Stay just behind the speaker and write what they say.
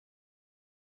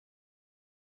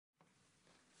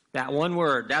That one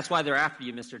word. That's why they're after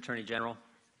you, Mr. Attorney General.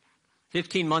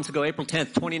 15 months ago, April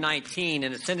 10th, 2019,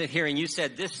 in a Senate hearing, you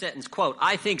said this sentence, quote,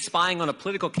 "I think spying on a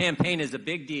political campaign is a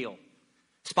big deal."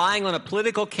 Spying on a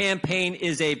political campaign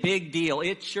is a big deal.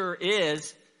 It sure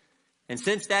is. And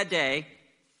since that day,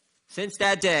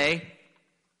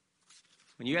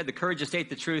 when you had the courage to state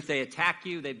the truth, they attack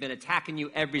you. They've been attacking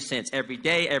you ever since, every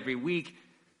day, every week,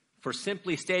 for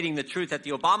simply stating the truth that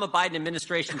the Obama-Biden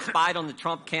administration spied on the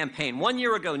Trump campaign. 1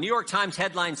 year ago, New York Times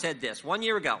headline said this. 1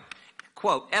 year ago,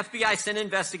 quote, "FBI sent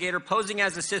investigator posing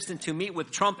as assistant to meet with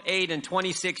Trump aide in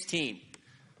 2016.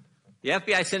 The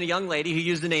FBI sent a young lady who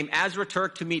used the name Azra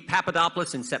Turk to meet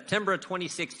Papadopoulos in September of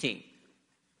 2016.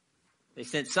 They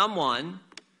sent someone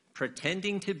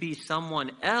pretending to be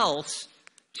someone else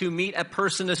to meet a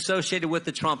person associated with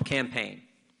the Trump campaign.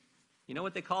 You know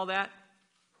what they call that?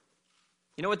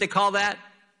 You know what they call that?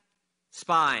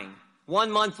 Spying.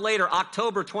 1 month later,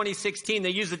 October 2016, they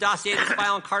used the dossier to spy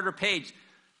on Carter Page.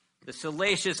 The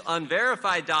salacious,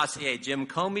 unverified dossier, Jim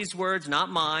Comey's words, not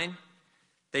mine.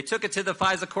 They took it to the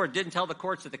FISA court, didn't tell the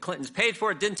courts that the Clintons paid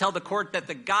for it, didn't tell the court that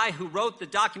the guy who wrote the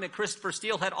document, Christopher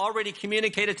Steele, had already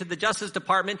communicated to the Justice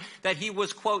Department that he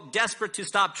was, quote, desperate to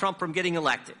stop Trump from getting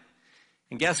elected.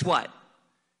 And guess what?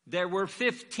 There were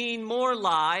 15 more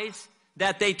lies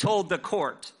that they told the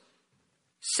court.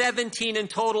 17 in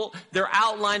total. They're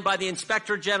outlined by the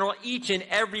Inspector General, each and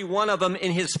every one of them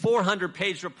in his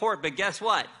 400-page report. But guess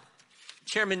what?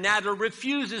 Chairman Nadler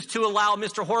refuses to allow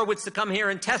Mr. Horowitz to come here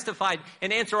and testify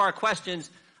and answer our questions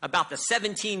about the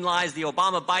 17 lies the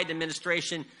Obama-Biden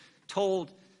administration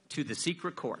told to the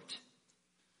secret court.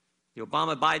 The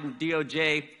Obama-Biden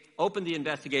DOJ opened the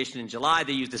investigation in July.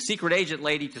 They used a secret agent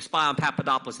lady to spy on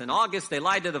Papadopoulos in August. They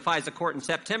lied to the FISA court in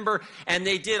September. And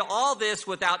they did all this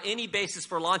without any basis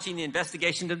for launching the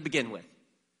investigation to begin with.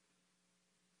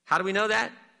 How do we know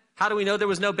that? How do we know there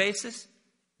was no basis?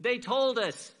 They told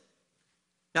us.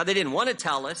 Now, they didn't want to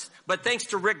tell us, but thanks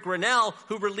to Rick Grinnell,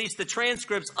 who released the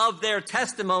transcripts of their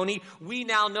testimony, we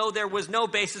now know there was no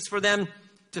basis for them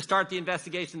to start the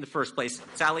investigation in the first place.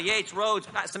 Sally Yates, Rhodes,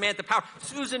 Samantha Power,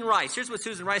 Susan Rice. Here's what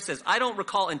Susan Rice says. "I don't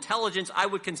recall intelligence I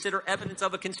would consider evidence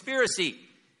of a conspiracy."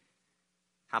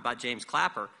 How about James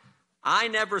Clapper? "I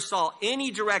never saw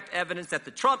any direct evidence that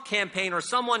the Trump campaign or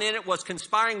someone in it was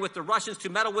conspiring with the Russians to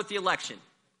meddle with the election."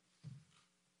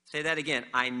 Say that again.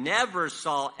 "I never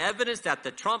saw evidence that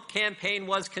the Trump campaign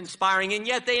was conspiring, and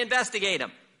yet they investigate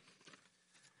him."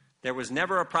 There was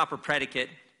never a proper predicate.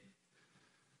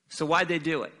 So why'd they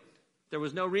do it? There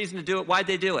was no reason to do it. Why'd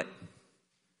they do it?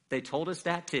 They told us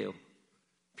that too.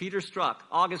 Peter Strzok,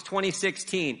 August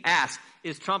 2016, asked,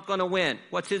 "Is Trump going to win?"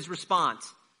 What's his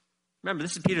response? Remember,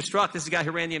 this is Peter Strzok. This is the guy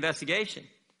who ran the investigation.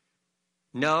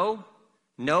 No,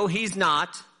 he's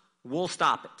not. We'll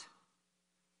stop it.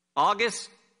 August,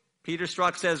 Peter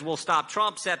Strzok says, "We'll stop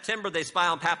Trump." September, they spy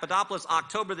on Papadopoulos.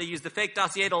 October, they use the fake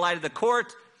dossier to lie to the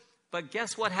court. But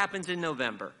guess what happens in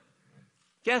November?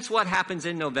 Guess what happens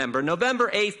in November? November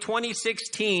 8th,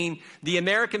 2016, the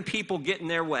American people get in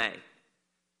their way.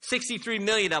 63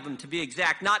 million of them, to be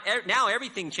exact. Now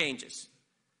everything changes.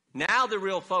 Now the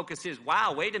real focus is,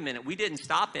 wow, wait a minute, we didn't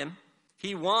stop him.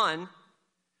 He won.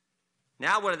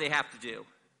 Now what do they have to do?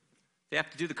 They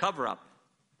have to do the cover-up.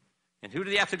 And who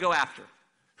do they have to go after?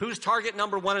 Who's target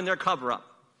number one in their cover-up?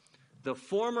 The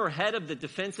former head of the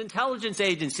Defense Intelligence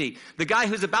Agency, the guy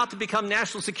who's about to become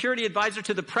National Security Advisor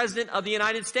to the President of the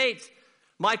United States,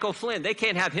 Michael Flynn. They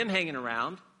can't have him hanging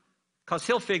around because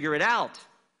he'll figure it out.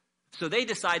 So they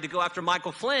decide to go after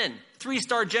Michael Flynn.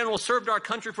 3-star general, served our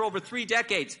country for over 3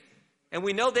 decades. And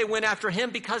we know they went after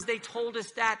him because they told us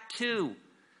that too.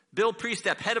 Bill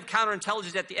Priestep, head of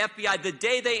counterintelligence at the FBI, the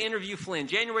day they interview Flynn,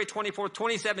 January 24th,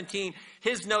 2017,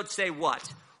 his notes say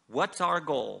what? What's our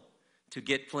goal? To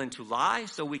get Flynn to lie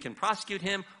so we can prosecute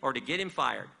him, or to get him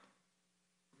fired?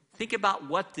 Think about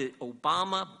what the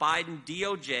Obama-Biden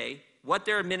DOJ, what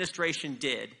their administration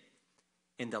did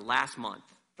in the last month.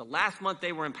 The last month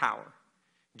they were in power.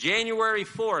 January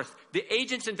 4th, the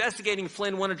agents investigating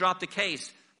Flynn want to drop the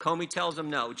case. Comey tells them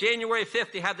no. January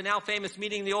 5th, they have the now famous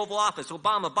meeting in the Oval Office.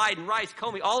 Obama, Biden, Rice,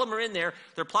 Comey, all of them are in there.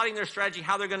 They're plotting their strategy,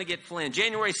 how they're going to get Flynn.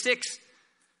 January 6th,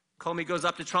 Comey goes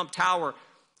up to Trump Tower,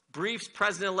 briefs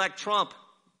President-elect Trump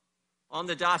on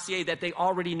the dossier that they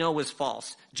already know is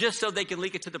false, just so they can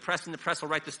leak it to the press, and the press will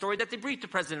write the story that they briefed the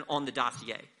president on the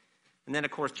dossier. And then,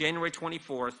 of course, January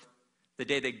 24th, the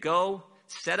day they go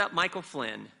set up Michael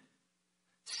Flynn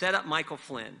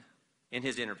in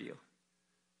his interview.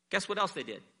 Guess what else they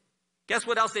did? Guess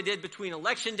what else they did between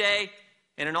Election Day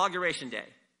and Inauguration Day?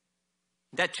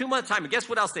 That 2-month time, guess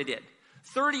what else they did?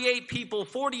 38 people,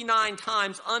 49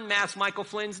 times unmasked Michael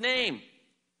Flynn's name.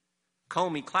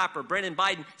 Comey, Clapper, Brennan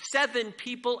Biden, 7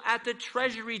 people at the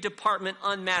Treasury Department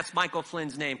unmasked Michael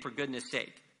Flynn's name, for goodness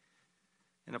sake.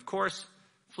 And of course,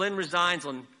 Flynn resigns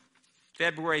on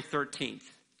February 13th.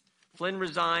 Flynn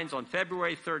resigns on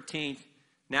February 13th.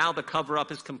 Now the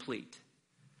cover-up is complete.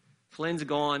 Flynn's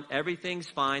gone. Everything's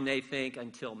fine, they think,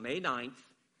 until May 9th,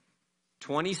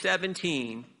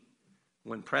 2017,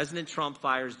 when President Trump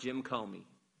fires Jim Comey.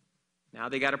 Now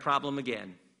they got a problem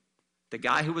again. The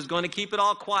guy who was going to keep it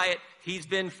all quiet, he's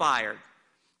been fired.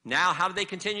 Now, how do they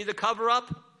continue the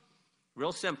cover-up?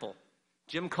 Real simple.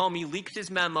 Jim Comey leaks his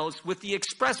memos with the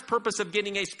express purpose of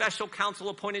getting a special counsel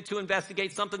appointed to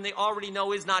investigate something they already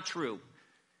know is not true.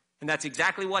 And that's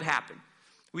exactly what happened.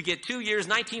 We get 2 years,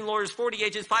 19 lawyers, 40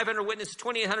 agents, 500 witnesses,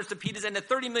 2,800 subpoenas, and a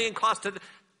 $30 million cost to the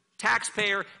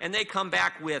taxpayer, and they come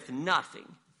back with nothing.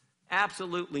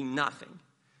 Absolutely nothing.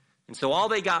 And so all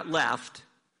they got left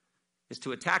is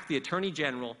to attack the Attorney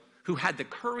General, who had the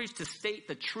courage to state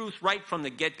the truth right from the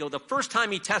get-go, the first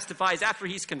time he testifies after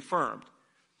he's confirmed.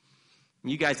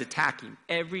 And you guys attack him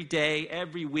every day,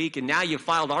 every week, and now you've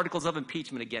filed articles of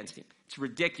impeachment against him. It's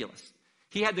ridiculous.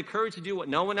 He had the courage to do what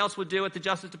no one else would do at the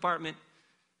Justice Department.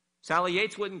 Sally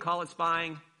Yates wouldn't call it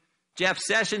spying. Jeff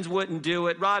Sessions wouldn't do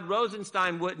it. Rod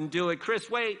Rosenstein wouldn't do it.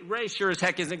 Chris Wray sure as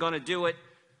heck isn't going to do it.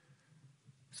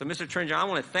 So, Mr. Attorney General, I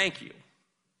want to thank you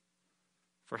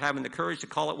for having the courage to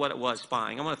call it what it was,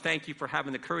 spying. I want to thank you for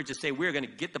having the courage to say we're going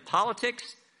to get the politics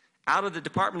out of the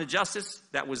Department of Justice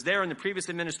that was there in the previous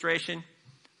administration.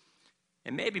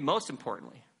 And maybe most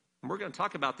importantly, and we're going to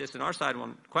talk about this in our side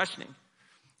on questioning,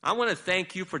 I want to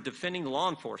thank you for defending law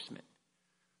enforcement,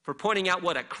 for pointing out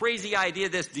what a crazy idea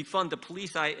this defund the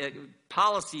police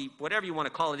policy, whatever you want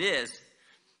to call it, is,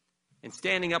 and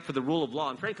standing up for the rule of law.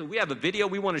 And frankly, we have a video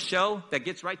we want to show that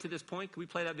gets right to this point. Can we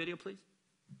play that video, please?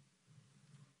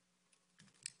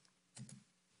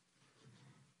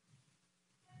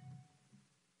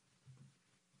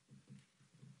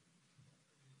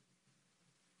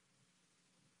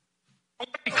 I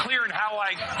want to be clear in how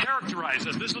I characterize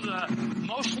this. This is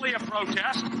mostly a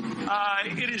protest.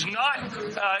 It is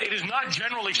not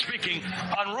generally speaking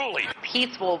unruly.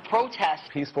 Peaceful protest.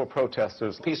 Peaceful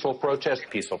protesters. Peaceful protest.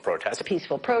 Peaceful protest.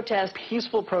 Peaceful protest.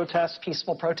 Peaceful protest.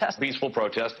 Peaceful protest. Peaceful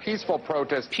protest. Peaceful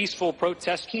protest. Peaceful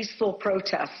protest. Peaceful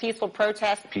protest. Peaceful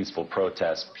protest. Peaceful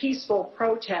protest. Peaceful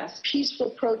protest. Peaceful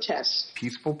protest.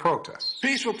 Peaceful protest.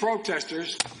 Peaceful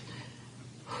protesters.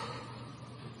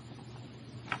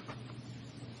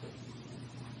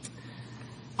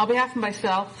 On behalf of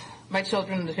myself, my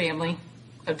children, and the family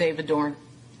of David Dorn,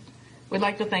 we'd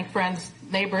like to thank friends,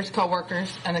 neighbors,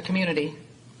 co-workers, and the community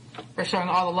for showing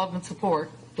all the love and support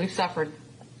we've suffered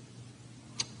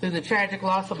through the tragic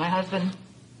loss of my husband,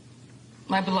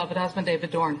 my beloved husband, David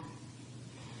Dorn.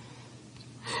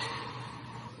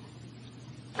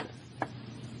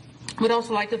 We'd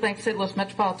also like to thank the St. Louis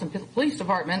Metropolitan Police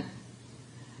Department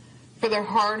for their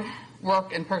hard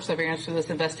work and perseverance through this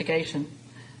investigation,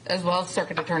 as well as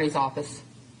Circuit Attorney's Office.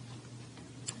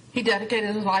 He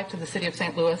dedicated his life to the city of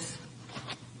St. Louis,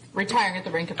 retiring at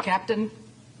the rank of captain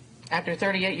after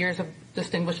 38 years of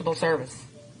distinguishable service.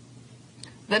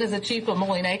 Then as a chief of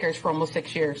Moline Acres for almost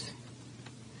 6 years.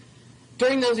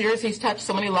 During those years, he's touched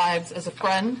so many lives as a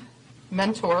friend,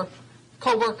 mentor,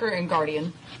 co-worker, and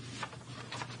guardian.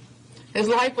 His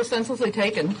life was senselessly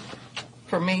taken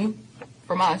from me,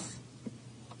 from us,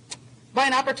 by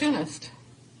an opportunist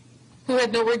who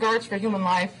had no regards for human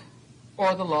life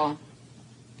or the law.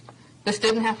 This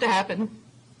didn't have to happen,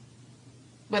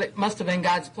 but it must have been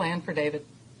God's plan for David.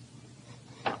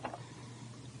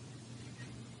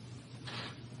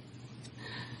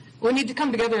 We need to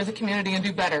come together as a community and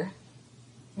do better.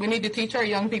 We need to teach our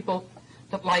young people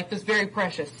that life is very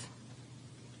precious.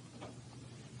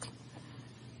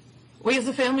 We as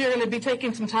a family are going to be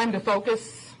taking some time to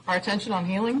focus our attention on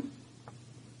healing,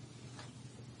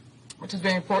 which is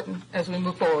very important as we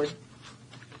move forward.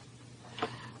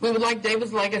 We would like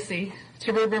David's legacy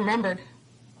to be remembered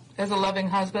as a loving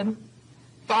husband,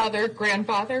 father,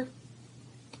 grandfather,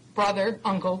 brother,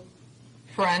 uncle,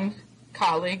 friend,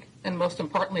 colleague, and most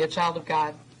importantly, a child of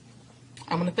God.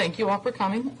 I want to thank you all for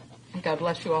coming, and God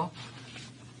bless you all.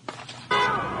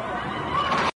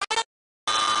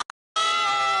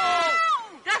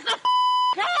 That's a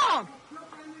prom!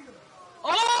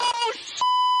 Oh, shit!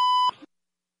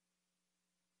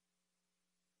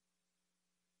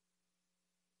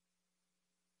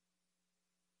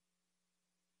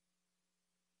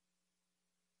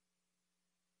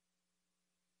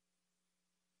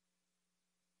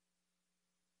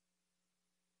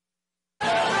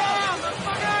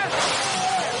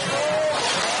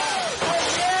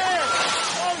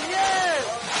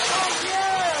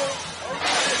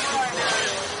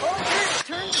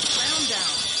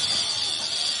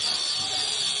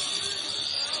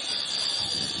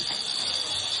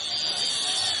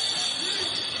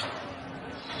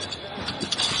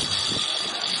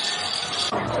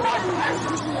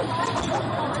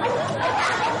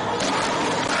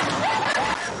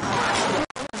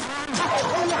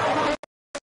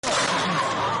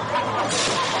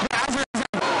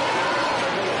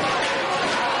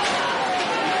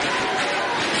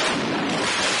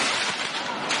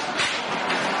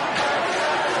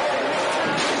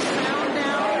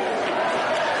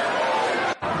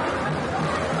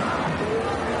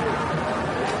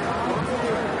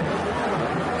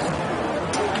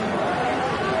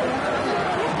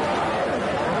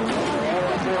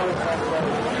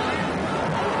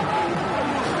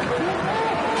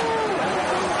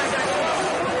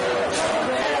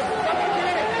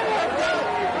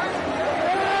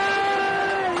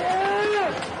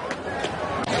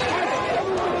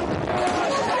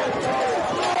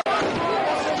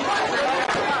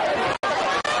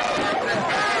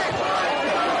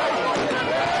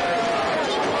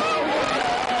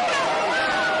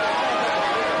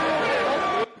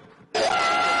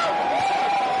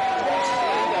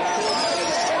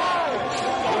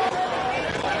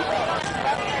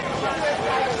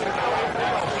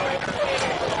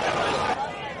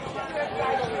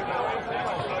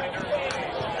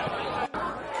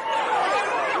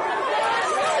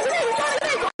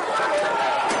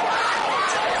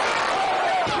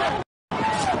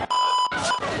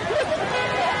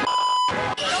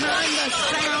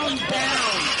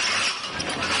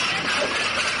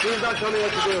 Please don't tell me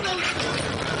what to do.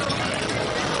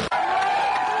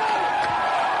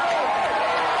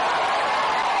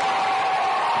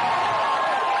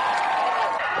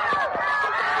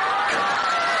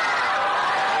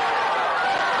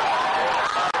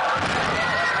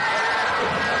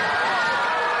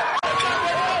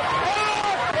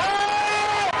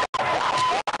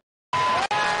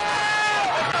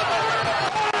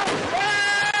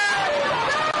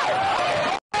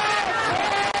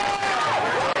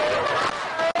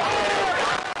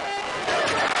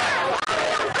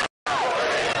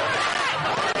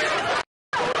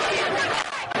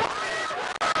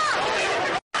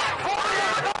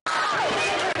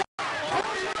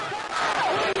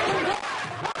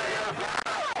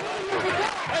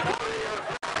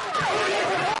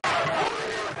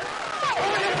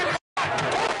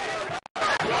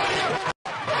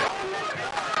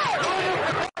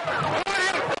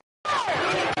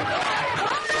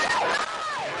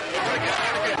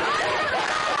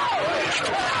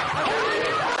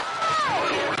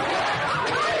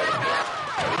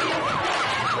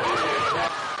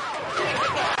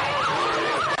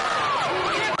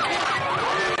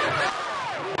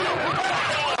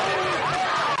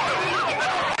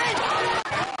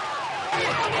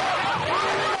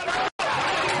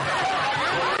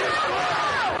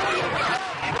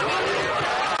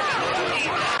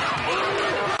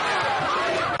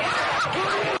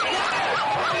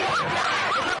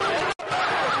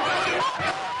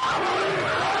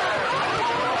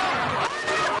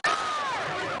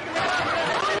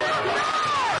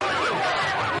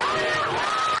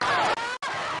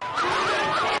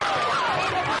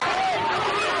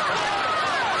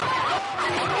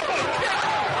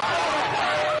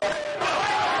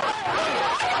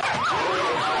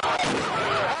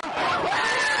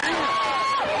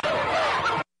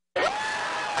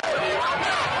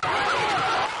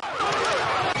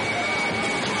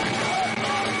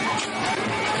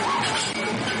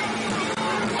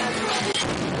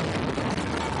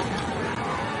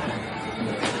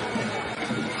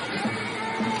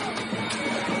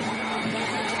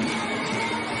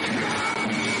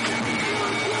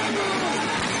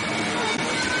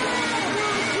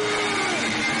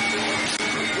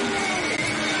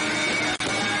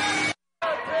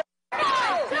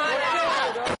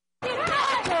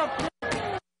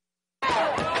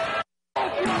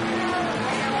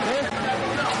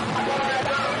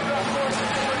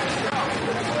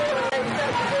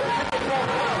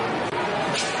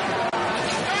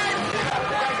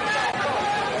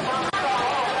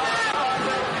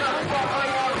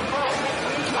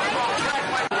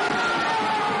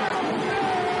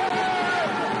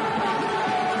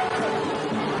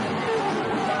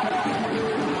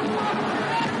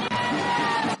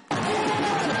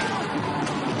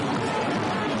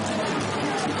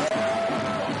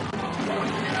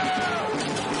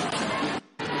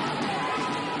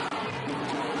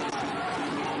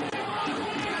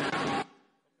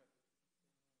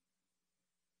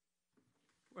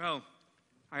 Well,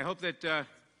 I hope that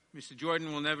Mr.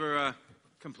 Jordan will never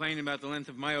complain about the length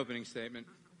of my opening statement.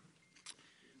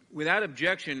 Without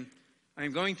objection, I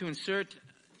am going to insert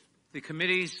the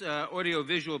committee's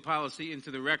audiovisual policy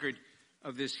into the record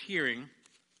of this hearing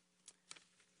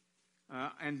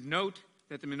and note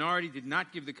that the minority did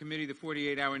not give the committee the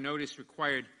 48-hour notice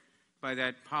required by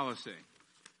that policy.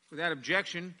 Without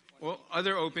objection, all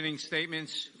other opening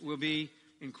statements will be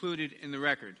included in the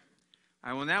record.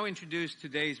 I will now introduce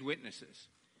today's witnesses.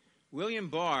 William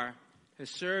Barr has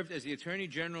served as the Attorney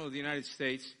General of the United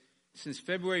States since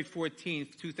February 14,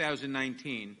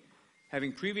 2019,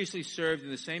 having previously served in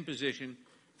the same position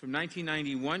from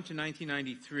 1991 to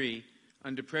 1993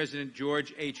 under President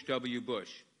George H.W.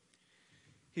 Bush.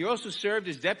 He also served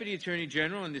as Deputy Attorney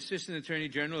General and Assistant Attorney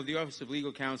General of the Office of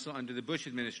Legal Counsel under the Bush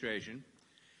administration,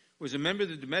 was a member of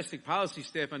the Domestic Policy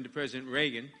Staff under President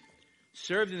Reagan,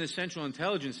 served in the Central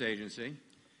Intelligence Agency,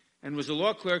 and was a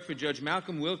law clerk for Judge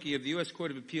Malcolm Wilkie of the U.S.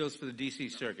 Court of Appeals for the D.C.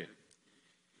 Circuit.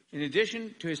 In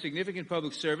addition to his significant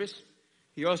public service,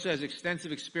 he also has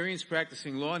extensive experience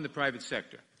practicing law in the private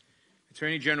sector.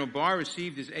 Attorney General Barr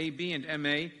received his A.B. and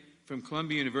M.A. from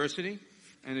Columbia University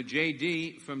and a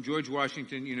J.D. from George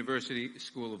Washington University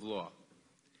School of Law.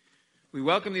 We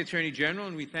welcome the Attorney General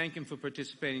and we thank him for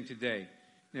participating today.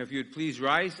 Now, if you would please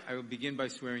rise, I will begin by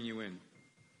swearing you in.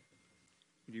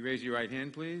 Would you raise your right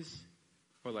hand, please?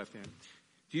 Or left hand?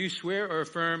 Do you swear or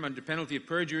affirm under penalty of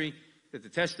perjury that the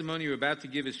testimony you're about to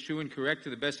give is true and correct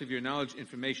to the best of your knowledge,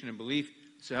 information, and belief,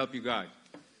 so help you God?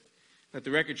 Let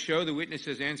the record show the witness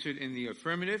has answered in the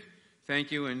affirmative.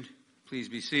 Thank you, and please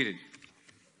be seated.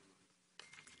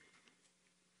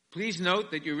 Please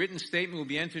note that your written statement will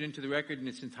be entered into the record in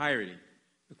its entirety.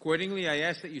 Accordingly, I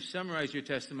ask that you summarize your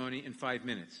testimony in 5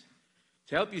 minutes.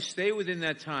 To help you stay within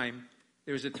that time,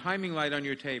 there is a timing light on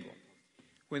your table.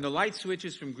 When the light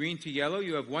switches from green to yellow,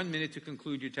 you have 1 minute to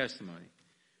conclude your testimony.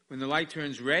 When the light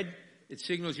turns red, it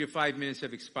signals your 5 minutes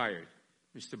have expired.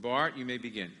 Mr. Barr, you may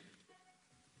begin.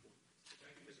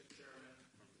 Thank you, Mr.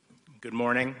 Chairman. Good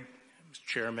morning, Mr.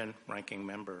 Chairman, Ranking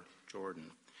Member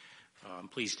Jordan. I'm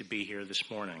pleased to be here this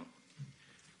morning.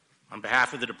 On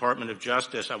behalf of the Department of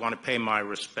Justice, I want to pay my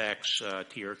respects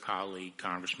to your colleague,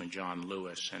 Congressman John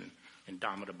Lewis, an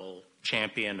indomitable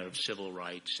champion of civil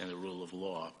rights and the rule of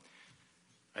law.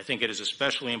 I think it is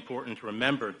especially important to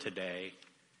remember today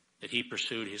that he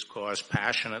pursued his cause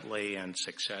passionately and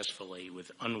successfully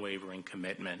with unwavering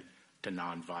commitment to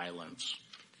nonviolence.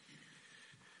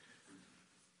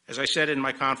 As I said in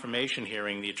my confirmation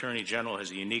hearing, the Attorney General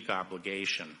has a unique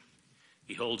obligation.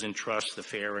 He holds in trust the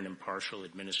fair and impartial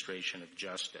administration of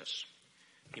justice.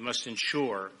 He must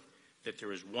ensure that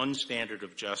there is one standard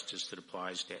of justice that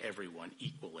applies to everyone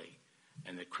equally,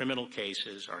 and that criminal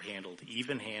cases are handled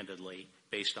even-handedly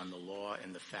based on the law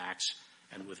and the facts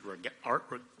and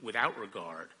without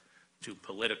regard to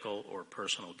political or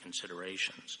personal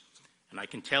considerations. And I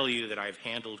can tell you that I've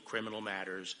handled criminal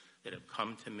matters that have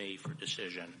come to me for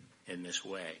decision in this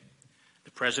way.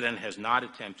 The President has not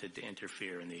attempted to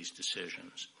interfere in these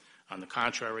decisions. On the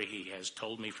contrary, he has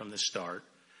told me from the start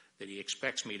that he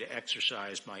expects me to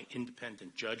exercise my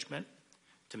independent judgment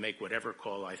to make whatever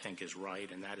call I think is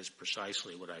right, and that is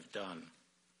precisely what I've done.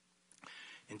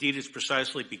 Indeed, it's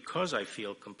precisely because I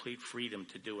feel complete freedom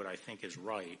to do what I think is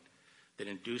right that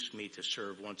induced me to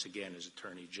serve once again as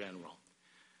Attorney General.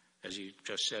 As you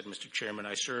just said, Mr. Chairman,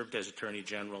 I served as Attorney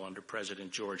General under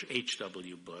President George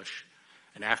H.W. Bush,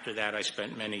 and after that I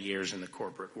spent many years in the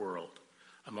corporate world.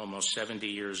 I'm almost 70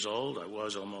 years old. I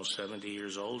was almost 70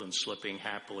 years old and slipping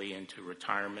happily into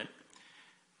retirement.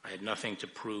 I had nothing to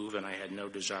prove, and I had no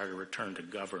desire to return to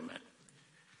government.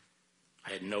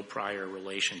 I had no prior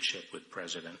relationship with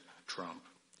President Trump.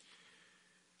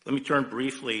 Let me turn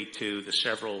briefly to the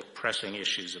several pressing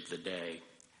issues of the day.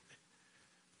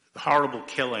 The horrible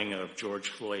killing of George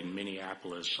Floyd in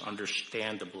Minneapolis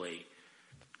understandably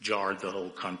jarred the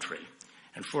whole country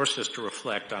and forced us to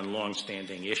reflect on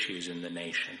long-standing issues in the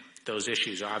nation. Those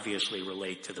issues obviously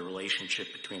relate to the relationship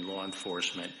between law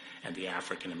enforcement and the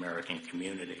African-American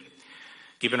community.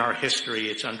 Given our history,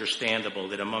 it's understandable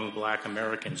that among Black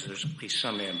Americans there's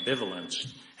some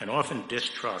ambivalence and often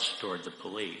distrust toward the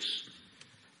police.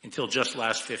 Until just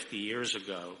last 50 years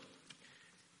ago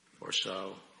or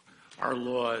so, our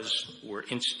laws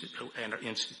and our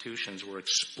institutions were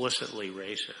explicitly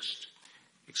racist,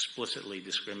 explicitly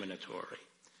discriminatory.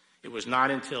 It was not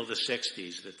until the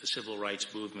 60s that the civil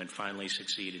rights movement finally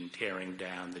succeeded in tearing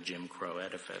down the Jim Crow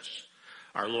edifice.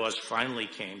 Our laws finally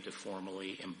came to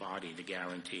formally embody the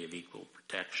guarantee of equal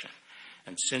protection.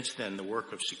 And since then, the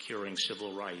work of securing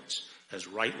civil rights has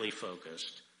rightly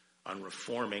focused on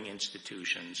reforming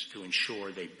institutions to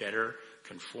ensure they better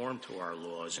conform to our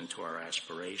laws and to our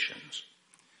aspirations.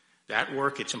 That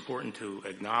work, it's important to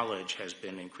acknowledge, has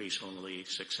been increasingly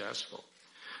successful.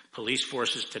 Police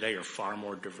forces today are far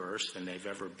more diverse than they've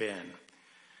ever been.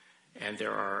 and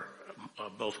there are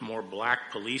both more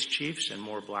black police chiefs and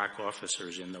more black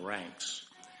officers in the ranks.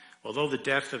 Although the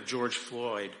death of George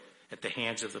Floyd at the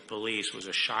hands of the police was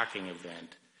a shocking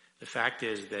event, the fact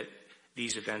is that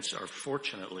these events are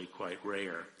fortunately quite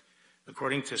rare.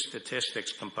 According to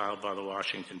statistics compiled by the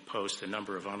Washington Post, the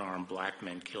number of unarmed black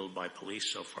men killed by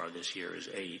police so far this year is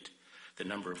 8. The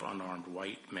number of unarmed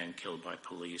white men killed by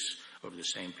police over the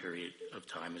same period of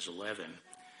time is 11.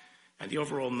 And the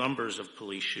overall numbers of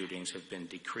police shootings have been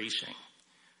decreasing.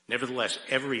 Nevertheless,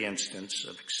 every instance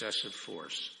of excessive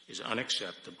force is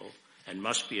unacceptable and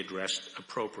must be addressed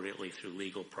appropriately through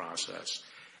legal process,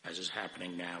 as is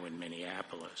happening now in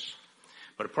Minneapolis.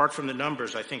 But apart from the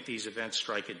numbers, I think these events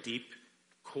strike a deep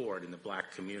chord in the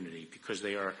black community because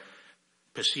they are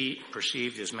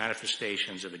perceived as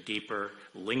manifestations of a deeper,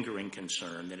 lingering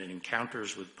concern that in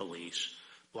encounters with police,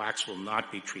 blacks will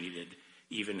not be treated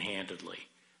even-handedly.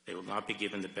 They will not be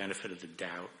given the benefit of the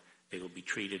doubt. They will be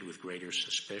treated with greater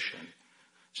suspicion.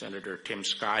 Senator Tim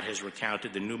Scott has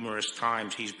recounted the numerous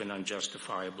times he's been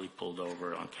unjustifiably pulled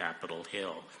over on Capitol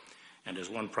Hill. And as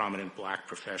one prominent black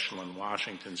professional in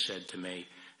Washington said to me,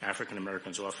 African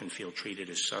Americans often feel treated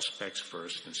as suspects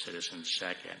first and citizens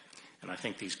second. And I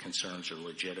think these concerns are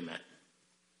legitimate.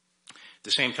 At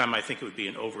the same time, I think it would be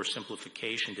an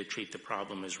oversimplification to treat the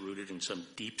problem as rooted in some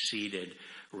deep-seated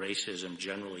racism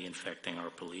generally infecting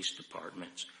our police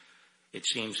departments. It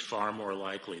seems far more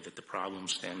likely that the problem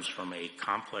stems from a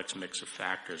complex mix of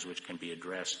factors which can be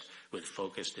addressed with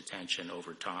focused attention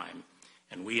over time.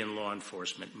 And we in law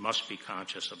enforcement must be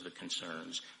conscious of the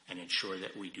concerns and ensure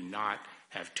that we do not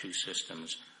have two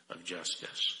systems of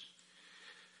justice.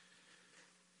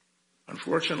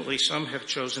 Unfortunately, some have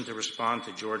chosen to respond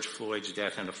to George Floyd's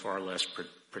death in a far less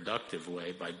productive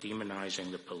way by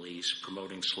demonizing the police,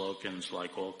 promoting slogans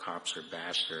like "all cops are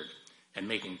bastard," and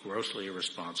making grossly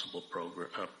irresponsible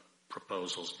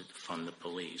proposals to defund the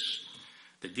police.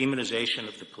 The demonization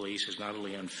of the police is not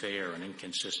only unfair and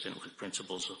inconsistent with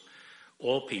principles of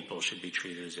all people should be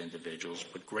treated as individuals,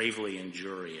 but gravely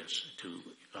injurious to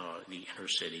the inner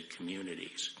city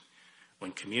communities.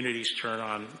 When communities turn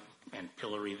on and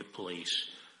pillory the police,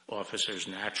 officers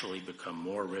naturally become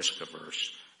more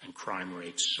risk-averse and crime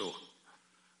rates soar.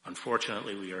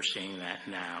 Unfortunately, we are seeing that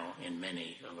now in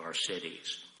many of our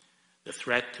cities. The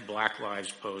threat to black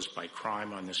lives posed by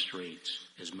crime on the streets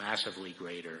is massively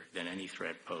greater than any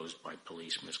threat posed by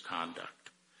police misconduct.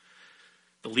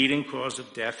 The leading cause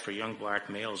of death for young black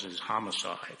males is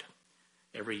homicide.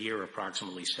 Every year,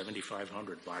 approximately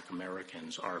 7,500 black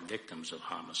Americans are victims of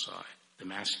homicide.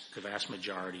 The vast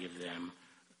majority of them,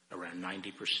 around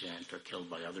 90%, are killed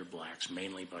by other blacks,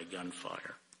 mainly by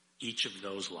gunfire. Each of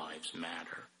those lives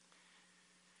matter.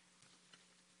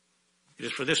 It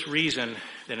is for this reason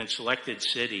that in selected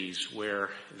cities where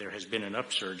there has been an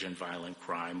upsurge in violent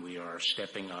crime, we are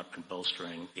stepping up and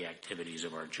bolstering the activities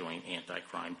of our joint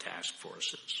anti-crime task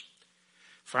forces.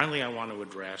 Finally, I want to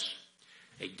address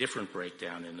a different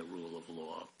breakdown in the rule of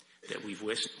law that we've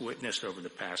witnessed over the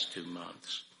past 2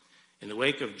 months. In the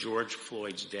wake of George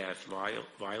Floyd's death,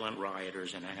 violent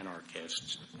rioters and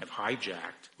anarchists have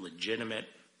hijacked legitimate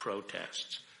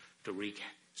protests to wreak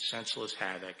senseless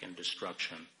havoc and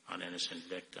destruction on innocent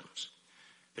victims.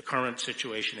 The current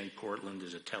situation in Portland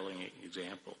is a telling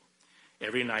example.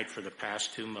 Every night for the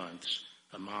past 2 months,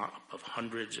 a mob of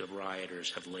hundreds of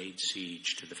rioters have laid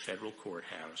siege to the federal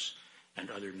courthouse and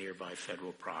other nearby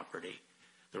federal property.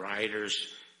 The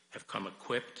rioters have come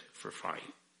equipped for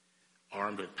fight,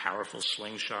 armed with powerful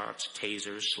slingshots,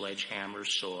 tasers, sledgehammers,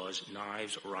 saws,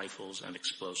 knives, rifles, and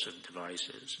explosive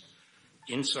devices.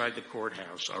 Inside the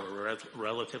courthouse are a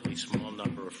relatively small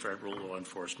number of federal law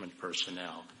enforcement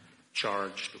personnel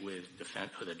charged with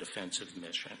a defensive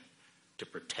mission to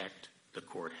protect the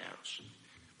courthouse.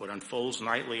 What unfolds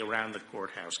nightly around the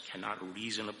courthouse cannot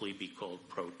reasonably be called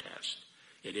protest.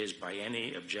 It is, by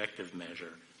any objective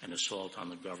measure, an assault on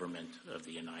the government of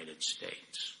the United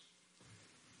States.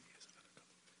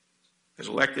 As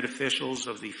elected officials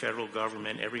of the federal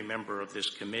government, every member of this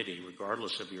committee,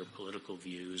 regardless of your political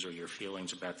views or your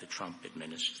feelings about the Trump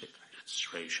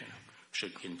administration,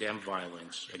 should condemn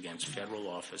violence against federal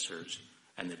officers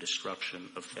and the destruction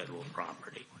of federal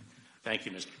property. Thank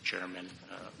you, Mr. Chairman,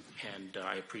 and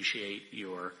I appreciate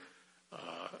your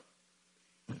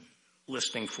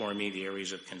listing for me the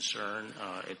areas of concern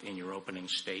in your opening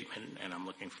statement, and I'm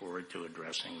looking forward to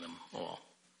addressing them all.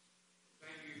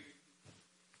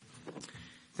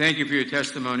 Thank you for your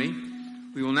testimony.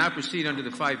 We will now proceed under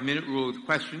the 5-minute rule with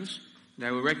questions, and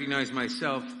I will recognize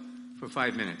myself for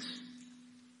 5 minutes.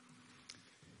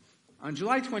 On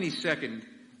July 22nd,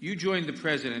 you joined the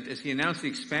President as he announced the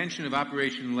expansion of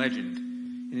Operation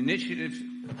Legend an initiative.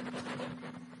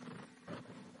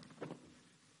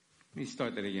 Let me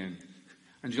start that again.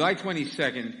 On July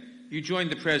 22nd, you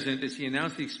joined the President as he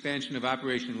announced the expansion of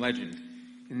Operation Legend,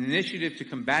 an initiative to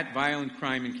combat violent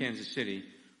crime in Kansas City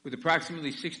with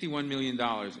approximately $61 million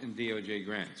in DOJ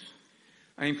grants.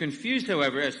 I am confused,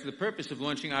 however, as to the purpose of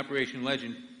launching Operation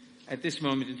Legend at this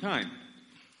moment in time.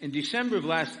 In December of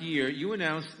last year, you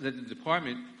announced that the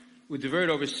department would divert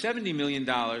over $70 million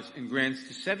in grants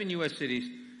to 7 U.S. cities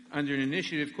under an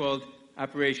initiative called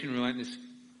Operation Relentless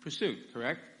Pursuit,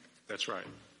 correct? That's right.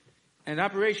 And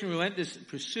Operation Relentless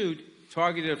Pursuit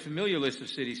targeted a familiar list of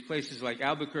cities, places like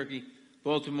Albuquerque,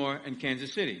 Baltimore, and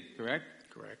Kansas City, correct?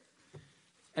 Correct.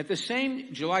 At the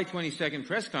same July 22nd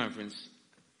press conference,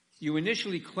 you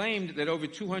initially claimed that over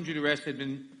 200 arrests had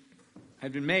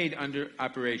been made under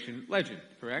Operation Legend,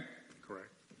 correct? Correct.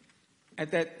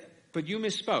 But you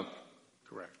misspoke.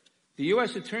 Correct. The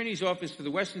U.S. Attorney's Office for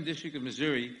the Western District of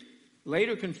Missouri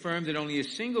later confirmed that only a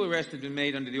single arrest had been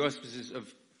made under the auspices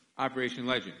of Operation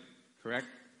Legend, correct?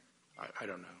 I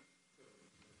don't know.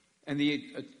 And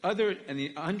the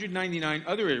 199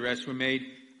 other arrests were made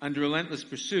under Relentless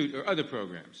Pursuit or other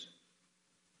programs.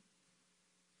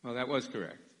 Well, that was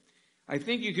correct. I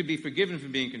think you could be forgiven for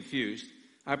being confused.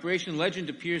 Operation Legend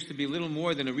appears to be little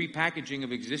more than a repackaging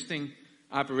of existing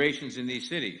operations in these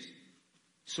cities.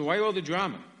 So why all the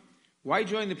drama? Why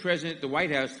join the President at the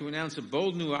White House to announce a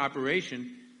bold new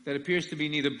operation that appears to be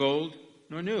neither bold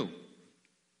nor new?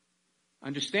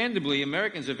 Understandably,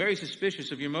 Americans are very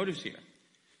suspicious of your motives here.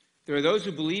 There are those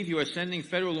who believe you are sending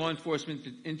federal law enforcement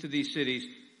into these cities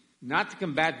not to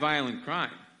combat violent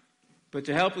crime, but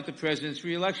to help with the President's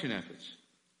re-election efforts.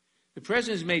 The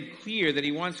President has made clear that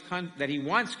he wants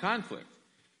conflict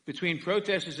between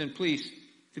protesters and police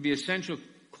to be a central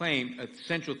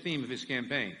theme of his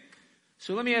campaign.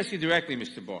 So let me ask you directly,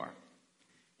 Mr. Barr.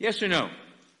 Yes or no?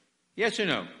 Yes or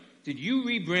no? Did you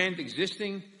rebrand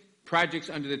existing projects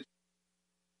under the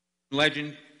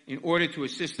Legend in order to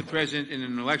assist the President in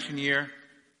an election year?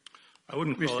 I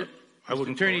wouldn't call it. Mr.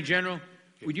 Attorney General,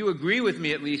 would you agree with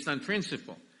me, at least on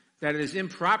principle, that it is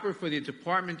improper for the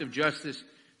Department of Justice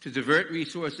to divert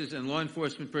resources and law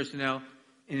enforcement personnel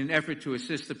in an effort to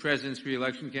assist the President's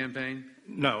re-election campaign?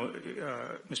 No,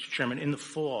 Mr. Chairman. In the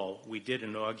fall, we did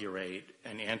inaugurate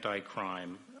an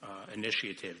anti-crime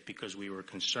initiative because we were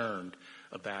concerned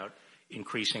about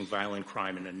increasing violent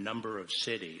crime in a number of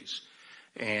cities,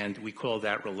 and we called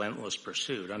that Relentless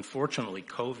Pursuit. Unfortunately,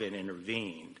 COVID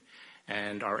intervened,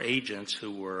 and our agents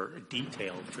who were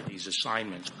detailed for these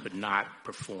assignments could not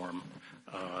perform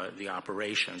the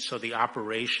operation. So the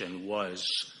operation was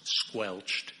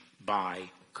squelched by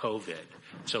COVID.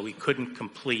 So we couldn't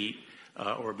complete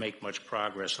or make much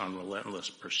progress on Relentless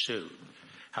Pursuit.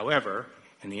 However,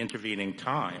 in the intervening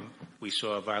time, we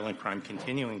saw violent crime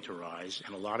continuing to rise,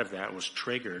 and a lot of that was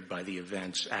triggered by the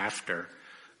events after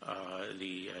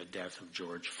the death of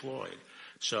George Floyd.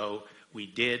 So we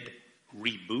did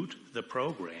reboot the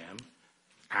program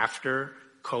after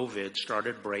COVID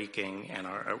started breaking and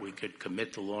we could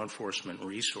commit the law enforcement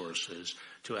resources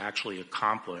to actually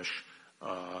accomplish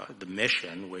the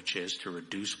mission, which is to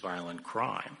reduce violent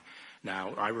crime.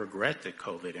 Now, I regret that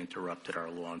COVID interrupted our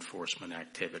law enforcement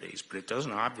activities, but it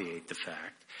doesn't obviate the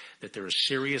fact that there is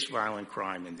serious violent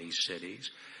crime in these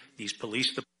cities. These police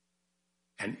departments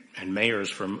and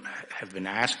mayors have been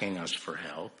asking us for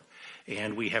help,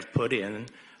 and we have put in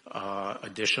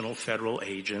additional federal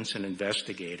agents and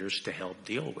investigators to help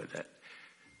deal with it.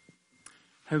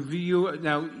 Have you,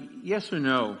 now, yes or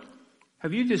no,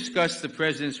 have you discussed the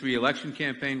President's re-election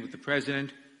campaign with the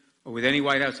President or with any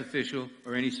White House official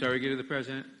or any surrogate of the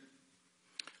President?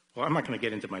 Well, I'm not going to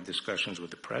get into my discussions with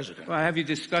the President. Well, have you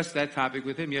discussed that topic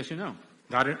with him, yes or no?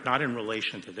 Not in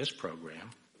relation to this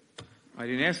program. I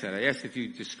didn't ask that. I asked if you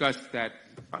discussed that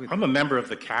with... I'm a member of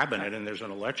the Cabinet, and there's an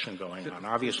election going on.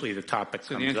 Obviously, the topic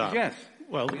so comes the up. Yes.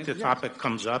 Well, the topic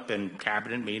comes up in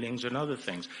Cabinet meetings and other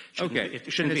things.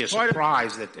 It shouldn't be a part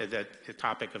surprise that the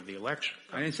topic of the election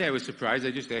comes. I didn't say I was surprised.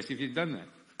 I just asked if you'd done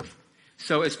that.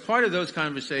 So as part of those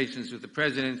conversations with the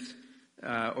President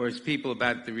or his people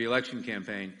about the re-election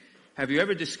campaign, have you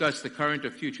ever discussed the current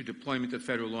or future deployment of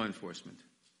federal law enforcement?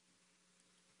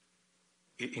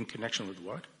 In connection with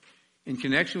what? In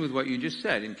connection with what you just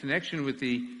said, in connection with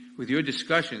your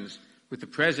discussions with the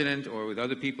President or with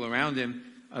other people around him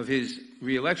of his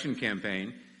re-election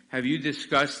campaign, have you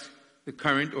discussed the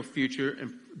current or future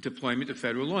deployment of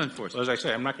federal law enforcement? Well, as I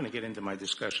say, I'm not going to get into my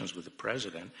discussions with the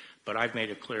President, but I've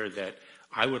made it clear that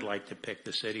I would like to pick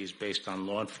the cities based on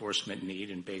law enforcement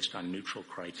need and based on neutral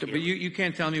criteria. So, but you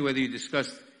can't tell me whether you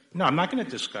discussed... No, I'm not going to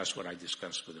discuss what I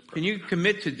discussed with the President. Can you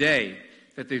commit today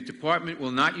that the department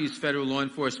will not use federal law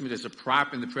enforcement as a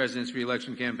prop in the president's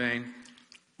re-election campaign?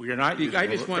 We are not using I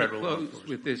just want to federal law close enforcement.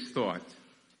 with this thought.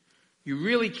 You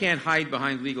really can't hide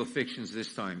behind legal fictions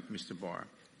this time, Mr. Barr.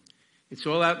 It's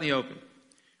all out in the open,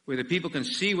 where the people can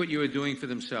see what you are doing for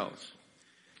themselves.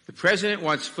 The president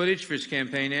wants footage for his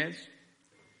campaign ads,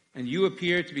 and you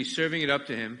appear to be serving it up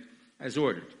to him as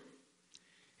ordered.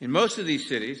 In most of these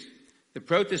cities, the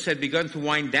protests had begun to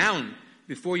wind down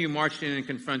before you marched in and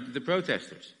confronted the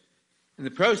protesters. And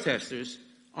the protesters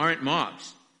aren't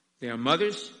mobs. They are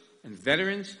mothers and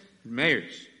veterans and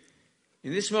mayors.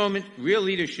 In this moment, real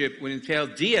leadership would entail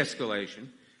de-escalation,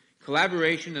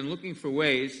 collaboration, and looking for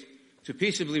ways to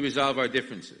peaceably resolve our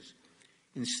differences.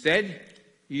 Instead,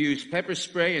 you use pepper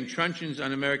spray and truncheons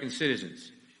on American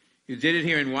citizens. You did it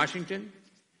here in Washington.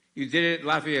 You did it at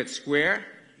Lafayette Square.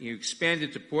 You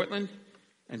expanded to Portland.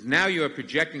 And now you are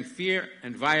projecting fear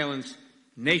and violence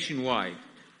nationwide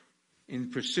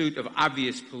in pursuit of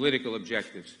obvious political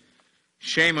objectives.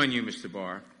 Shame on you, Mr.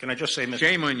 Barr. Can I just say, Mr.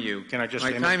 Shame on you. Can I just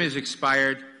My say, time Mr. has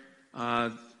expired.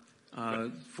 For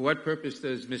what purpose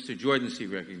does Mr. Jordan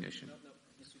seek recognition?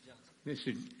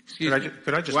 Mr. Excuse me.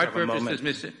 Could I just what have a purpose moment?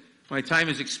 does Mr. My time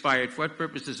has expired. For what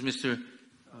purpose does Mr.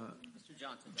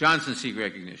 Johnson seek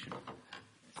recognition?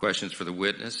 Questions for the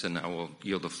witness, and I will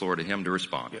yield the floor to him to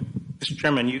respond. Yeah. Mr.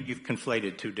 Chairman, you've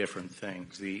conflated two different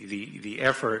things. The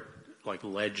effort, like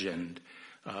legend,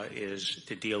 is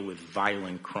to deal with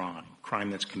violent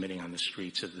crime that's committing on the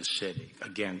streets of the city.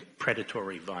 Again,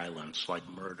 predatory violence like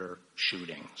murder,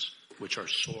 shootings, which are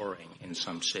soaring in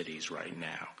some cities right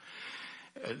now.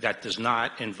 That does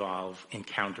not involve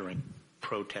encountering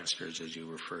protesters, as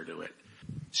you refer to it.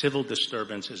 Civil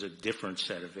disturbance is a different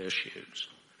set of issues.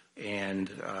 And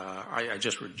I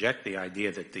just reject the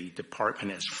idea that the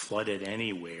department has flooded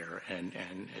anywhere and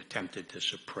attempted to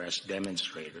suppress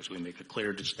demonstrators. We make a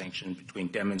clear distinction between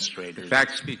demonstrators. The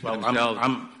facts speak for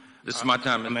themselves. This is my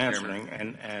time, I'm Mr. answering.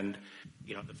 And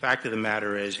you know, the fact of the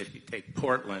matter is, if you take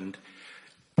Portland,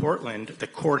 the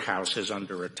courthouse is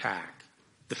under attack.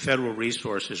 The federal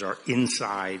resources are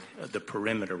inside the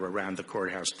perimeter around the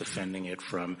courthouse, defending it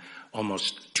from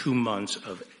almost 2 months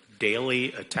of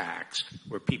daily attacks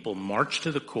where people march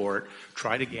to the court,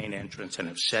 try to gain entrance, and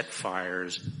have set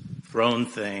fires, thrown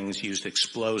things, used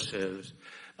explosives,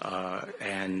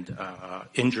 and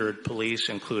injured police,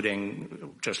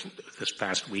 including just this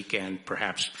past weekend,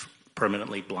 perhaps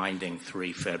permanently blinding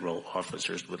 3 federal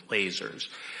officers with lasers.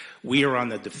 We are on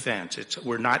the defense.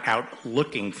 We're not out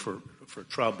looking for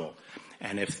trouble.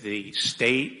 And if the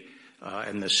state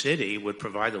and the city would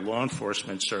provide the law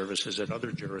enforcement services that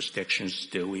other jurisdictions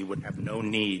do, we would have no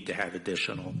need to have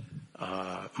additional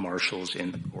marshals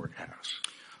in the courthouse.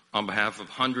 On behalf of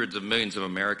hundreds of millions of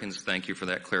Americans, thank you for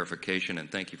that clarification,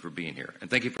 and thank you for being here. And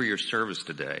thank you for your service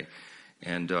today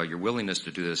and your willingness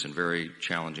to do this in very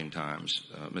challenging times.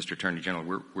 Mr. Attorney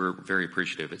General, we're very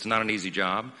appreciative. It's not an easy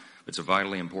job. It's a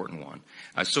vitally important one.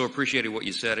 I so appreciated what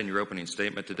you said in your opening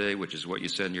statement today, which is what you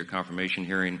said in your confirmation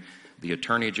hearing. The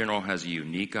Attorney General has a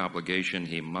unique obligation.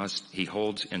 He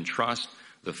holds in trust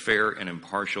the fair and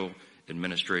impartial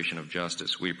administration of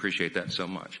justice. We appreciate that so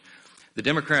much. The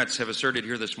Democrats have asserted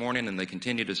here this morning, and they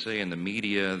continue to say in the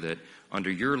media, that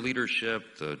under your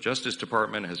leadership, the Justice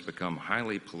Department has become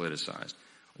highly politicized.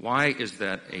 Why is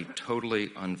that a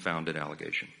totally unfounded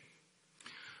allegation?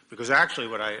 Because actually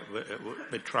what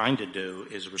I've been trying to do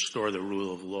is restore the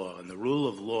rule of law. And the rule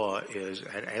of law is,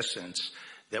 at essence,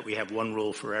 that we have one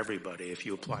rule for everybody. If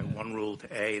you apply one rule to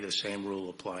A, the same rule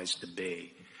applies to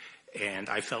B. And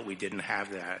I felt we didn't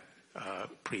have that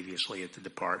previously at the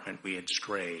department. We had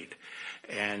strayed.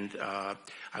 And I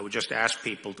would just ask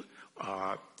people,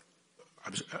 I'm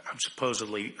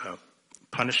supposedly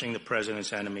punishing the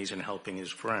president's enemies and helping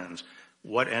his friends.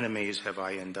 What enemies have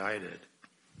I indicted?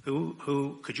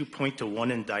 Who could you point to one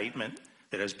indictment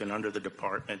that has been under the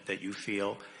department that you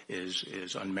feel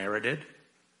is unmerited,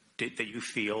 that you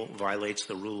feel violates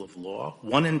the rule of law?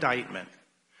 One indictment.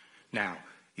 Now,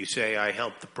 you say I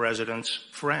helped the president's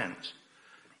friends.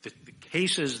 The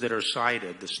cases that are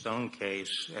cited, the Stone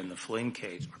case and the Flynn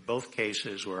case, are both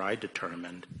cases where I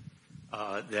determined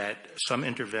that some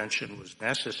intervention was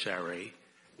necessary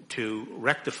to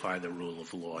rectify the rule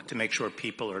of law, to make sure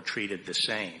people are treated the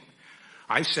same.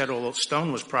 I said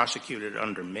Stone was prosecuted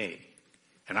under me,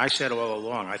 and I said all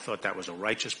along I thought that was a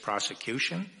righteous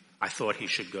prosecution. I thought he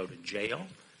should go to jail,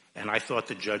 and I thought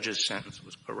the judge's sentence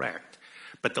was correct.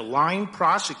 But the line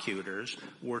prosecutors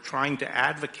were trying to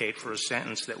advocate for a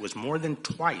sentence that was more than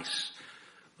twice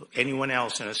anyone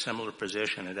else in a similar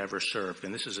position had ever served.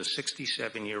 And this is a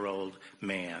 67-year-old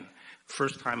man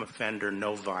first-time offender,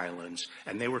 no violence,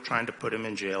 and they were trying to put him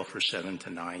in jail for 7 to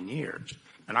 9 years.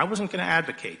 And I wasn't going to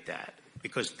advocate that,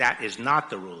 because that is not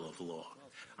the rule of law.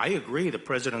 I agree the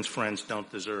president's friends don't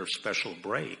deserve special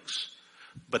breaks,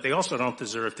 but they also don't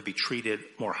deserve to be treated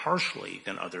more harshly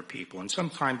than other people. And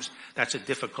sometimes that's a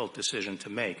difficult decision to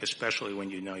make, especially when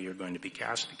you know you're going to be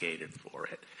castigated for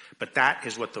it. But that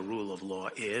is what the rule of law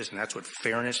is, and that's what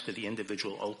fairness to the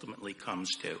individual ultimately comes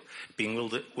to,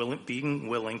 being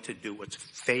willing to do what's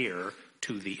fair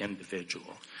to the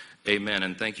individual. Amen,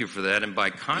 and thank you for that. And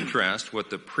by contrast, what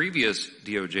the previous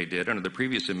DOJ did under the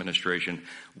previous administration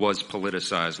was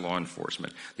politicize law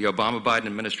enforcement. The Obama-Biden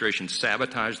administration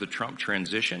sabotaged the Trump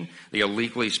transition. They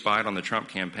illegally spied on the Trump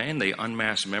campaign. They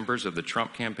unmasked members of the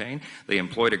Trump campaign. They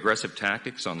employed aggressive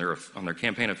tactics on their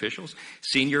campaign officials.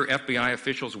 Senior FBI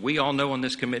officials, we all know on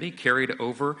this committee, carried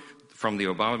over from the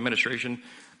Obama administration,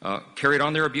 carried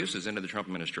on their abuses into the Trump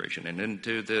administration and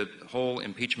into the whole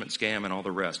impeachment scam and all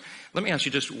the rest. Let me ask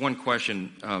you just one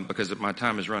question because my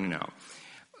time is running out.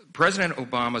 President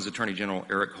Obama's Attorney General,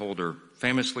 Eric Holder,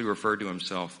 famously referred to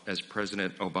himself as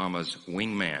President Obama's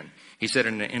wingman. He said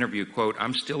in an interview, quote,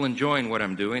 "I'm still enjoying what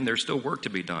I'm doing. There's still work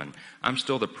to be done. I'm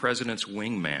still the president's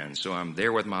wingman, so I'm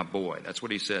there with my boy." That's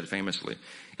what he said famously.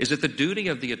 Is it the duty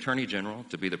of the Attorney General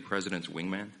to be the president's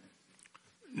wingman?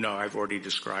 No, I've already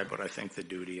described what I think the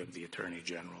duty of the Attorney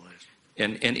General is.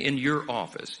 And in your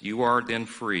office, you are then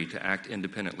free to act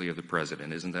independently of the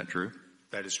president. Isn't that true?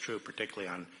 That is true, particularly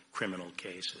on criminal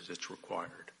cases. It's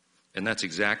required. And that's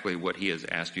exactly what he has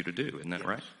asked you to do. Isn't that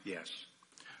right? Yes.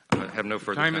 I have no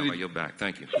further time. I yield back.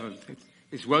 Thank you.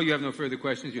 As well, you have no further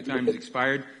questions. Your time has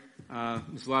expired.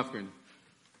 Ms. Lofgren.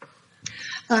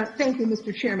 Thank you,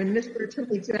 Mr. Chairman. Mr.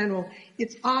 Attorney General,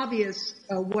 it's obvious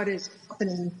what is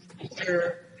happening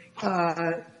here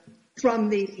from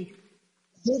the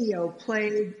video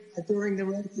played during the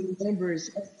ranking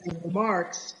member's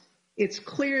remarks. It's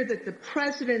clear that the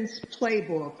president's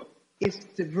playbook is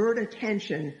to divert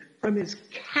attention from his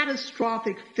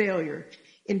catastrophic failure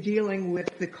in dealing with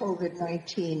the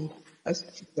COVID-19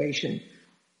 situation.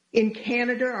 In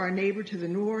Canada, our neighbor to the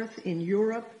north, in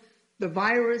Europe, the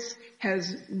virus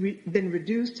has been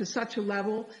reduced to such a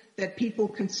level that people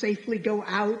can safely go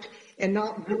out and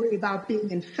not worry about being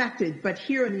infected. But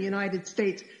here in the United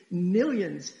States,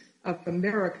 millions of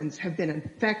Americans have been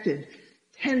infected.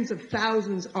 Tens of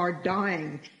thousands are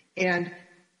dying. And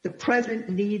the president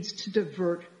needs to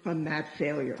divert from that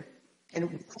failure.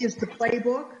 And what is the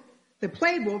playbook? The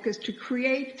playbook is to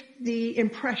create the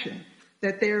impression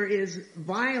that there is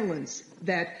violence,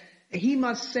 that he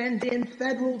must send in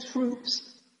federal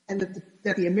troops, and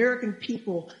that the American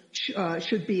people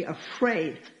should be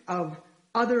afraid of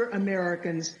other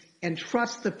Americans and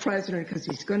trust the president because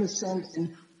he's going to send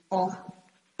in all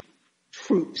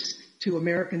troops to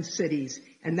American cities.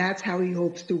 And that's how he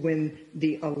hopes to win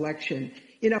the election.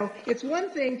 You know, it's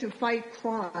one thing to fight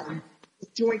crime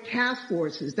with joint task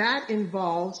forces. That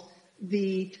involves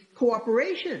the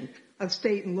cooperation of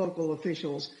state and local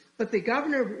officials. But the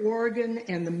governor of Oregon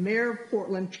and the mayor of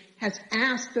Portland has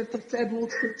asked that the federal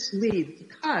troops leave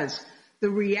because the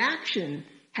reaction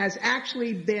has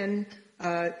actually been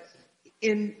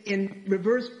in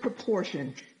reverse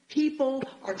proportion. People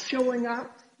are showing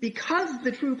up because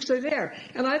the troops are there.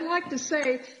 And I'd like to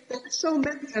say that so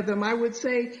many of them, I would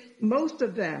say most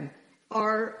of them,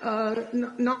 are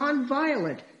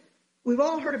nonviolent. We've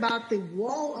all heard about the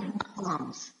wall of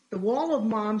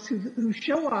moms who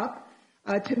show up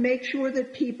to make sure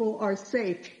that people are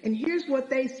safe. And here's what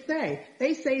they say.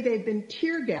 They say they've been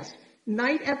tear gassed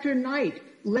night after night,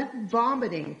 left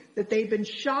vomiting, that they've been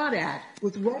shot at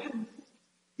with rubber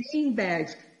bean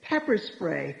bags, pepper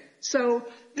spray. So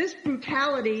this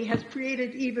brutality has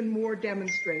created even more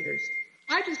demonstrators.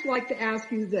 I'd just like to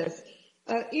ask you this.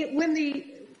 When the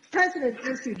president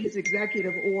issued his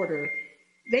executive order,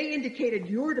 they indicated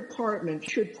your department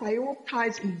should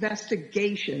prioritize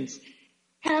investigations.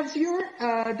 Has your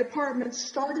department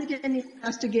started any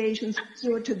investigations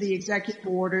pursuant to the executive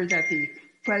order that the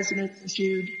president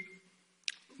issued?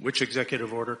 Which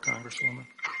executive order, Congresswoman?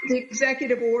 The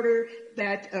executive order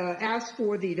that asked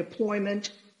for the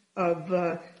deployment of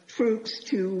troops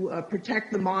to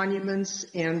protect the monuments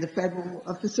and the federal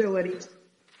facilities.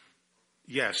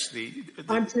 Yes.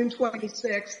 On June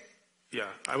 26th. Yeah,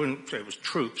 I wouldn't say it was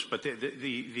troops, but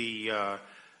we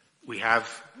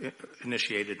have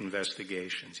initiated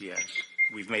investigations, yes.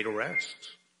 We've made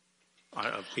arrests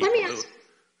of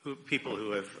people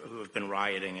who have been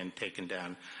rioting and taken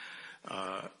down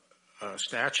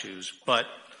statues. But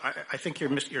I think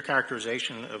your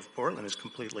characterization of Portland is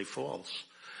completely false.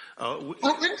 I would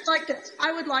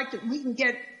like to, we can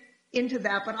get into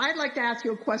that, but I'd like to ask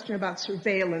you a question about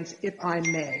surveillance, if I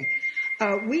may.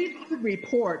 We've heard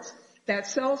reports that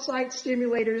cell site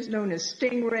stimulators known as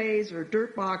stingrays or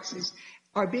dirt boxes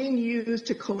are being used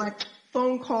to collect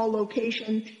phone call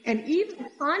location and even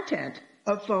content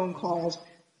of phone calls.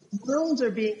 Drones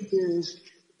are being used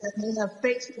that may have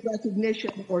facial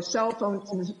recognition or cell phone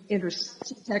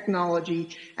interception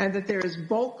technology, and that there is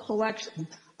bulk collection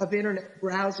of internet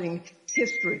browsing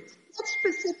history. What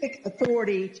specific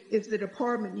authority is the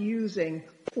department using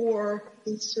for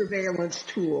these surveillance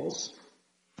tools?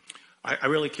 I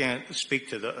really can't speak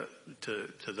to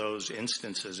those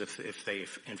instances if they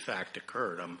in fact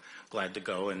occurred. I'm glad to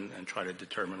go and try to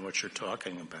determine what you're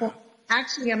talking about. Well,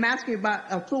 actually, I'm asking about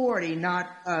authority, not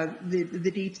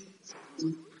the details.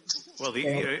 Well,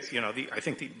 I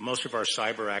think most of our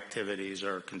cyber activities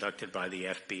are conducted by the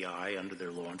FBI under their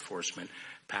law enforcement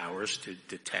powers to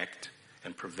detect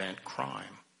and prevent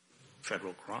crime,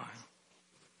 federal crime.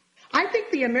 I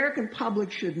think the American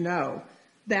public should know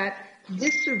that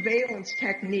this surveillance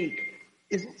technique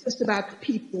isn't just about the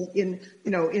people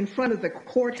in front of the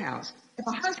courthouse. If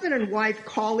a husband and wife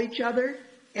call each other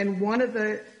and one of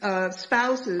the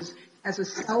spouses has a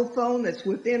cell phone that's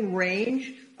within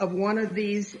range of one of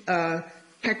these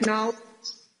technologies,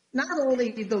 not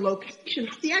only the location,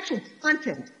 the actual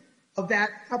content of that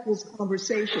couple's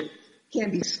conversation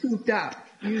can be scooped up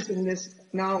using this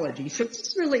technology. So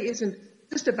this really isn't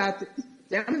just about the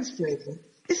demonstrating.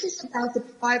 This is about the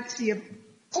privacy of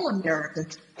all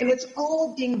Americans, and it's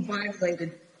all being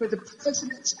violated for the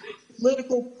president's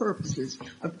political purposes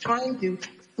of trying to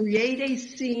create a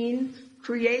scene,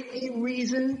 create a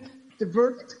reason,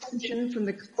 divert attention from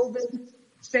the COVID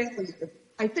failure.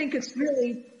 I think it's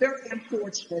really very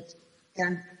unfortunate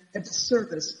and a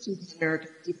disservice to the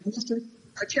American people. Mr.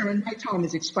 Chairman, my time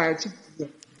has expired.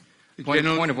 Point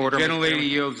of order. Gentlelady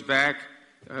yields back.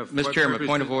 Mr. Chairman,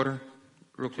 point of order.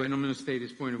 Real quick. Gentleman will state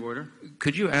his point of order.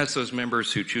 Could you ask those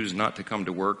members who choose not to come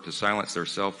to work to silence their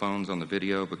cell phones on the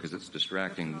video because it's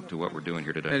distracting to what we're doing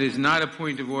here today? That is not a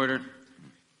point of order.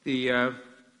 I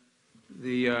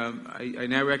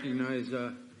now recognize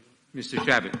Mr.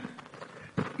 Shabbat.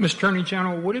 Mr. Attorney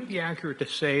General, would it be accurate to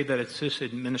say that it's this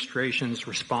administration's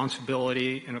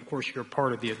responsibility, and of course you're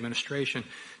part of the administration,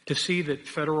 to see that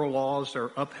federal laws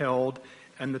are upheld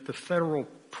and that the federal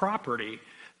property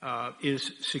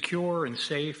is secure and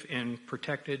safe and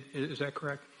protected? Is that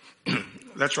correct?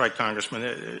 That's right,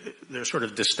 Congressman. They're sort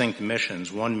of distinct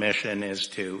missions. One mission is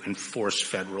to enforce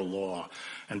federal law.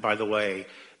 And by the way,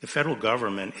 the federal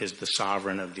government is the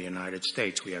sovereign of the United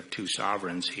States. We have two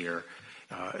sovereigns here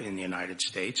in the United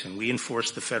States, and we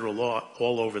enforce the federal law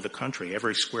all over the country.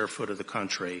 Every square foot of the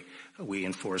country, we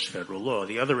enforce federal law.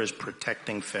 The other is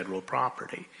protecting federal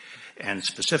property, and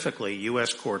specifically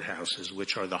U.S. courthouses,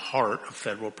 which are the heart of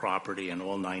federal property in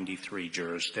all 93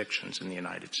 jurisdictions in the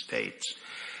United States.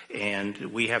 And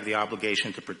we have the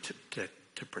obligation to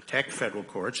protect federal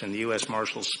courts, and the U.S.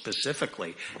 Marshals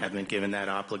specifically have been given that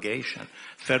obligation.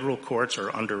 Federal courts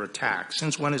are under attack.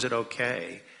 Since when is it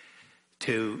okay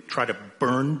to try to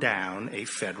burn down a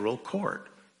federal court?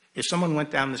 If someone went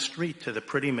down the street to the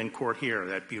Prettyman Court here,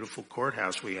 that beautiful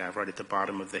courthouse we have right at the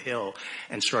bottom of the hill,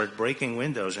 and started breaking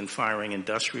windows and firing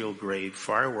industrial-grade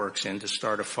fireworks in to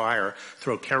start a fire,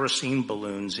 throw kerosene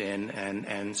balloons in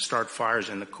and start fires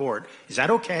in the court, is that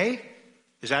okay?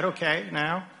 Is that okay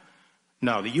now?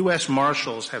 No, the U.S.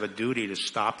 Marshals have a duty to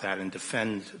stop that and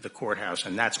defend the courthouse,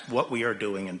 and that's what we are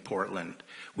doing in Portland.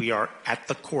 We are at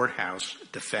the courthouse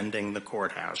defending the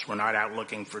courthouse. We're not out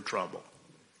looking for trouble.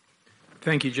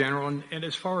 Thank you, General. And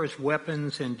as far as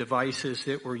weapons and devices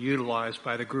that were utilized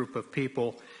by the group of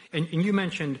people, and you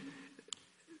mentioned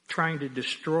trying to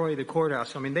destroy the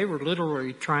courthouse. I mean, they were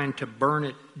literally trying to burn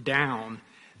it down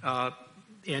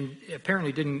and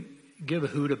apparently didn't give a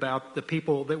hoot about the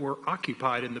people that were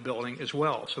occupied in the building as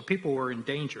well. So people were in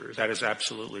danger. That is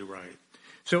absolutely right.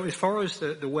 So as far as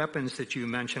the weapons that you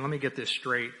mentioned, let me get this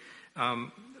straight.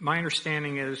 My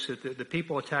understanding is that the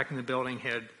people attacking the building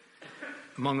had,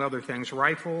 among other things,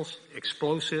 rifles,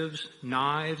 explosives,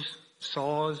 knives,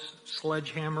 saws,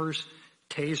 sledgehammers,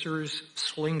 tasers,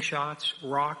 slingshots,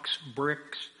 rocks,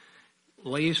 bricks,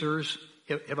 lasers.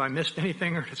 Have I missed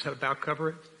anything, or does that about cover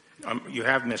it? You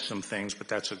have missed some things, but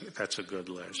that's a good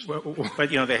list. But,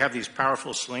 they have these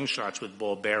powerful slingshots with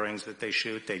ball bearings that they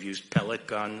shoot. They've used pellet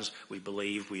guns. We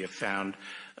believe we have found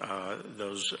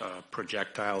those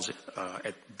projectiles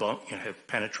have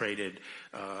penetrated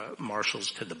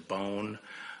marshals to the bone.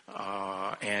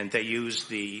 And they use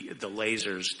the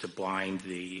lasers to blind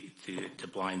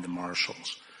the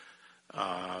marshals.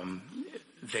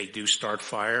 They do start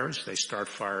fires. They start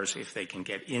fires if they can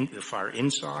get the fire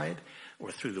inside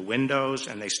or through the windows,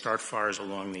 and they start fires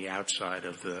along the outside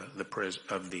of the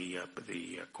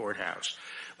courthouse.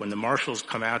 When the marshals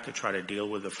come out to try to deal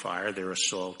with the fire, they're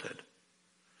assaulted.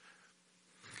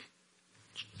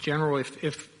 General,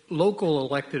 if local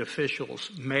elected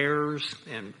officials, mayors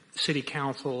and city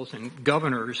councils and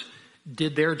governors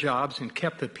did their jobs and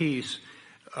kept the peace,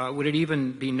 would it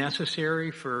even be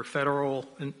necessary for federal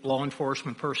law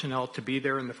enforcement personnel to be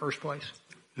there in the first place?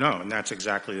 No, and that's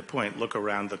exactly the point. Look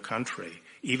around the country.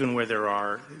 Even where there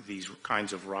are these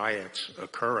kinds of riots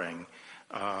occurring,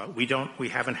 we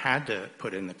haven't had to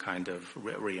put in the kind of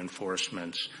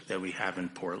reinforcements that we have in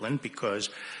Portland because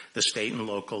the state and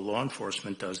local law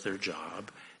enforcement does their job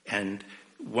and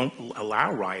won't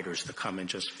allow rioters to come and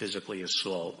just physically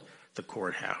assault the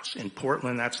courthouse. In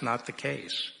Portland, that's not the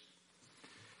case.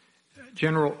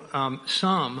 General,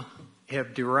 some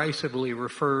have derisively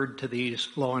referred to these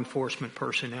law enforcement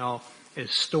personnel as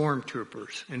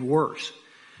stormtroopers and worse.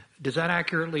 Does that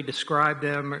accurately describe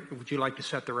them? Or would you like to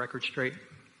set the record straight?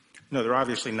 No, they're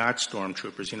obviously not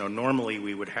stormtroopers. Normally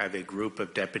we would have a group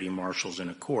of deputy marshals in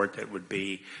a court that would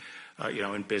be,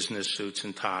 in business suits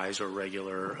and ties or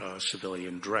regular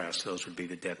civilian dress. Those would be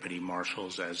the deputy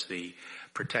marshals as the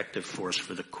protective force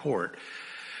for the court.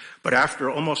 But after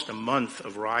almost a month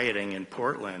of rioting in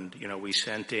Portland, we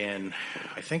sent in,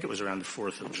 I think it was around the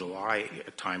 4th of July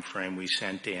timeframe, we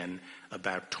sent in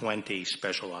about 20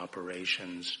 special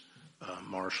operations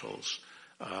marshals.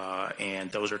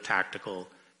 And those are tactical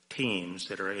teams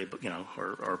that are able,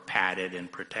 are padded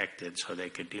and protected so they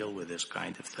could deal with this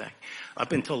kind of thing.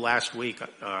 Up until last week,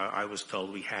 I was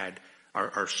told we had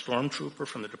our stormtrooper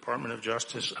from the Department of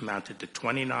Justice amounted to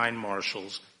 29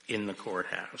 marshals in the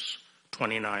courthouse.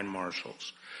 29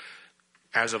 marshals.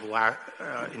 As of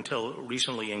until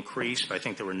recently increased, I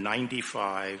think there were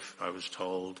 95, I was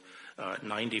told,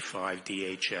 95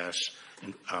 DHS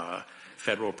and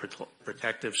Federal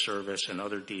Protective Service and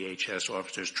other DHS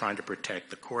officers trying to protect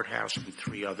the courthouse and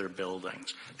 3 other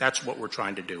buildings. That's what we're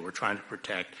trying to do. We're trying to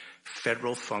protect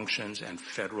federal functions and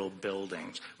federal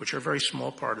buildings, which are a very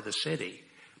small part of the city,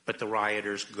 but the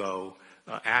rioters go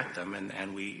at them,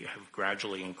 and we have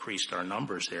gradually increased our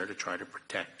numbers there to try to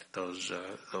protect those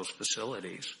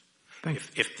facilities.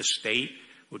 If the state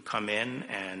would come in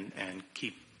and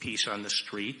keep peace on the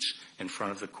streets in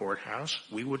front of the courthouse,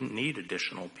 we wouldn't need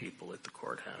additional people at the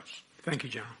courthouse. Thank you,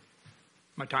 General.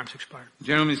 My time's expired. The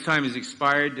gentleman's time has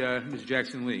expired. Ms.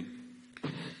 Jackson-Lee.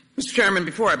 Mr. Chairman,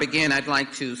 before I begin, I'd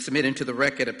like to submit into the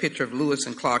record a picture of Lewis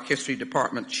and Clark History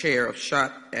Department chair of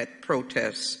shot at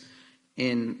protests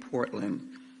in Portland.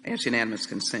 I ask unanimous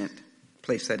consent.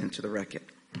 Place that into the record.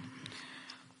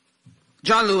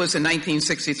 John Lewis in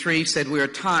 1963 said, "We are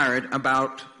tired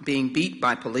about being beat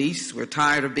by police. We're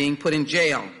tired of being put in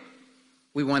jail.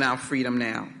 We want our freedom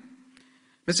now."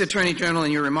 Mr. Attorney General,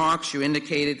 in your remarks, you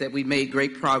indicated that we made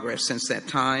great progress since that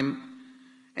time,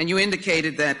 and you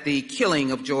indicated that the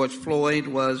killing of George Floyd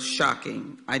was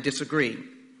shocking. I disagree.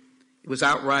 It was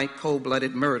outright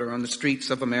cold-blooded murder on the streets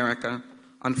of America,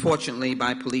 unfortunately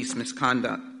by police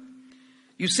misconduct.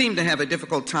 You seem to have a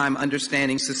difficult time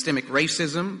understanding systemic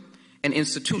racism and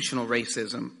institutional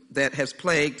racism that has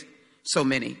plagued so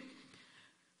many.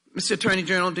 Mr. Attorney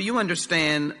General, do you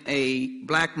understand a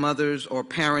black mother's or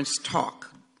parent's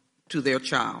talk to their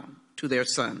child, to their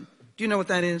son? Do you know what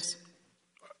that is?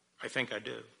 I think I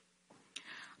do.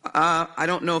 I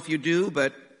don't know if you do,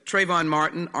 but Trayvon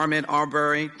Martin, Ahmaud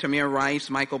Arbery, Tamir Rice,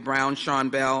 Michael Brown, Sean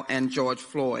Bell, and George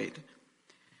Floyd.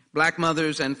 Black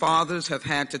mothers and fathers have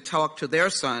had to talk to their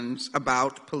sons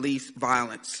about police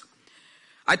violence.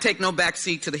 I take no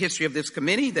backseat to the history of this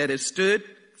committee that has stood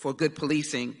for good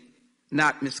policing,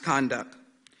 not misconduct.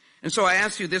 And so I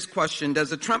ask you this question: does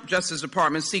the Trump Justice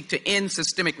Department seek to end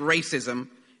systemic racism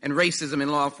and racism in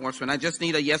law enforcement? I just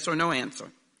need a yes or no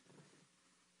answer.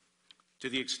 To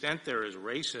the extent there is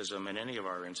racism in any of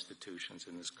our institutions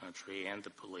in this country and the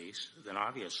police, then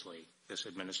obviously this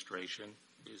administration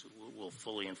will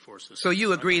fully enforce this. So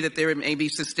you agree that there may be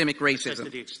systemic racism? To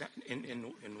the extent,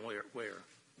 in where?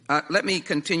 Let me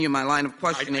continue my line of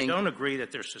questioning. I don't agree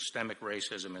that there's systemic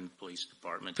racism in the police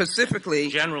department. Specifically,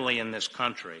 generally in this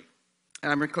country.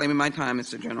 And I'm reclaiming my time,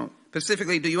 Mr. General.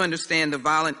 Specifically, do you understand the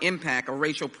violent impact of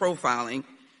racial profiling?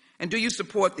 And do you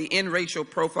support the end racial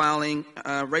profiling,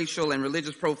 racial and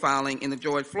religious profiling in the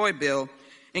George Floyd bill,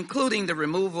 including the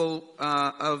removal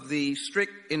of the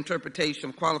strict interpretation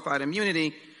of qualified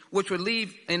immunity, which would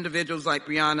leave individuals like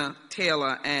Breonna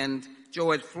Taylor and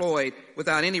George Floyd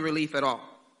without any relief at all?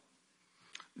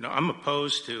 No, I'm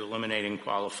opposed to eliminating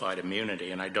qualified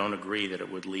immunity, and I don't agree that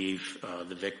it would leave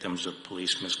the victims of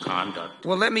police misconduct.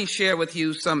 Well, let me share with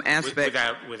you some aspects.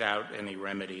 Without any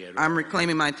remedy at all. I'm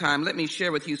reclaiming my time. Let me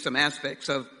share with you some aspects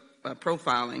of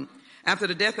profiling. After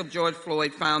the death of George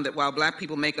Floyd found that while black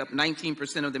people make up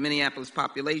 19% of the Minneapolis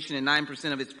population and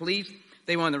 9% of its police,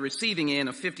 they were on the receiving end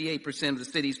of 58% of the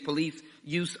city's police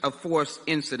use of force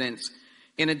incidents.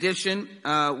 In addition,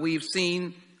 we've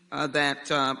seen that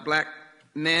black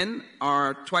men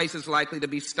are twice as likely to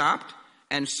be stopped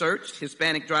and searched.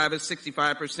 Hispanic drivers,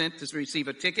 65% to receive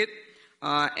a ticket,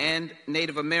 and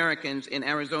Native Americans in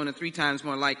Arizona 3 times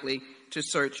more likely to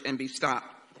search and be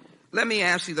stopped. Let me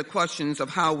ask you the questions of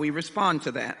how we respond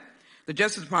to that. The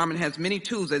Justice Department has many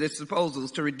tools at its disposal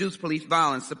to reduce police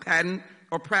violence, to pattern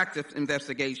or practice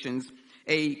investigations,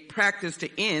 a practice to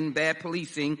end bad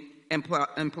policing and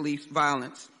police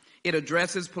violence. It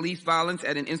addresses police violence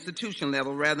at an institution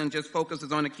level rather than just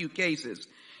focuses on acute cases.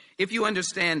 If you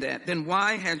understand that, then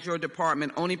why has your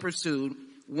department only pursued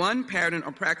one pattern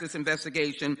or practice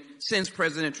investigation since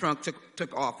President Trump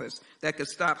took office that could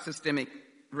stop systemic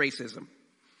racism?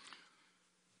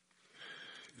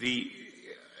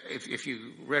 If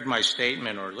you read my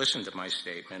statement or listened to my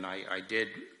statement, I did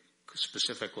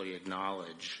specifically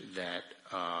acknowledge that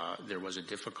there was a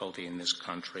difficulty in this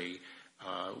country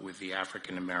with the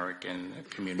African American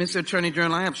community. Mr. Attorney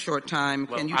General, I have short time.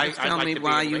 Well, Can you just tell me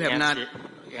why you have not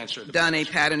done a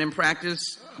pattern in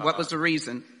practice? What was the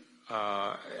reason?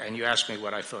 And you asked me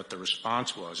what I thought the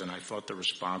response was, and I thought the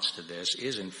response to this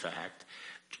is, in fact,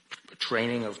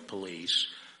 training of police.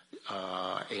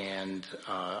 And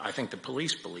I think the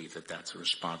police believe that that's a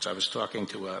response. I was talking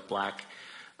to a black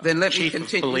then let chief me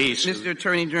continue. of police. Mr.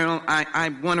 Attorney General, I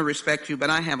want to respect you,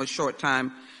 but I have a short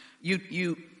time.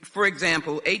 For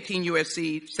example, 18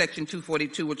 U.S.C. Section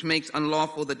 242, which makes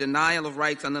unlawful the denial of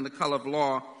rights under the color of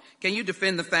law. Can you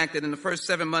defend the fact that in the first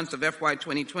 7 months of FY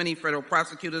 2020, federal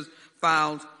prosecutors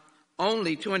filed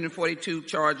only 242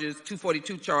 charges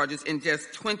in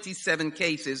just 27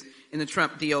 cases in the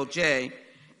Trump DOJ?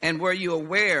 And were you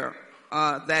aware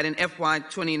that in FY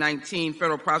 2019,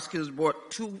 federal prosecutors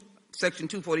brought Section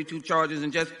 242 charges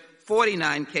in just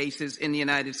 49 cases in the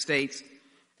United States?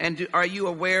 And are you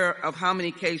aware of how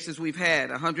many cases we've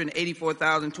had?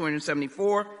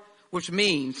 184,274, which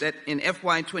means that in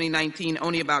FY 2019,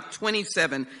 only about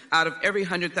 27 out of every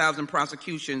 100,000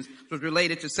 prosecutions was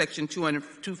related to Section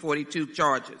 242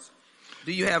 charges.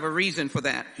 Do you have a reason for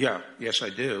that? Yes, I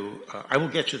do. I will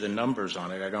get you the numbers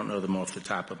on it. I don't know them off the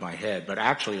top of my head, but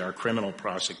actually our criminal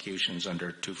prosecutions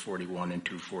under 241 and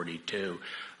 242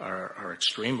 are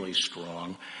extremely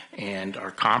strong and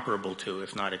are comparable to,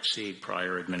 if not exceed,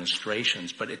 prior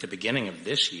administrations. But at the beginning of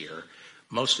this year,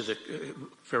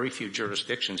 very few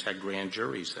jurisdictions had grand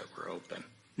juries that were open.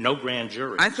 No grand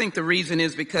juries. I think the reason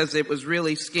is because it was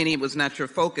really skinny. It was not your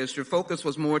focus. Your focus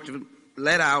was more to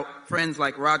let out friends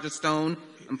like Roger Stone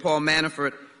and Paul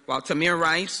Manafort, while Tamir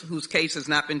Rice, whose case has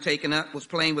not been taken up, was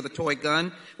playing with a toy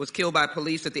gun, was killed by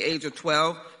police at the age of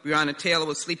 12. Breonna Taylor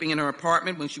was sleeping in her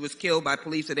apartment when she was killed by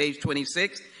police at age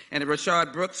 26. And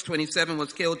Rashad Brooks, 27,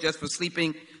 was killed just for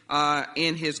sleeping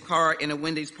in his car in a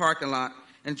Wendy's parking lot.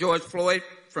 And George Floyd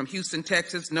from Houston,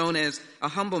 Texas, known as a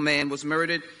humble man, was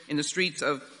murdered in the streets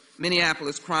of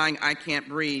Minneapolis crying, "I can't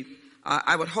breathe."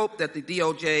 I would hope that the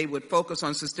DOJ would focus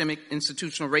on systemic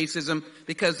institutional racism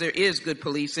because there is good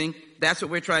policing. That's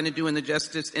what we're trying to do in the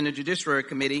Justice and the Judiciary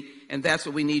Committee, and that's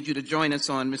what we need you to join us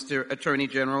on, Mr. Attorney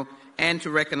General, and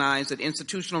to recognize that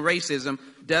institutional racism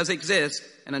does exist,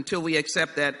 and until we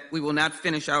accept that, we will not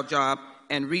finish our job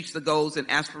and reach the goals and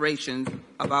aspirations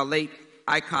of our late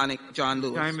iconic John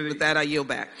Lewis. With that, I yield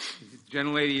back. The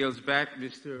gentlelady yields back.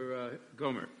 Mr.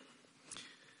 Gomer.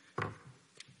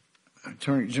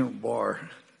 Attorney General Barr,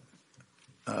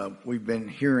 we've been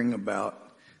hearing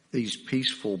about these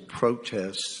peaceful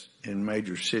protests in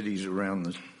major cities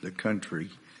around the country,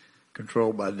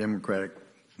 controlled by Democratic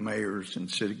mayors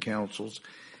and city councils.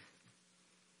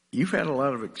 You've had a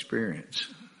lot of experience.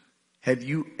 Have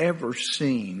you ever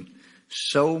seen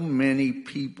so many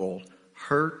people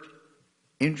hurt,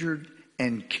 injured,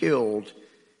 and killed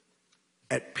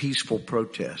at peaceful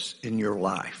protests in your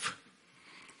life?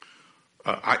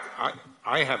 I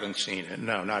haven't seen it,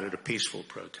 no, not at a peaceful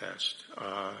protest.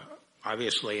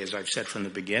 Obviously, as I've said from the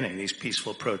beginning, these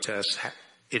peaceful protests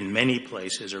in many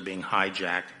places are being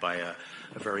hijacked by a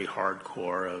very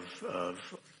hardcore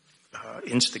of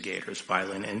instigators,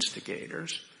 violent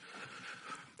instigators.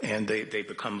 And they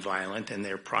become violent, and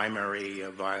their primary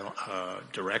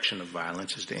direction of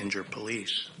violence is to injure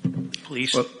police.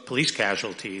 Police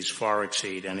casualties far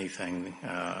exceed anything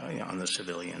on the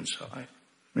civilian side.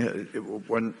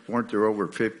 Weren't there over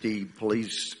 50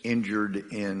 police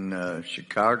injured in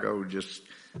Chicago just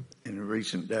in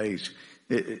recent days?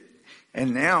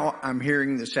 And now I'm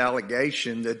hearing this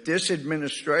allegation that this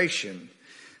administration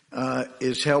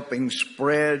is helping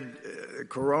spread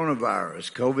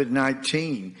coronavirus,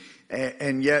 COVID-19,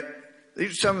 and yet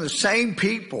these are some of the same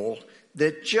people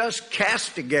that just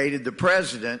castigated the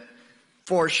president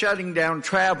for shutting down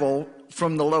travel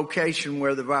from the location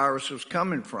where the virus was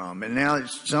coming from. And now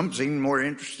some seem more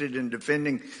interested in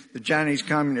defending the Chinese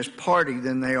Communist Party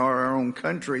than they are our own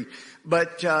country.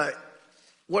 But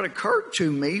what occurred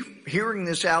to me, hearing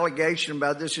this allegation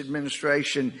about this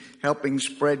administration helping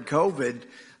spread COVID,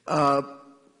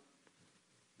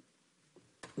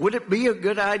 would it be a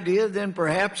good idea then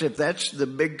perhaps, if that's the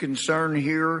big concern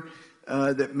here,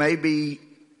 that maybe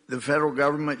the federal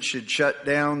government should shut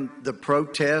down the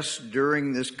protests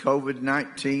during this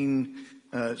COVID-19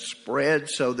 spread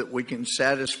so that we can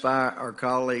satisfy our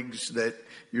colleagues that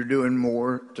you're doing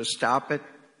more to stop it?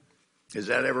 Has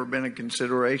that ever been a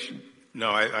consideration? No,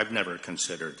 I've never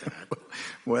considered that.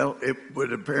 Well, it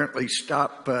would apparently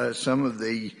stop some of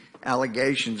the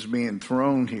allegations being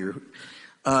thrown here.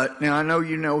 Now, I know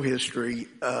you know history.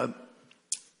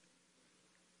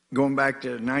 Going back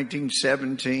to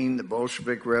 1917, the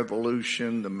Bolshevik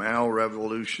Revolution, the Mao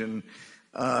Revolution,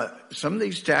 some of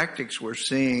these tactics we're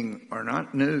seeing are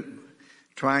not new.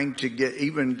 Trying to get,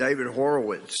 even David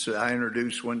Horowitz, I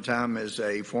introduced one time as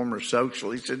a former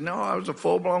socialist, he said, no, I was a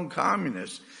full-blown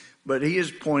communist. But he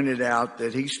has pointed out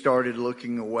that he started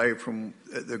looking away from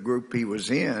the group he was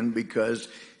in because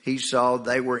he saw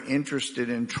they were interested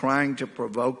in trying to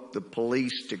provoke the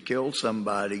police to kill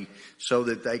somebody so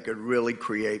that they could really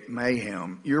create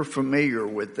mayhem. You're familiar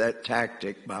with that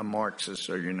tactic by Marxists,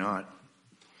 are you not?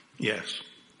 Yes.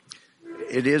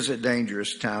 It is a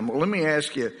dangerous time. Well, let me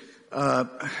ask you,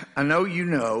 I know you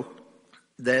know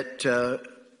that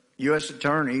U.S.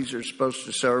 attorneys are supposed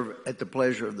to serve at the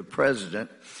pleasure of the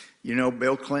president. You know,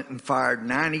 Bill Clinton fired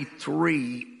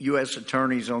 93 U.S.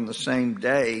 attorneys on the same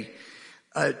day.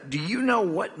 Do you know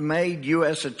what made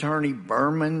U.S. Attorney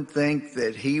Berman think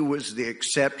that he was the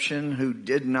exception who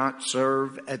did not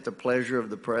serve at the pleasure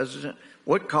of the president?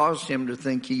 What caused him to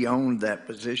think he owned that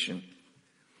position?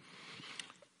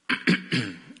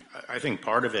 I think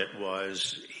part of it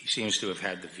was he seems to have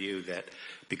had the view that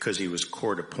because he was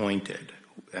court appointed,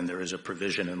 and there is a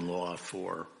provision in law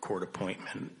for court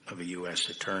appointment of a U.S.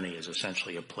 attorney as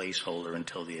essentially a placeholder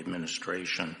until the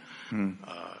administration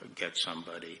gets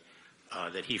somebody,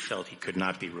 that he felt he could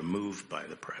not be removed by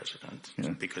the president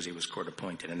because he was court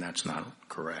appointed, and that's not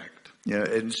correct. Yeah,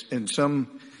 and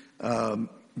some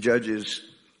judges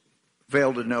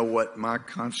fail to know what my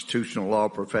constitutional law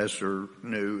professor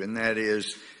knew, and that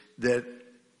is that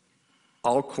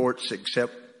all courts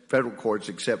except federal courts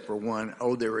except for one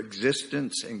owe their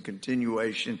existence and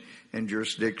continuation and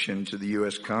jurisdiction to the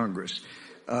U.S. Congress.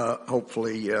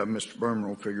 Hopefully, Mr. Berman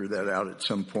will figure that out at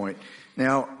some point.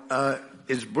 Now,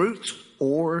 is Bruce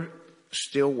Orr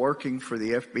still working for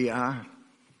the FBI?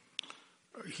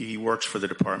 He works for the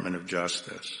Department of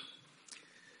Justice.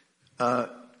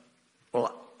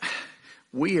 Well,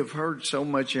 we have heard so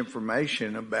much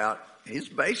information about he's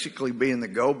basically being the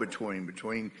go-between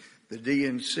between the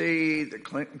DNC, the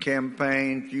Clinton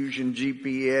campaign, Fusion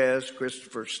GPS,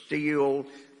 Christopher Steele,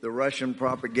 the Russian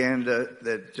propaganda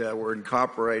that were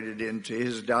incorporated into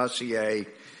his dossier.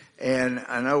 And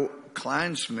I know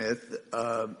Kleinsmith,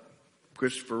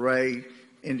 Christopher Wray,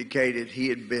 indicated he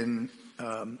had been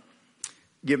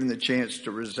given the chance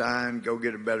to resign, go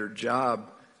get a better job.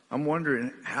 I'm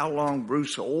wondering how long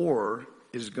Bruce Orr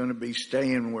is going to be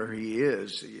staying where he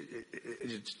is.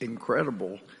 It's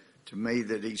incredible to me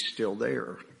that he's still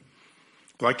there.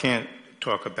 Well, I can't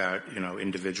talk about,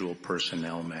 individual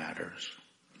personnel matters.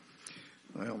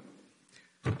 Well,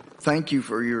 thank you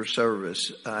for your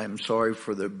service. I'm sorry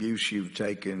for the abuse you've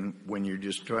taken when you're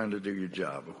just trying to do your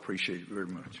job. Appreciate it very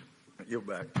much. You're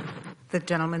back. The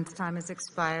gentleman's time has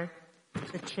expired.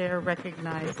 The chair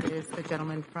recognizes the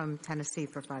gentleman from Tennessee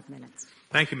for 5 minutes.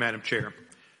 Thank you, Madam Chair.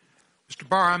 Mr.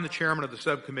 Barr, I'm the chairman of the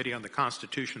subcommittee on the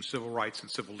Constitution, Civil Rights,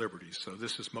 and Civil Liberties, so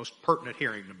this is most pertinent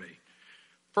hearing to me.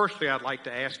 Firstly, I'd like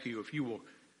to ask you if you will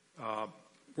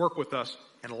work with us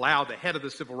and allow the head of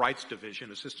the Civil Rights Division,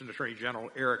 Assistant Attorney General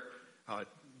Eric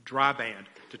Dryband,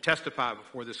 to testify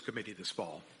before this committee this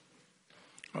fall.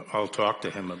 I'll talk to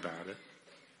him about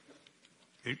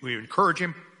it. Will you encourage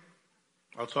him?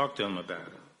 I'll talk to him about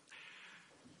it.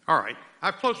 All right.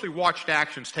 I've closely watched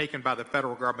actions taken by the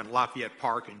federal government in Lafayette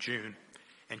Park in June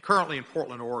and currently in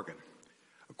Portland, Oregon.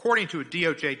 According to a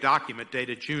DOJ document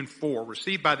dated June 4,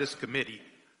 received by this committee,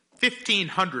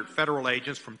 1,500 federal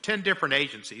agents from 10 different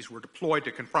agencies were deployed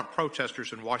to confront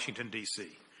protesters in Washington, D.C.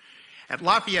 At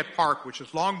Lafayette Park, which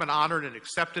has long been honored and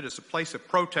accepted as a place of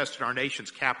protest in our nation's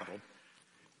capital,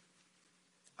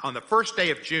 on the first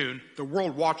day of June, the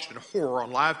world watched in horror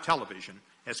on live television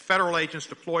as federal agents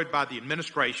deployed by the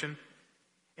administration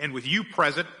and with you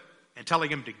present and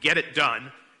telling him to get it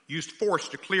done, used force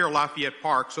to clear Lafayette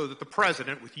Park so that the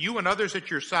president, with you and others at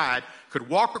your side, could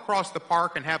walk across the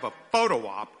park and have a photo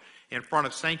op in front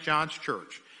of St. John's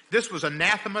Church. This was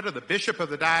anathema to the bishop of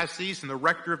the diocese and the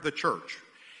rector of the church.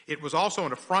 It was also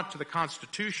an affront to the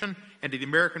Constitution and to the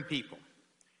American people.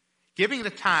 Given the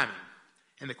timing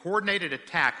and the coordinated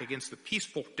attack against the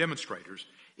peaceful demonstrators,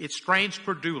 it strains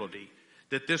credulity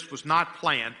that this was not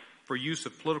planned for use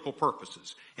of political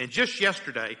purposes. And just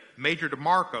yesterday, Major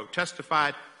DeMarco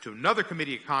testified to another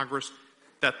committee of Congress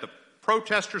that the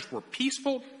protesters were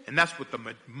peaceful, and that's what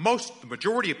the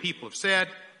majority of people have said,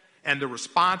 and the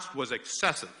response was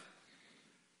excessive.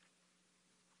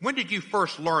 When did you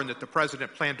first learn that the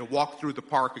president planned to walk through the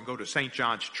park and go to St.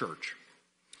 John's Church?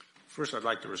 First, I'd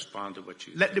like to respond to what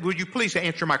you... Would you please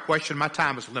answer my question? My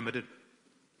time is limited.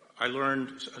 I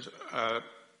learned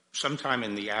sometime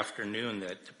in the afternoon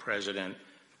that the president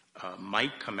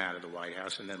might come out of the White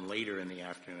House, and then later in the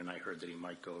afternoon I heard that he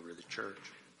might go over to the church.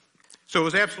 So it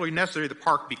was absolutely necessary the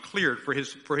park be cleared for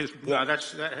his No, that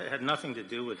had nothing to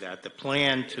do with that. The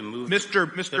plan to move Mr.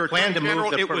 Attorney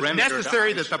General, it was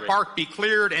necessary that the park be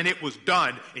cleared, and it was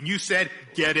done, and you said,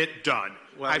 get it done.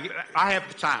 Well, I have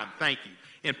the time. Thank you.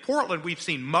 In Portland, we've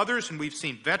seen mothers and we've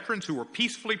seen veterans who were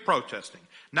peacefully protesting,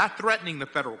 not threatening the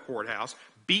federal courthouse,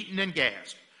 beaten and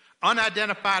gassed.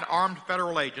 Unidentified armed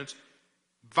federal agents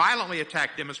violently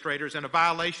attacked demonstrators in a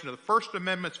violation of the First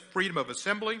Amendment's freedom of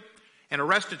assembly and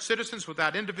arrested citizens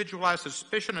without individualized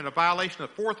suspicion in a violation of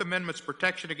the Fourth Amendment's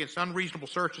protection against unreasonable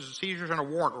searches and seizures and a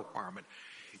warrant requirement.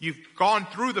 You've gone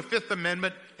through the Fifth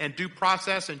Amendment and due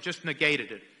process and just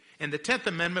negated it. And the 10th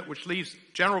Amendment, which leaves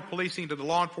general policing to the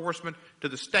law enforcement, to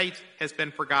the states, has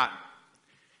been forgotten.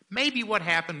 Maybe what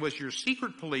happened was your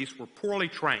secret police were poorly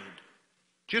trained,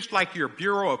 just like your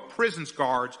Bureau of Prisons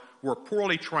guards were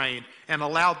poorly trained and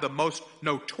allowed the most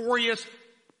notorious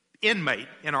inmate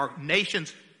in our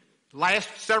nation's last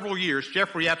several years,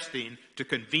 Jeffrey Epstein, to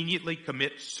conveniently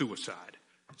commit suicide.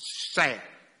 Sad.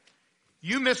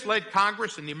 You misled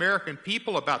Congress and the American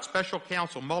people about Special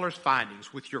Counsel Mueller's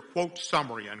findings with your, quote,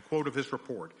 summary, unquote, of his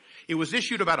report. It was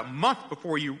issued about a month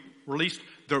before you released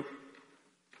the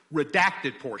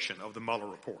redacted portion of the Mueller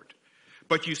report.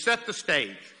 But you set the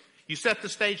stage. You set the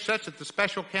stage such that the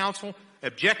Special Counsel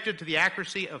objected to the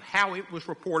accuracy of how it was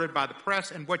reported by the press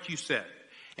and what you said.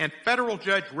 And federal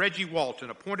judge Reggie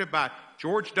Walton, appointed by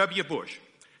George W. Bush,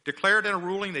 declared in a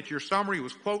ruling that your summary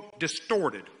was, quote,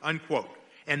 distorted, unquote,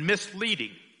 and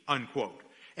misleading, unquote,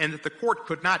 and that the court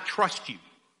could not trust you.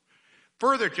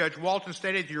 Further, Judge Walton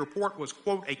stated your report was,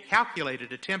 quote, a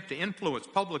calculated attempt to influence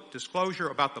public disclosure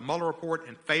about the Mueller report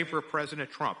in favor of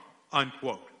President Trump,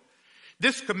 unquote.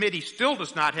 This committee still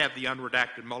does not have the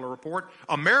unredacted Mueller report.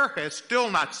 America has still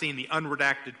not seen the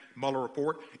unredacted Mueller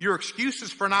report. Your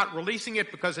excuses for not releasing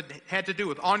it because it had to do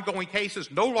with ongoing cases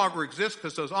no longer exist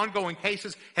because those ongoing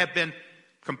cases have been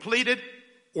completed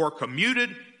or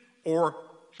commuted or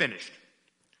finished.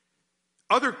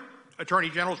 Other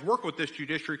attorney generals work with this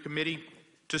Judiciary Committee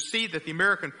to see that the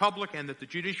American public and that the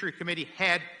Judiciary Committee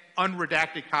had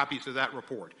unredacted copies of that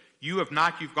report. You have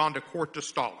not. You've gone to court to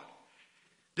stall it.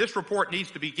 This report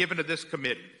needs to be given to this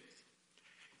committee.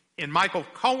 In Michael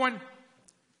Cohen,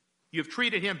 you've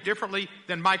treated him differently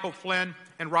than Michael Flynn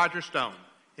and Roger Stone.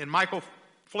 In Michael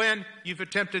Flynn, you've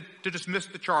attempted to dismiss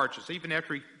the charges, even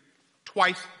after he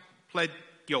twice pled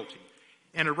guilty.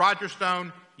 And in Roger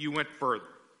Stone, you went further.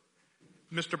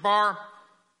 Mr. Barr,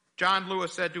 John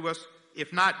Lewis said to us,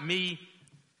 if not me,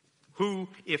 who?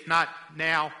 If not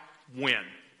now, when?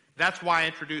 That's why I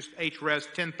introduced H.Res.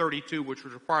 1032, which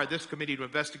would require this committee to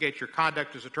investigate your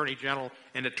conduct as Attorney General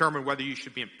and determine whether you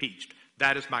should be impeached.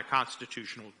 That is my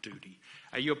constitutional duty.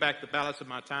 I yield back the balance of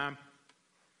my time.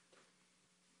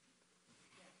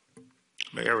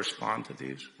 May I respond to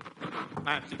these?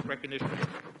 I have to seek recognition.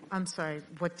 I'm sorry,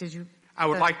 what did you? I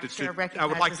would like to seek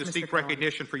Cohen.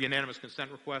 recognition for unanimous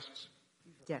consent requests.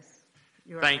 Yes.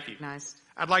 You are Thank you. recognized.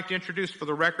 I'd like to introduce for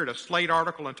the record a Slate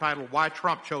article entitled Why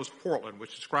Trump Chose Portland,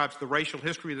 which describes the racial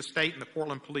history of the state and the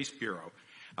Portland Police Bureau.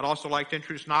 I'd also like to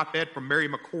introduce an op-ed from Mary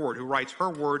McCord, who writes her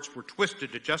words were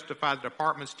twisted to justify the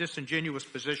department's disingenuous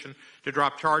position to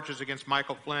drop charges against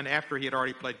Michael Flynn after he had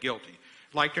already pled guilty.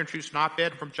 I'd like to introduce an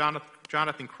op-ed from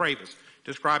Jonathan Kravis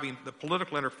describing the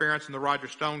political interference in the Roger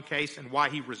Stone case and why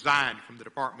he resigned from the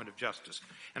Department of Justice.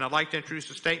 And I'd like to introduce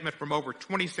a statement from over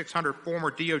 2,600 former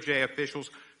DOJ officials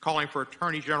calling for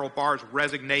Attorney General Barr's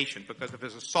resignation because of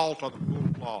his assault on the rule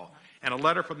of law, and a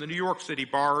letter from the New York City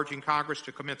Bar urging Congress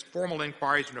to commence formal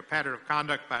inquiries into pattern of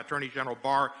conduct by Attorney General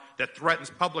Barr that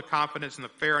threatens public confidence in the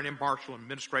fair and impartial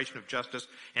administration of justice.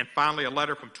 And finally, a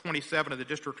letter from 27 of the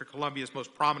District of Columbia's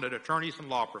most prominent attorneys and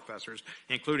law professors,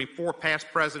 including 4 past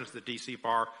presidents of the D.C.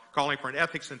 Bar, calling for an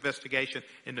ethics investigation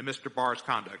into Mr. Barr's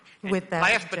conduct. And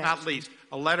last but not least,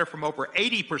 a letter from over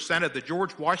 80% of the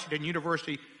George Washington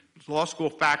University Law School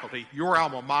faculty, your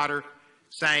alma mater,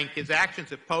 saying his actions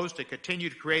have posed and continue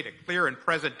to create a clear and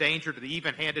present danger to the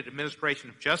even-handed administration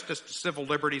of justice, to civil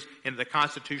liberties, and to the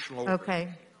constitutional order. Okay.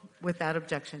 Without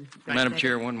objection. Madam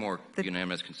Chair, one more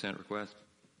unanimous consent request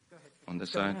on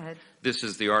this side. Ahead. This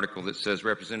is the article that says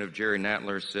Representative Jerry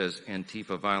Natler says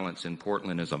Antifa violence in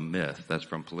Portland is a myth. That's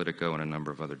from Politico and a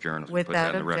number of other journals.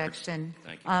 Without objection.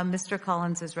 Thank you. Mr.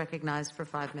 Collins is recognized for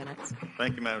 5 minutes.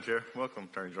 Thank you, Madam Chair. Welcome,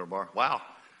 Attorney General Barr. Wow.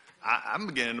 I'm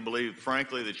beginning to believe,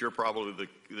 frankly, that you're probably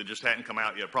that just hadn't come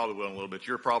out yet, probably will in a little bit.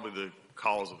 You're probably the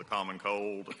cause of the common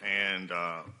cold and,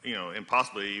 and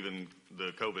possibly even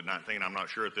the COVID-19. I'm not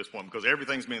sure at this point because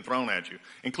everything's being thrown at you,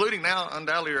 including now,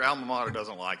 undoubtedly, your alma mater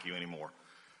doesn't like you anymore.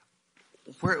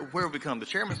 Where have we come? The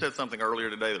chairman said something earlier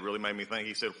today that really made me think.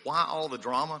 He said, why all the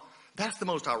drama? That's the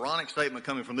most ironic statement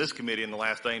coming from this committee in the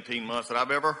last 18 months that I've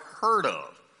ever heard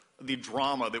of, the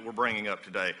drama that we're bringing up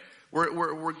today.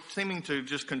 We're seeming to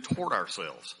just contort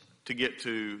ourselves to get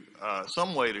to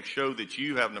some way to show that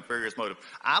you have a nefarious motive.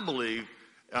 I believe,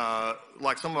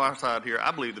 like some of our side here,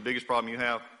 I believe the biggest problem you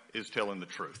have is telling the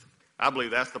truth. I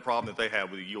believe that's the problem that they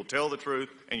have with you. You'll tell the truth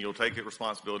and you'll take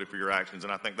responsibility for your actions,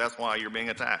 and I think that's why you're being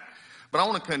attacked. But I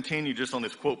want to continue just on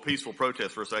this, quote, peaceful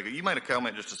protest for a second. You made a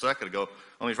comment just a second ago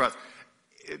on these rights.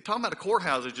 Talking about the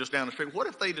courthouses just down the street, what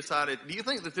if they decided, do you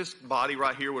think that this body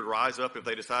right here would rise up if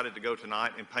they decided to go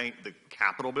tonight and paint the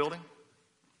Capitol building?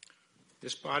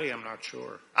 This body, I'm not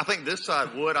sure. I think this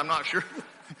side would. I'm not sure.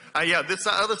 This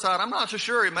side, other side, I'm not so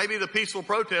sure. It may be the peaceful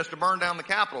protest to burn down the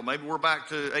Capitol. Maybe we're back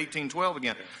to 1812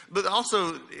 again. But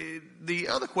also, the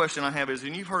other question I have is,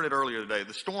 and you've heard it earlier today,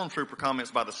 the stormtrooper comments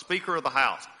by the Speaker of the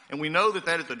House. And we know that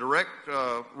that is a direct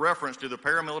reference to the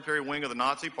paramilitary wing of the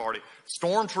Nazi Party.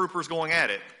 Stormtroopers going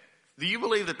at it. Do you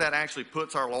believe that that actually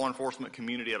puts our law enforcement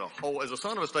community at a whole? As a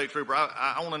son of a state trooper,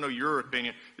 I want to know your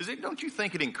opinion. Don't you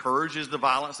think it encourages the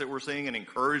violence that we're seeing and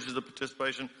encourages the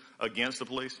participation against the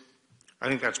police? I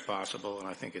think that's possible, and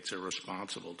I think it's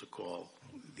irresponsible to call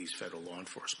these federal law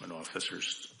enforcement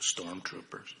officers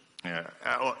stormtroopers. Yeah,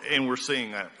 and we're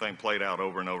seeing that thing played out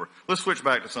over and over. Let's switch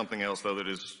back to something else, though, that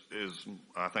is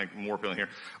I think, more appealing here.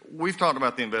 We've talked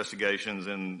about the investigations,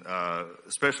 and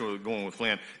especially going with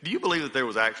Flynn. Do you believe that there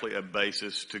was actually a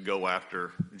basis to go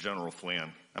after General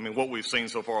Flynn? I mean, what we've seen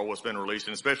so far, what's been released,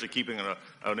 and especially keeping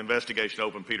an investigation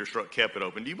open, Peter Strzok kept it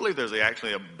open. Do you believe there's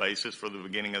actually a basis for the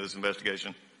beginning of this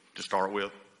investigation to start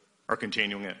with, or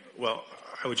continuing it? Well,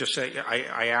 I would just say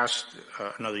I asked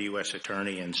another U.S.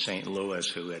 attorney in St. Louis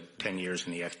who had 10 years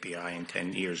in the FBI and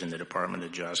 10 years in the Department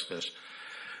of Justice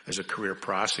as a career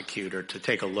prosecutor to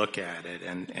take a look at it,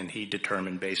 and he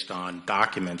determined based on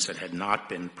documents that had not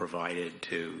been provided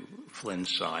to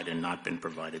Flynn's side and not been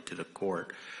provided to the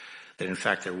court that, in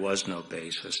fact, there was no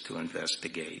basis to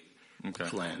investigate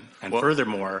Flynn. And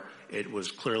furthermore, it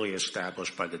was clearly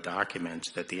established by the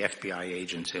documents that the FBI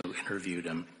agents who interviewed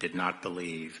him did not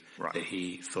believe that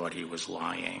he thought he was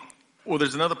lying. Well,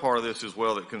 there's another part of this as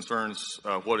well that concerns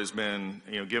what has been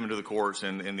given to the courts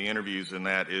and the interviews, and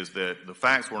that is that the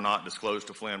facts were not disclosed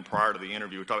to Flynn prior to the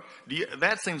interview.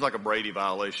 That seems like a Brady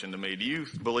violation to me. Do you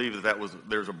believe that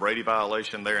there's a Brady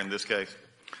violation there in this case?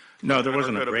 No, there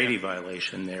wasn't a Brady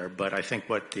violation there, but I think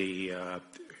what the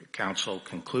counsel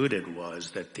concluded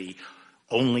was that the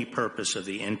only purpose of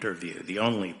the interview, the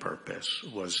only purpose,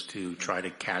 was to try to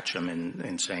catch him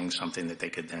in saying something that they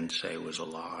could then say was a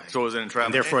lie. So was it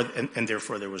entrapment? And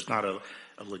therefore there was not a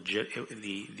legit,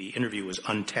 the interview was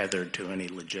untethered to any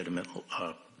legitimate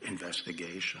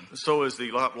investigation. So as the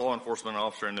law enforcement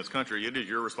officer in this country, it is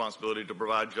your responsibility to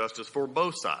provide justice for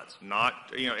both sides, not,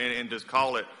 and to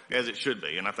call it as it should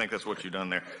be. And I think that's what you've done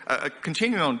there.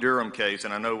 Continuing on Durham case,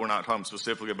 and I know we're not talking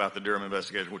specifically about the Durham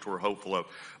investigation, which we're hopeful of,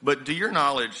 but to your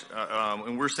knowledge,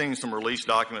 and we're seeing some released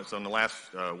documents in the last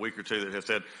week or two that have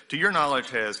said, to your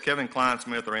knowledge, has Kevin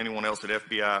Kleinsmith or anyone else at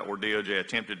FBI or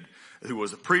DOJ who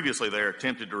was previously there,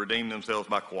 attempted to redeem themselves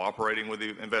by cooperating with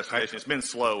the investigation? It's been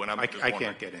slow, and I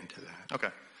can't get into that. Okay.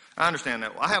 I understand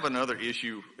that. I have another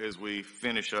issue as we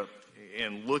finish up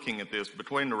in looking at this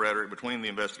between the rhetoric, between the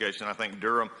investigation. I think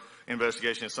Durham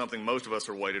investigation is something most of us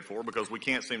are waited for, because we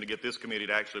can't seem to get this committee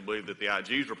to actually believe that the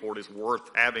IG's report is worth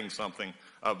having something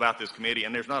about this committee.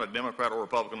 And there's not a Democrat or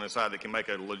Republican on the side that can make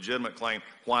a legitimate claim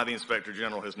why the Inspector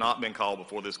General has not been called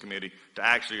before this committee to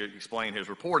actually explain his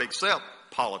report, except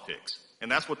politics.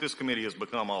 And that's what this committee has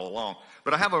become all along.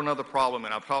 But I have another problem,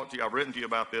 and I've talked to you, I've written to you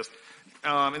about this,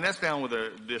 and that's down with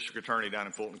the district attorney down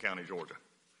in Fulton County, Georgia,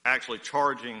 actually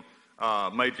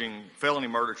making felony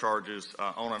murder charges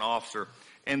on an officer.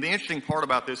 And the interesting part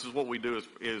about this is what we do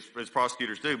as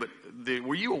prosecutors do. But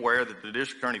were you aware that the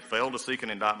district attorney failed to seek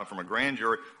an indictment from a grand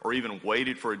jury, or even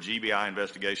waited for a GBI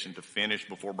investigation to finish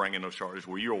before bringing those charges?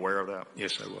 Were you aware of that?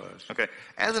 Yes, I was. Okay.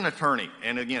 As an attorney,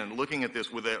 and again, looking at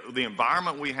this with the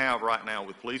environment we have right now,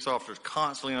 with police officers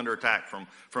constantly under attack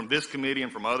from this committee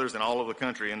and from others and all over the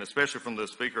country, and especially from the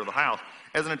Speaker of the House,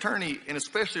 as an attorney and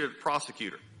especially a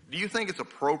prosecutor, do you think it's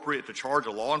appropriate to charge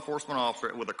a law enforcement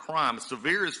officer with a crime as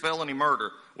severe as felony murder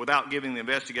without giving the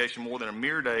investigation more than a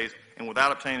mere days and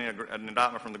without obtaining an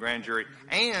indictment from the grand jury,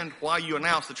 and while you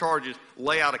announce the charges,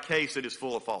 lay out a case that is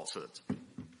full of falsehoods?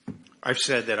 I've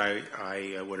said that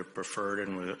I would have preferred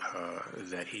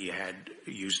that he had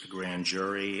used the grand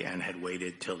jury and had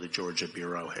waited till the Georgia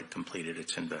Bureau had completed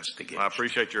its investigation. I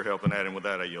appreciate your help in that, and with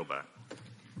that, I yield back.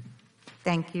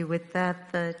 Thank you. With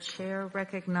that, the chair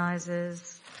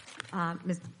recognizes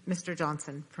Mr.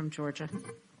 Johnson from Georgia.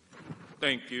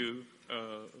 Thank you.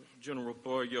 General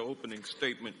Barr, your opening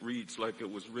statement reads like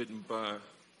it was written by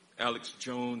Alex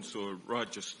Jones or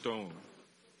Roger Stone.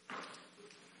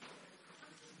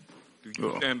 Do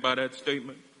you stand by that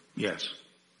statement? Yes.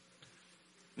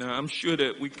 Now, I'm sure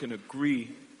that we can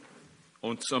agree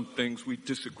on some things. We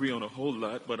disagree on a whole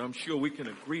lot, but I'm sure we can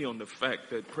agree on the fact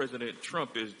that President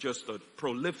Trump is just a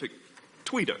prolific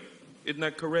tweeter. Isn't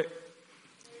that correct?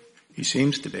 He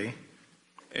seems to be.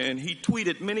 And he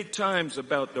tweeted many times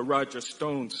about the Roger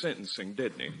Stone sentencing,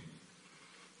 didn't he?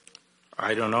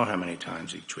 I don't know how many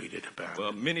times he tweeted about it.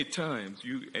 Well, many times.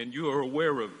 You are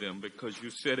aware of them because you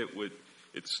said it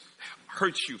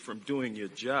hurts you from doing your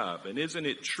job. And isn't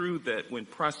it true that when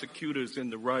prosecutors in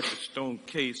the Roger Stone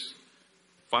case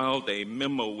filed a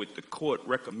memo with the court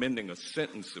recommending a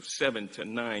sentence of 7 to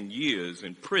 9 years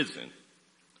in prison,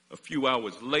 a few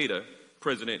hours later,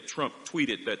 President Trump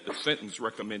tweeted that the sentence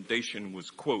recommendation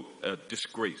was, quote, a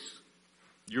disgrace?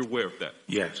 You're aware of that?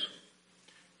 Yes.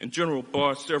 And General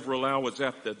Barr, several hours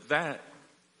after that,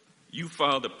 you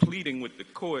filed a pleading with the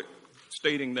court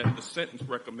stating that the sentence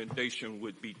recommendation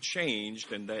would be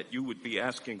changed and that you would be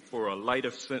asking for a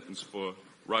lighter sentence for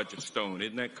Roger Stone.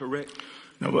 Isn't that correct?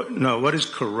 No, what is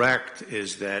correct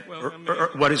is that,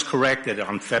 what is correct that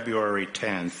on February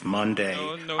 10th, Monday,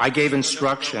 I gave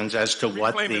instructions as to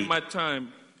what the... Reclaiming my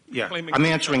time. Yeah, I'm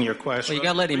answering your question. Well, you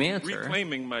got to let him answer.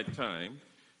 Reclaiming my time,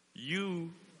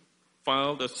 you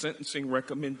filed a sentencing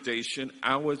recommendation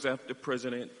hours after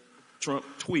President Trump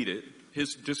tweeted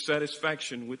his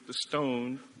dissatisfaction with the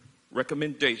Stone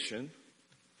recommendation,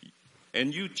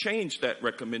 and you changed that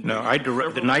recommendation. No,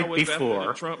 the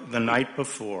night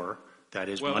before, that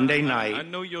is Monday night. I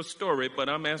know your story, but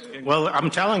I'm asking. Well, I'm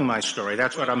telling my story.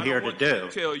 That's what I'm here to do.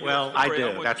 Well, I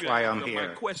do. That's why I'm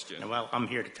here. Well, I'm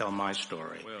here to tell my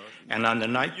story. And on the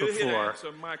night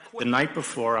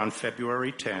before, on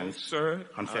February 10th, sir,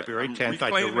 on February 10th, I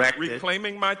directed.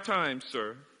 Reclaiming my time,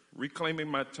 sir. Reclaiming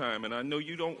my time. And I know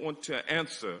you don't want to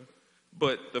answer,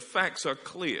 but the facts are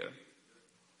clear.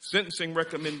 Sentencing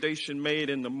recommendation made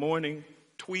in the morning,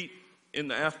 tweet in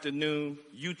the afternoon.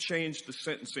 You changed the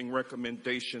sentencing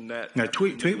recommendation that... No,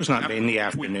 tweet was not made in the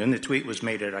afternoon. The tweet was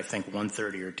made at, I think,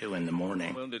 1:30 or 2 in the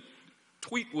morning. Well, the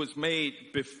tweet was made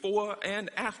before and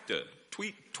after.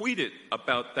 Tweeted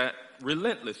about that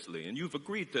relentlessly, and you've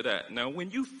agreed to that. Now,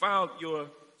 when you filed your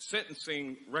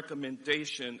sentencing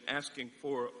recommendation asking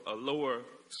for a lower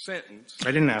sentence...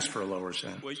 I didn't ask for a lower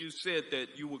sentence. Well, you said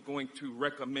that you were going to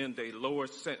recommend a lower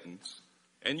sentence.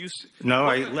 And you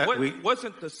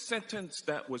wasn't the sentence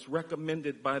that was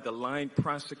recommended by the line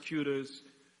prosecutors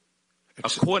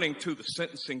according to the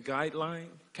sentencing guideline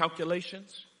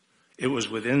calculations? It was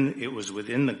within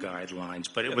the guidelines,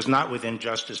 but it was not within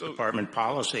Justice Department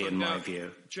policy, in my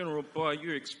view. General Barr,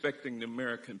 you're expecting the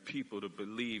American people to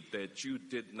believe that you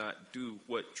did not do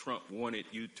what Trump wanted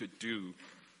you to do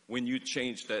when you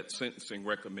changed that sentencing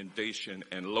recommendation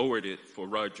and lowered it for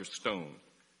Roger Stone.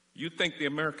 You think the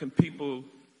American people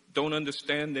don't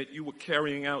understand that you were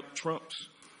carrying out Trump's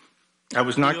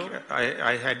deal?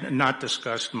 I had not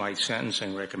discussed my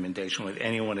sentencing recommendation with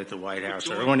anyone at the White House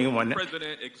or anyone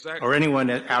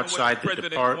outside the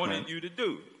department. Wanted you to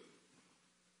do.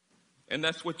 And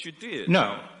that's what you did.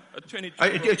 No. Attorney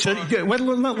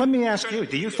General, let me ask you,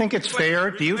 do you think it's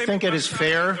fair? Do you think it is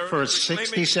fair for a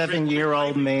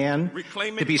 67-year-old man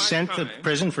to be sent to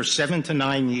prison for 7 to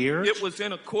 9 years? It was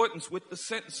in accordance with the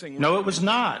sentencing. No, it was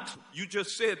not. You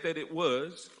just said that it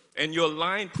was, and your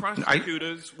line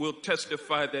prosecutors will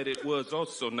testify that it was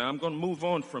also. Now, I'm going to move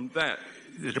on from that.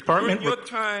 The department. During your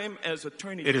time as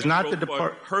Attorney General, not the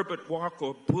for Herbert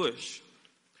Walker Bush,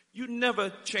 you never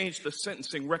changed the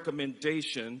sentencing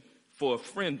recommendation for a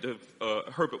friend of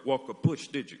Herbert Walker Bush,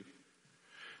 did you?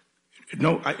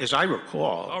 No, as I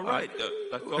recall. All right,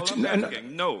 that's all I'm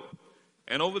asking. No.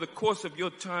 And over the course of your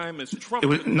time as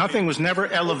Trump... nothing was never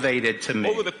elevated to me.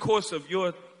 Over the course of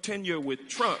your tenure with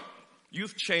Trump,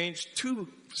 you've changed 2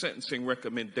 sentencing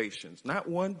recommendations. Not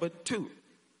 1, but 2.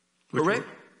 Correct?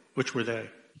 Which were they?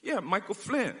 Yeah, Michael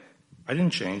Flynn. I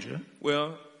didn't change it.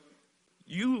 Well,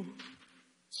 you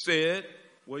said...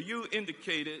 Well, you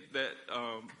indicated that...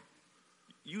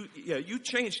 You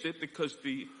changed it because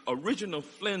the original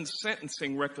Flynn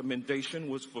sentencing recommendation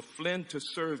was for Flynn to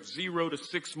serve 0 to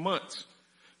 6 months.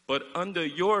 But under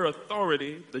your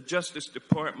authority, the Justice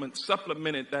Department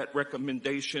supplemented that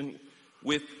recommendation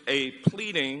with a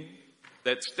pleading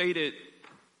that stated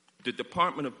the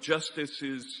Department of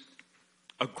Justice's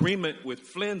agreement with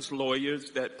Flynn's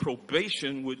lawyers that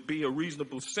probation would be a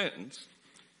reasonable sentence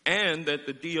and that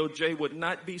the DOJ would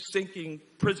not be seeking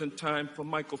prison time for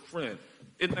Michael Flynn.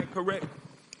 Isn't that correct?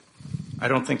 I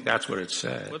don't think that's what it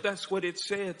said. Well, that's what it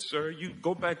said, sir. You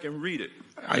go back and read it.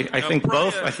 I think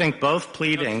both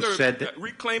pleadings said that.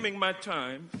 Reclaiming my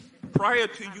time, prior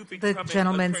to you becoming... The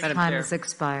gentleman's time has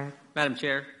expired. Madam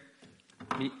Chair,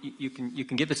 you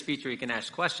can give a speech or you can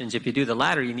ask questions. If you do the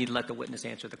latter, you need to let the witness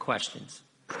answer the questions.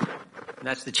 And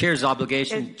that's the chair's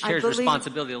obligation, chair's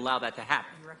responsibility to allow that to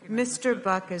happen. Mr.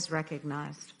 Buck is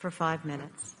recognized for 5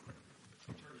 minutes.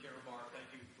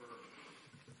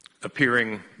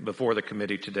 Appearing before the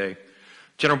committee today.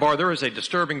 General Barr, there is a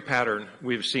disturbing pattern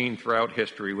we've seen throughout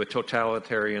history with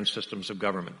totalitarian systems of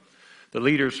government. The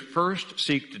leaders first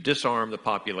seek to disarm the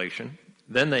population,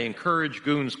 then they encourage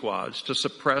goon squads to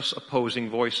suppress opposing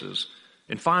voices.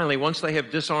 And finally, once they have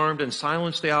disarmed and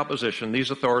silenced the opposition, these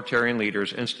authoritarian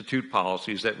leaders institute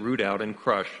policies that root out and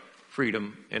crush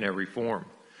freedom in every form.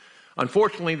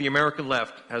 Unfortunately, the American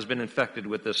left has been infected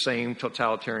with the same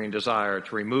totalitarian desire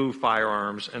to remove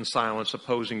firearms and silence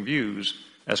opposing views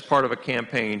as part of a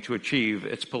campaign to achieve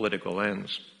its political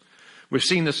ends. We've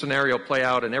seen this scenario play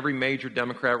out in every major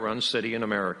Democrat-run city in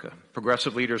America.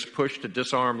 Progressive leaders push to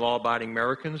disarm law-abiding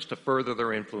Americans to further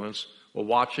their influence while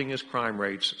watching as crime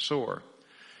rates soar.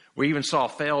 We even saw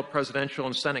failed presidential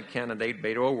and Senate candidate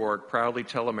Beto O'Rourke proudly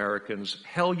tell Americans,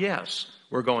 hell yes,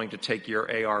 we're going to take your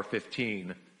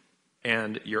AR-15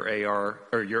 and your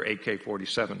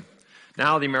AK-47.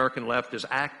 Now the American left is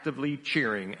actively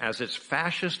cheering as its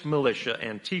fascist militia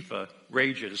Antifa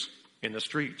rages in the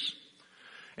streets.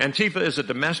 Antifa is a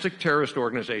domestic terrorist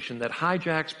organization that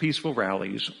hijacks peaceful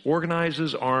rallies,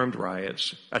 organizes armed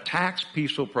riots, attacks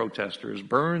peaceful protesters,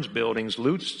 burns buildings,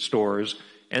 loots stores,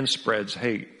 and spreads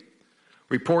hate.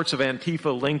 Reports of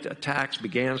Antifa-linked attacks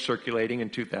began circulating in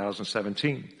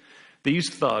 2017.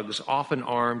 These thugs, often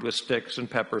armed with sticks and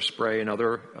pepper spray and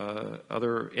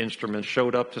other instruments,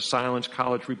 showed up to silence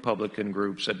college Republican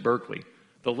groups at Berkeley.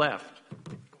 The left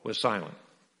was silent.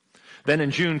 Then in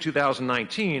June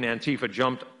 2019, Antifa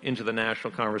jumped into the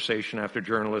national conversation after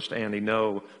journalist Andy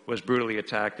Ngo was brutally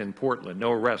attacked in Portland.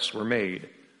 No arrests were made.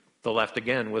 The left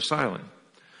again was silent.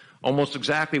 Almost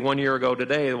exactly 1 year ago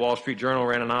today, the Wall Street Journal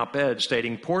ran an op-ed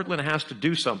stating Portland has to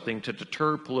do something to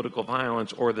deter political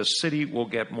violence or the city will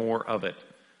get more of it.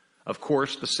 Of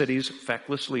course, the city's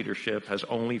feckless leadership has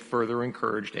only further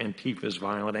encouraged Antifa's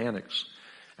violent antics.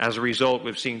 As a result,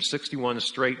 we've seen 61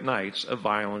 straight nights of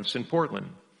violence in Portland.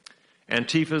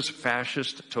 Antifa's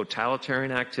fascist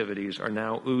totalitarian activities are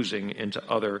now oozing into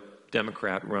other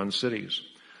Democrat-run cities.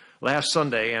 Last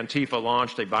Sunday, Antifa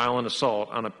launched a violent assault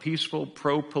on a peaceful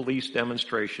pro-police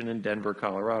demonstration in Denver,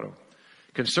 Colorado.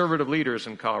 Conservative leaders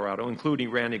in Colorado, including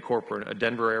Randy Corcoran, a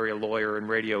Denver area lawyer and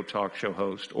radio talk show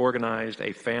host, organized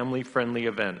a family-friendly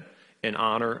event in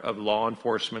honor of Law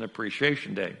Enforcement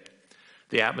Appreciation Day.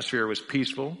 The atmosphere was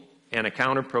peaceful, and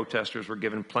counter-protesters were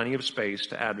given plenty of space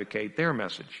to advocate their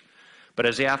message. But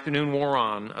as the afternoon wore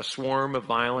on, a swarm of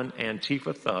violent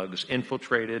Antifa thugs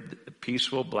infiltrated the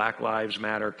peaceful Black Lives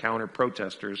Matter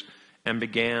counter-protesters and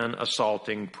began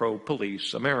assaulting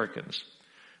pro-police Americans.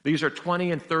 These are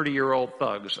 20 and 30-year-old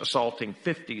thugs assaulting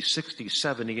 50, 60,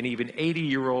 70, and even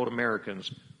 80-year-old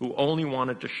Americans who only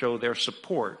wanted to show their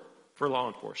support for law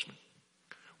enforcement.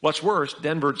 What's worse,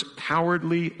 Denver's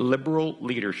cowardly liberal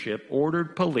leadership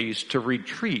ordered police to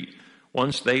retreat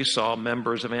once they saw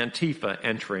members of Antifa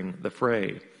entering the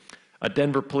fray. A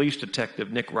Denver police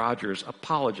detective, Nick Rogers,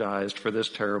 apologized for this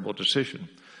terrible decision.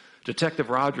 Detective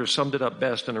Rogers summed it up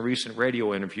best in a recent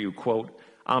radio interview, quote,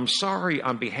 "I'm sorry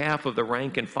on behalf of the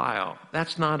rank and file.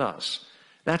 That's not us.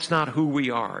 That's not who we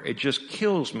are. It just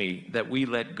kills me that we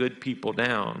let good people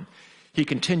down." He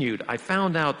continued, "I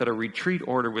found out that a retreat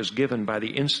order was given by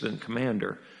the incident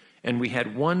commander, and we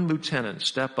had one lieutenant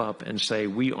step up and say,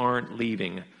 'We aren't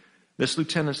leaving.' This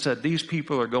lieutenant said, 'These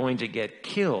people are going to get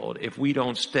killed if we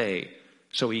don't stay.'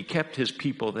 So he kept his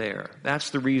people there.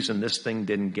 That's the reason this thing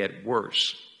didn't get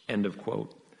worse." End of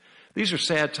quote. These are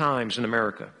sad times in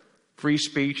America. Free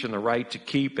speech and the right to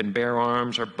keep and bear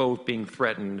arms are both being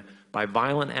threatened by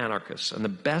violent anarchists, and the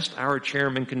best our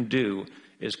chairman can do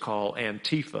is call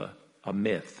Antifa a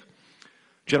myth.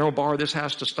 General Barr, this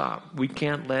has to stop. We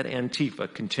can't let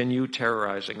Antifa continue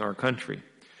terrorizing our country.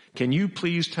 Can you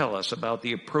please tell us about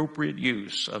the appropriate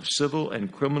use of civil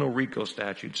and criminal RICO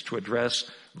statutes to address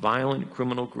violent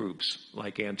criminal groups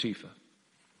like Antifa?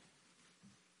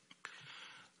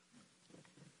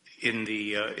 In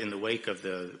the wake of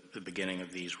the beginning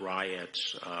of these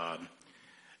riots,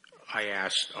 I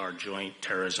asked our joint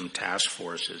terrorism task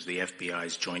forces, the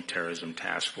FBI's joint terrorism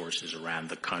task forces around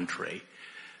the country,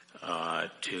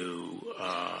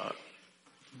 to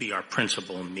be our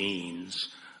principal means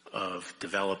of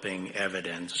developing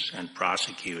evidence and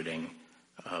prosecuting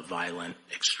violent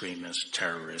extremist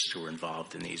terrorists who are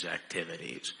involved in these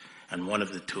activities. And one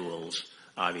of the tools,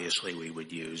 obviously, we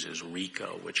would use is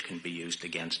RICO, which can be used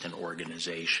against an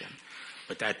organization.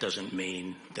 But that doesn't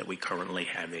mean that we currently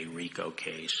have a RICO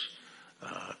case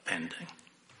pending.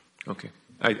 Okay.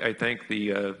 I thank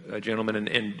the gentleman.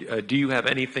 And do you have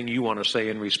anything you want to say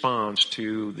in response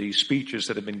to the speeches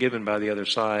that have been given by the other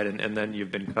side, and then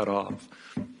you've been cut off?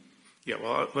 Yeah,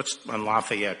 well, let's, on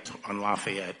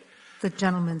Lafayette. The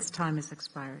gentleman's time has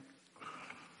expired.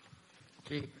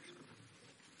 Could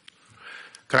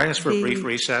I ask for a brief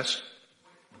recess?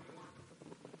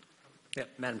 Yeah,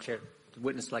 Madam Chair, the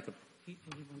witness like a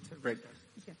break.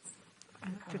 Yes.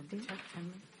 15?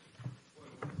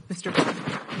 Mr.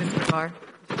 Barr.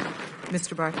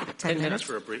 Mr. Barr, 10 minutes.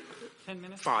 For a brief. 10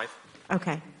 minutes? 5.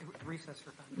 Okay. Recess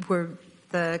for 5 minutes.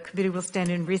 The committee will stand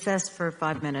in recess for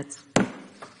 5 minutes.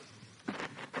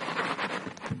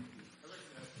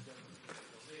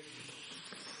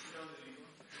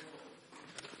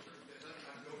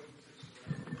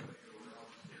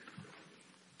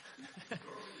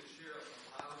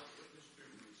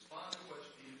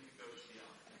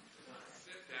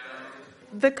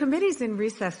 The committee's in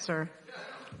recess, sir.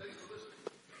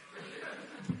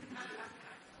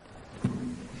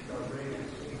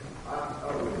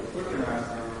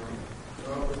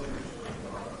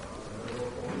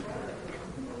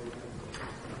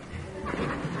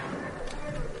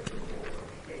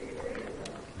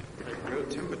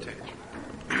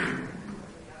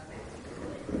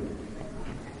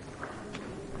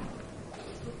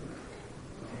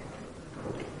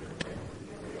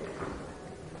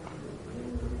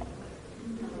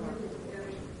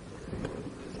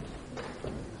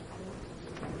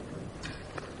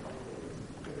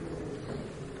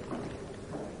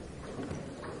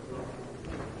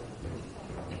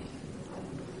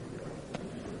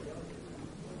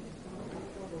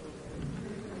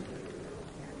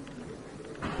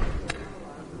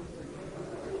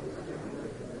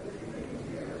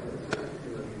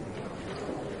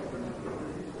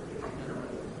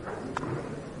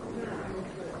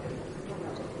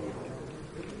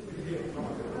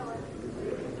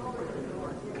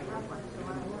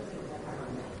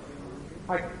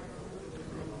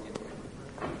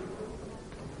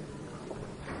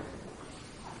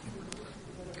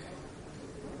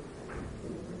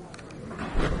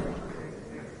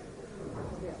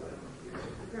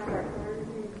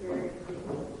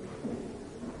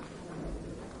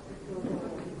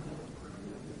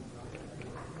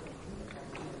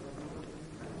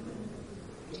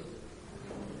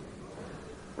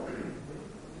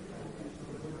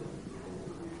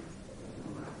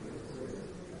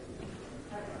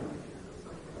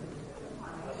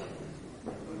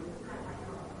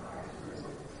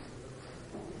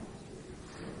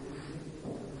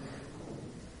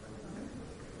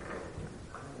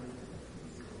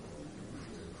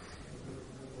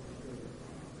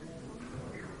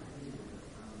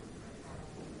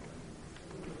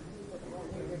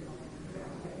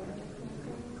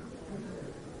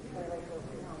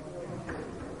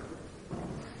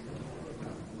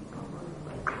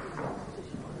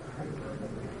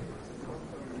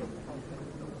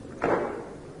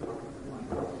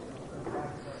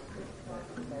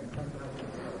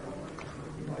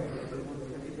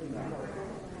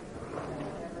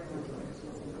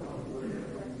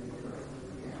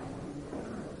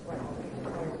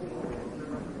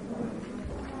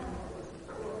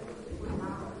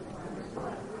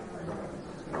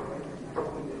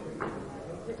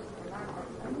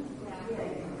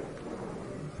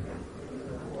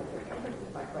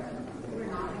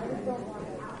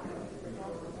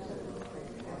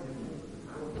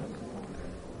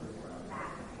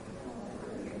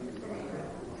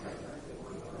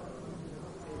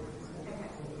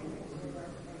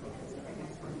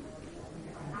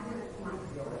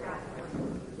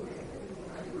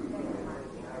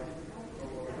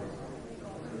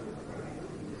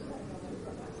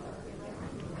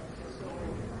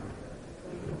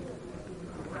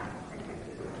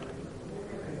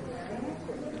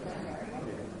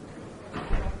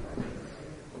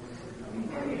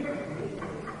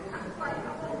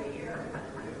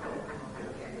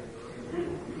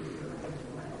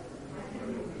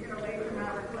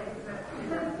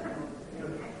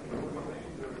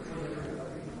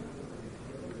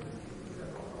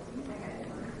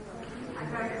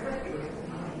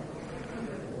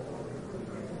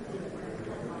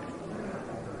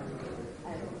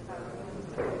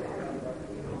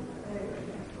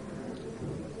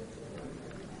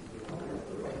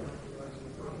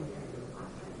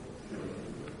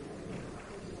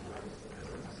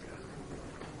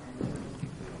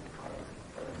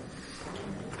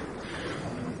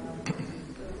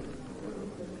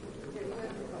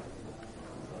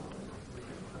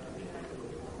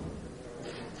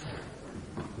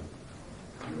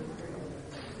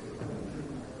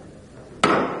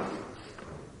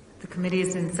 committee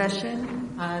is in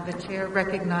session. The chair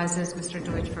recognizes Mr.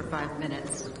 Deutsch for 5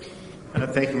 minutes.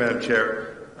 Thank you, Madam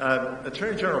Chair.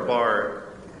 Attorney General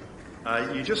Barr,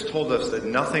 you just told us that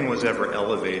nothing was ever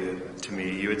elevated to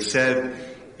me. You had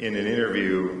said in an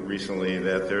interview recently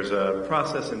that there's a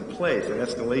process in place, an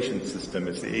escalation system.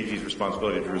 It's the AG's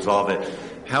responsibility to resolve it.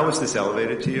 How was this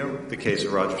elevated to you, the case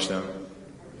of Roger Stone?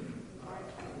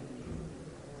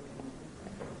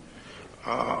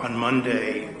 On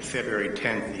Monday, February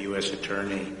 10th, the U.S.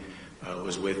 Attorney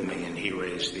was with me, and he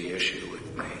raised the issue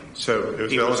with me. So it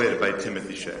was elevated by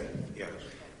Timothy Shea? Yes.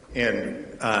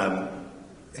 And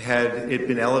had it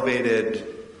been elevated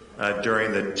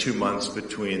during the 2 months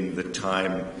between the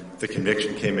time the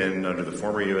conviction came in under the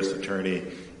former U.S. Attorney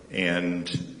and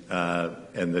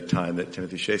the time that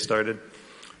Timothy Shea started?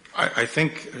 I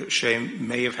think Shea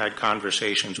may have had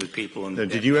conversations with people in the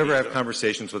Did you ever have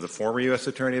conversations with a former U.S.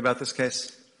 Attorney about this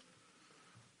case?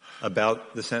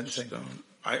 About the sentencing? Stone.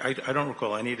 I don't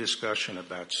recall any discussion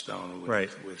about Stone. Right.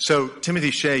 So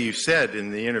Timothy Shea, you said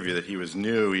in the interview that he was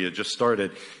new, he had just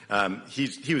started.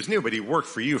 He was new, but he worked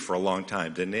for you for a long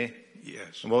time, didn't he?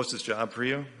 Yes. And what was his job for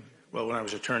you? Well, when I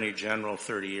was Attorney General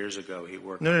 30 years ago, he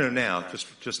worked. No, now,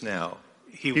 just now.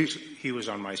 He was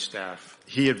on my staff.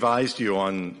 He advised you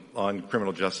on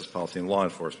criminal justice policy and law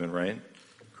enforcement, right?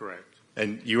 Correct.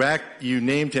 And you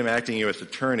named him acting U.S.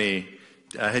 Attorney.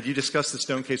 Had you discussed the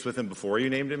Stone case with him before you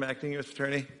named him acting U.S.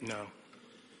 Attorney? No.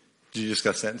 Did you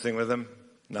discuss sentencing with him?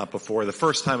 Not before. The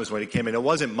first time was when he came in. It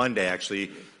wasn't Monday,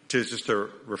 actually. Just to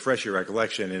refresh your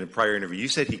recollection, in a prior interview, you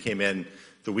said he came in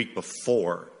the week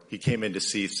before. He came in to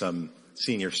see some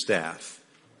senior staff.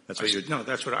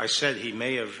 That's what I said. He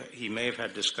may have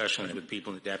had discussions with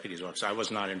people in the deputy's office. I was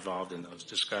not involved in those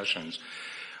discussions.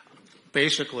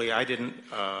 Basically, I didn't,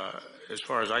 as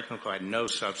far as I can recall, I had no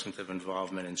substantive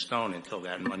involvement in Stone until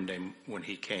that Monday when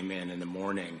he came in the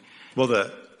morning.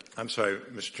 Well, I'm sorry,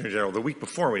 Mr. Attorney General, the week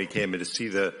before when he came in to see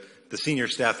the senior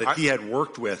staff that he had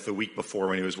worked with the week before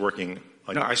when he was working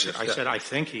on I said I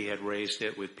think he had raised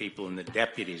it with people in the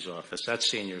deputy's office. That's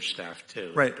senior staff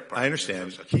too. Right, I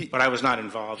understand. But I was not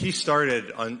involved. He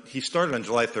started on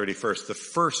July 31st. The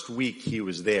first week he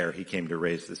was there, he came to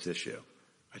raise this issue.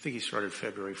 I think he started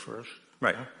February 1st.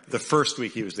 Right. The first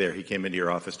week he was there, he came into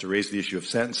your office to raise the issue of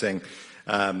sentencing.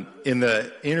 In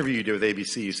the interview you did with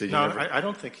ABC, you said I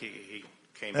don't think he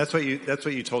came. That's what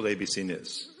you told ABC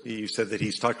News. You said that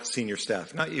he's talked to senior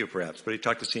staff, not you perhaps, but he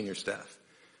talked to senior staff.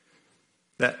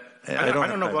 I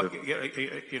don't know what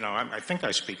I think I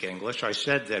speak English. I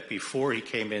said that before he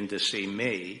came in to see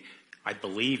me, I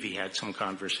believe he had some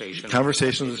conversations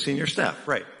with senior staff.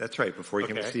 Right. That's right. Before he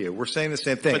came to see you, we're saying the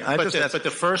same thing. But the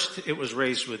first it was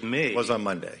raised with me was on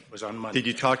Monday. Did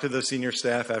you talk to the senior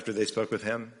staff after they spoke with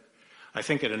him? I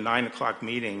think at a 9:00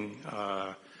 meeting,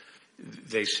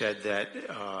 they said that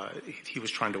he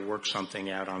was trying to work something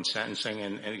out on sentencing,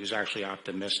 and he was actually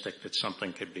optimistic that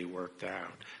something could be worked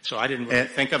out. So I didn't really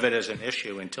think of it as an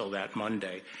issue until that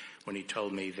Monday when he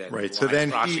told me that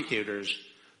prosecutors.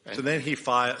 He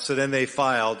filed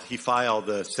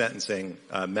the sentencing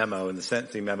memo, and the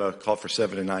sentencing memo called for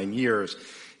 7 to 9 years.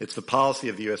 It's the policy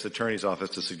of the U.S. Attorney's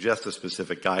Office to suggest a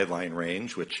specific guideline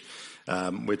range, which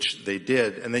they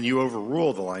did, and then you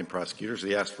overruled the line prosecutors.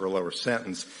 They asked for a lower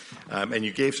sentence, and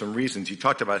you gave some reasons. You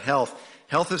talked about health.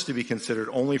 Health is to be considered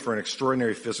only for an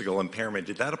extraordinary physical impairment.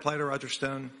 Did that apply to Roger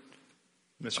Stone,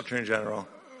 Mr. Attorney General?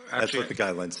 That's what the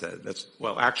guidelines said.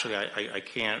 Actually, I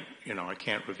can't. I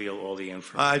can't reveal all the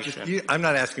information. I'm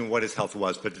not asking what his health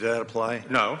was, but did that apply?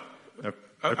 No.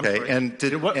 Okay. And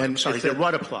did what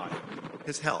apply?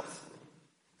 His health.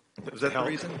 Was that the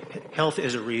reason? Health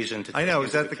is a reason to. I know.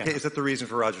 Is that the case? Is that the reason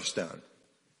for Roger Stone?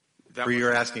 Where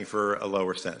you're asking for a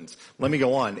lower sentence. Let me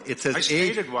go on. It says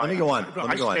age. Let me go on.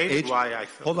 Age,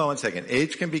 hold on one second.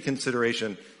 Age can be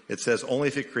consideration. It says only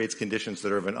if it creates conditions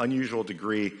that are of an unusual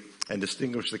degree and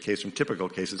distinguish the case from typical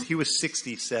cases. He was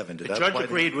 67. The judge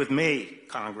agreed with me,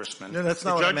 Congressman. No, that's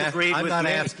not what I'm asking. I'm not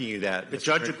asking you that. The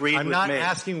judge agreed with me. I'm not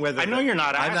asking whether. I know you're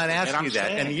not asking. I'm not asking you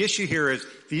that. And the issue here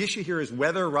is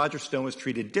whether Roger Stone was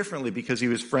treated differently because he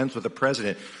was friends with the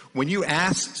president. When you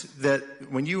asked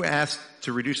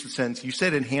to reduce the sentence, you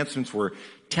said enhancements were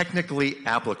technically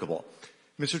applicable.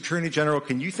 Mr. Attorney General,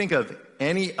 can you think of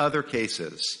any other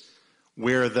cases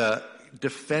where the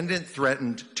defendant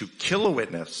threatened to kill a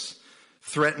witness,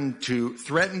 threatened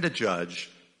a judge,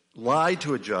 lied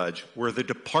to a judge, where the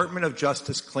Department of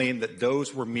Justice claimed that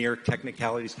those were mere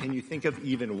technicalities? Can you think of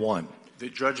even one? The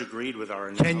judge agreed with our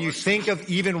analysis. Can you think of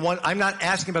even one? I'm not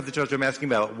asking about the judge. I'm asking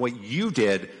about what you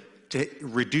did to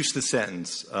reduce the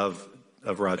sentence of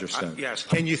Roger Stone. Yes.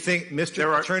 Can you think,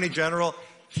 Mr. Attorney General,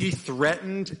 He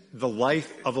threatened the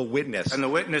life of a witness. And the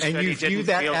witness and said you he view didn't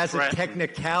that feel as threatened. a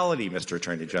technicality, Mr.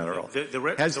 Attorney General.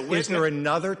 Is there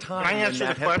another time Can I answer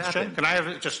when the that has question? happened? Can I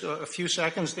have just a few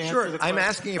seconds to answer Sure. the question? I'm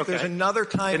asking if there's Okay. another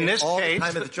time in this all case, the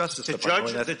time of the Justice the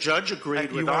Department. the judge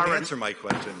agreed You with won't our answer my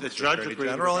question, The Mr. judge Attorney agreed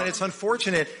General, with and our- it's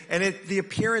unfortunate. And the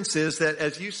appearance is that,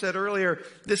 as you said earlier,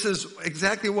 this is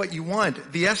exactly what you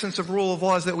want. The essence of rule of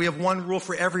law is that we have one rule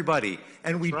for everybody,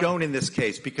 and we don't in this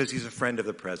case because he's a friend of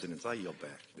the president's. I yield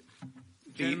back.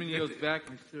 Gentleman yields back,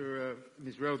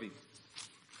 Ms. Roby.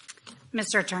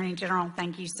 Mr. Attorney General,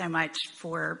 thank you so much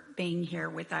for being here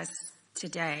with us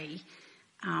today.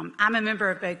 I'm a member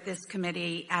of both this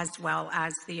committee as well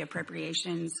as the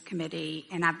Appropriations Committee,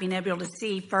 and I've been able to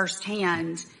see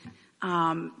firsthand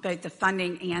both the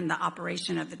funding and the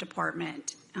operation of the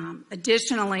department.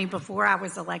 Additionally, before I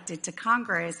was elected to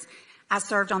Congress, I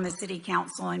served on the City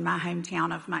Council in my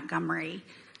hometown of Montgomery,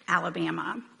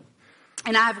 Alabama.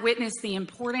 And I've witnessed the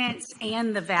importance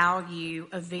and the value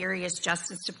of various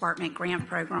Justice Department grant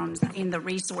programs and the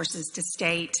resources to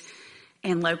state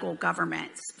and local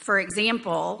governments. For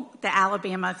example, the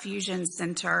Alabama Fusion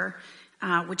Center,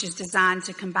 which is designed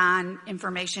to combine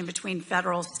information between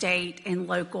federal, state, and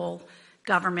local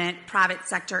government, private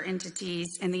sector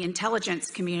entities, and the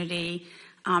intelligence community,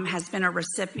 has been a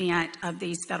recipient of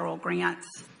these federal grants.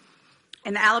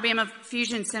 And the Alabama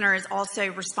Fusion Center is also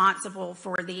responsible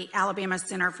for the Alabama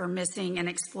Center for Missing and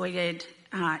Exploited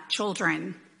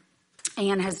Children,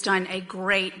 and has done a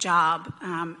great job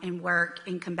in work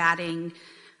in combating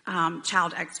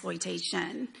child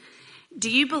exploitation.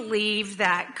 Do you believe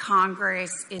that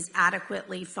Congress is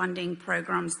adequately funding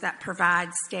programs that provide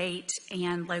state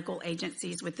and local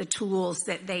agencies with the tools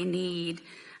that they need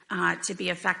to be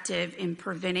effective in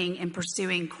preventing and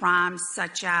pursuing crimes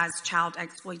such as child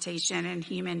exploitation and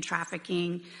human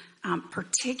trafficking,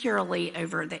 particularly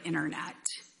over the internet?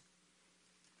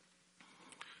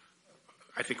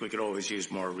 I think we could always use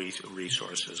more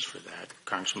resources for that,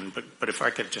 Congressman. But if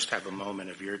I could just have a moment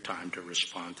of your time to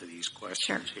respond to these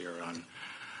questions here on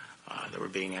that were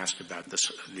being asked about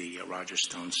the Roger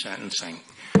Stone sentencing.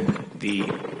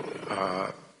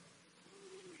 The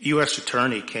U.S.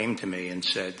 Attorney came to me and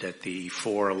said that the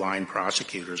 4 aligned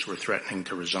prosecutors were threatening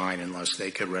to resign unless they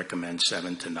could recommend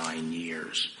 7 to 9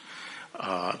 years.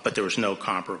 But there was no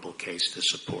comparable case to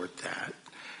support that.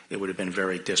 It would have been a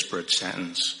very disparate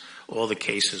sentence. All the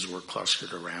cases were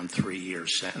clustered around 3-year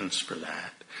sentence for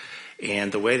that.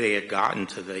 And the way they had gotten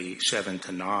to the 7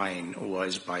 to 9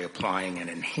 was by applying an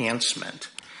enhancement.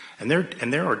 And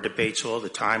there are debates all the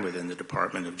time within the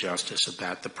Department of Justice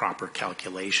about the proper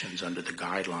calculations under the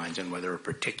guidelines and whether a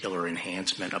particular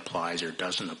enhancement applies or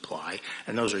doesn't apply.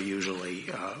 And those are usually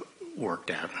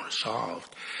worked out and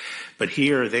resolved. But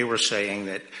here they were saying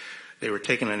that they were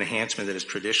taking an enhancement that has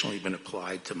traditionally been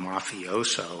applied to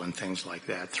mafioso and things like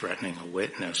that, threatening a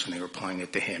witness, and they were applying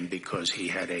it to him because he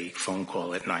had a phone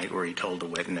call at night where he told a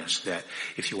witness that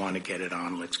if you want to get it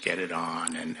on, let's get it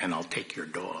on, and I'll take your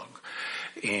dog.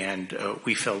 And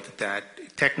we felt that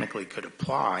that technically could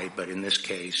apply, but in this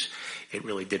case, it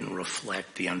really didn't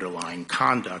reflect the underlying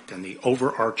conduct. And the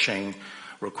overarching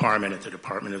requirement at the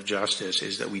Department of Justice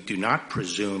is that we do not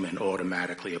presume and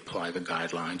automatically apply the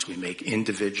guidelines. We make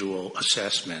individual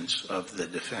assessments of the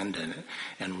defendant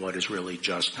and what is really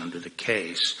just under the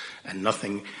case, and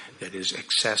nothing that is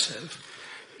excessive.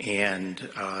 And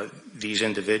these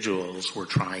individuals were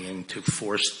trying to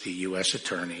force the U.S.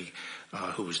 Attorney,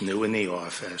 who was new in the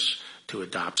office, to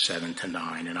adopt 7 to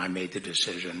 9. And I made the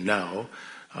decision, no,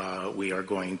 we are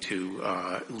going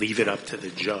to leave it up to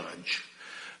the judge.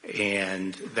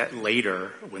 And that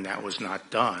later, when that was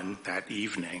not done, that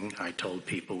evening, I told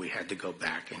people we had to go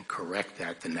back and correct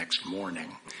that the next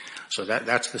morning. So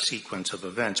that's the sequence of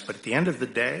events. But at the end of the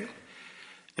day,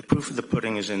 the proof of the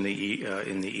pudding is in the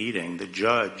eating. The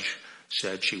judge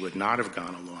said she would not have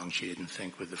gone along, she didn't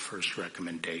think, with the first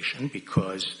recommendation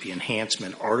because the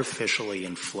enhancement artificially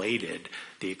inflated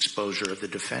the exposure of the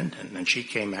defendant. And she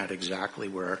came out exactly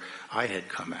where I had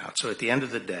come out. So at the end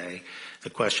of the day, the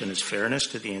question is fairness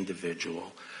to the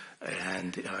individual.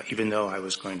 And even though I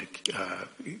was going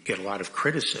to get a lot of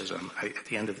criticism at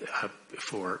the end of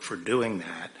for doing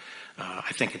that,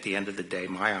 I think at the end of the day,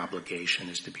 my obligation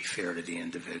is to be fair to the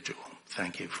individual.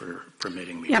 Thank you for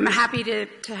permitting me. Yeah, I'm happy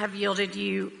to have yielded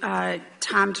you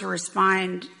time to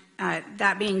respond.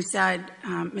 That being said,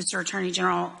 Mr. Attorney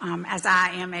General, as I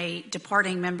am a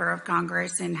departing member of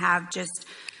Congress and have just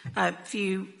a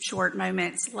few short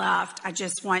moments left, I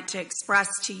just want to express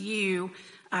to you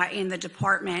in the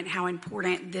department how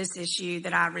important this issue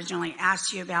that I originally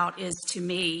asked you about is to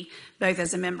me, both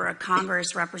as a member of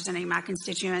Congress representing my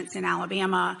constituents in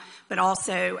Alabama, but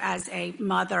also as a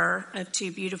mother of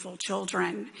two beautiful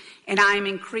children. And I am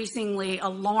increasingly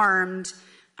alarmed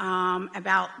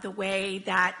about the way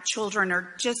that children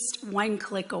are just one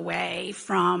click away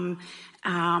from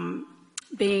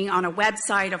being on a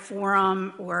website, a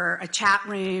forum, or a chat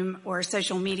room, or a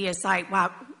social media site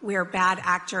where bad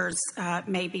actors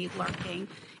may be lurking.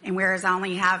 And whereas I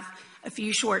only have a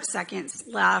few short seconds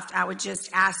left, I would just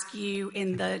ask you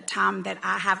in the time that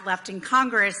I have left in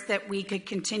Congress that we could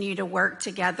continue to work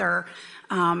together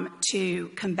to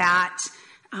combat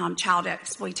child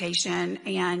exploitation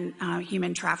and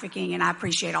human trafficking. And I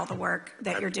appreciate all the work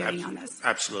that you're doing on this.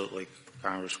 Absolutely,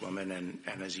 Congresswoman.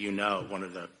 And as you know, one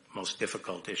of the most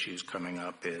difficult issues coming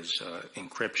up is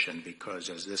encryption, because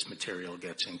as this material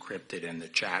gets encrypted in the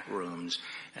chat rooms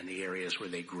and the areas where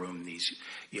they groom these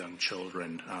young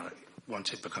children,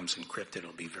 once it becomes encrypted,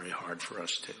 it'll be very hard for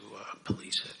us to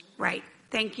police it. Right.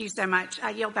 Thank you so much. I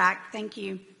yield back. Thank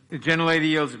you. The gentlelady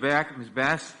yields back. Ms.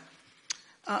 Bass.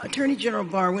 Attorney General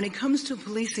Barr, when it comes to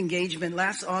police engagement,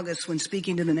 last August when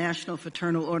speaking to the National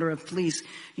Fraternal Order of Police,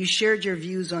 you shared your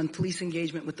views on police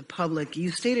engagement with the public.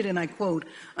 You stated, and I quote,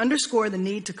 "Underscore the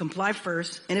need to comply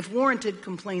first, and if warranted,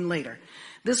 complain later.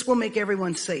 This will make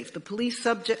everyone safe, the police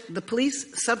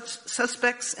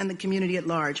suspects, and the community at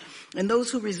large, and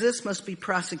those who resist must be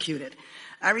prosecuted.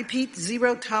 I repeat,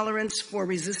 zero tolerance for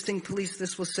resisting police.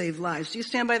 This will save lives." Do you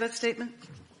stand by that statement?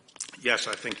 Yes,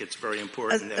 I think it's very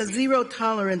important. A zero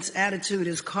tolerance attitude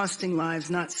is costing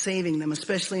lives, not saving them,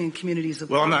 especially in communities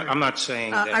of Well, color. I'm not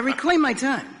saying that. I reclaim my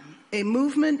time. A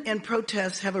movement and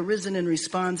protests have arisen in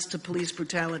response to police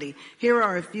brutality. Here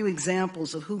are a few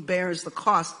examples of who bears the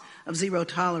cost of zero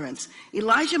tolerance.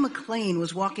 Elijah McClain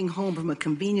was walking home from a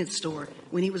convenience store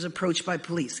when he was approached by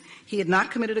police. He had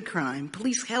not committed a crime.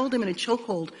 Police held him in a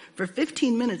chokehold for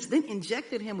 15 minutes, then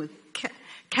injected him with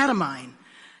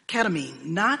ketamine,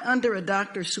 not under a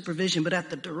doctor's supervision, but at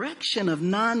the direction of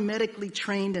non-medically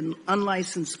trained and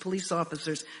unlicensed police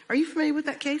officers. Are you familiar with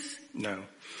that case? No.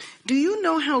 Do you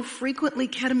know how frequently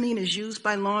ketamine is used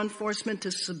by law enforcement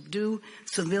to subdue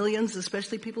civilians,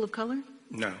 especially people of color?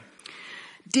 No.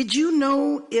 Did you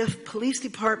know if police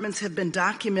departments have been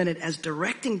documented as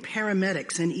directing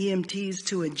paramedics and EMTs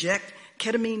to inject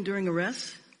ketamine during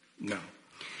arrests? No.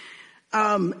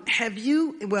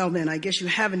 Well then, I guess you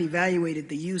haven't evaluated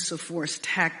the use of force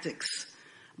tactics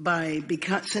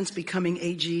since becoming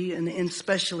AG, and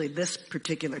especially this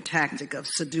particular tactic of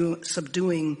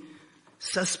subduing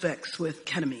suspects with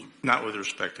ketamine. Not with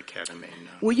respect to ketamine,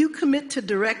 no. Will you commit to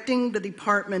directing the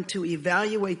department to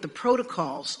evaluate the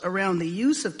protocols around the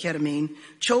use of ketamine,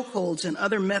 chokeholds, and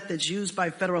other methods used by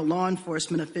federal law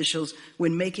enforcement officials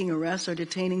when making arrests or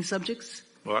detaining subjects?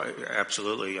 Well,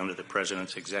 absolutely. Under the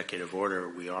President's executive order,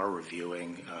 we are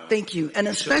reviewing Thank you. And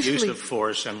especially use of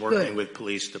force and working with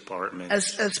police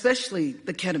departments. Especially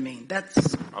the ketamine.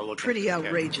 That's pretty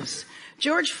outrageous.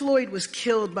 George Floyd was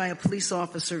killed by a police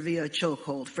officer via a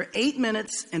chokehold. For 8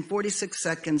 minutes and 46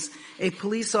 seconds, a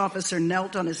police officer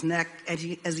knelt on his neck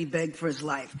as he begged for his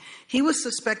life. He was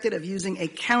suspected of using a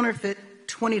counterfeit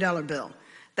 $20 bill.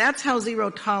 That's how zero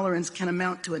tolerance can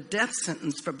amount to a death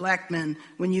sentence for black men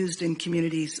when used in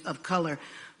communities of color.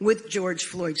 With George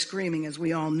Floyd screaming, as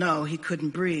we all know, he couldn't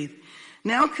breathe.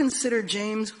 Now consider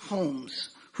James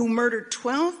Holmes, who murdered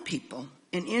 12 people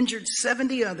and injured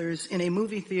 70 others in a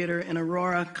movie theater in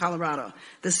Aurora, Colorado,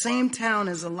 the same town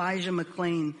as Elijah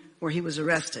McClain, where he was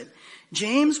arrested.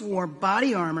 James wore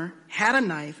body armor, had a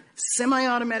knife,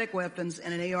 semi-automatic weapons,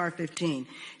 and an AR-15.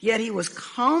 Yet he was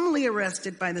calmly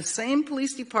arrested by the same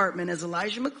police department as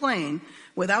Elijah McClain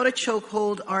without a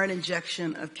chokehold or an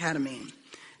injection of ketamine.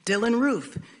 Dylan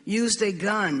Roof used a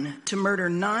gun to murder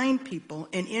 9 people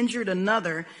and injured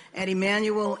another at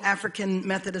Emmanuel African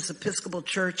Methodist Episcopal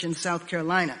Church in South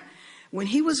Carolina. When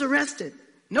he was arrested,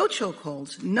 no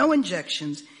chokeholds, no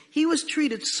injections, he was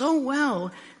treated so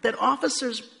well that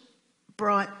officers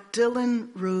brought Dylan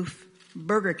Roof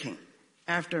Burger King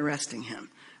after arresting him.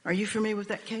 Are you familiar with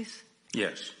that case?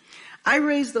 Yes. I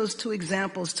raised those 2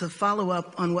 examples to follow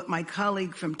up on what my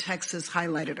colleague from Texas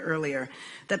highlighted earlier,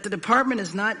 that the department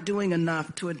is not doing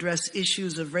enough to address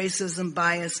issues of racism,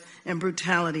 bias, and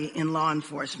brutality in law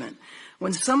enforcement.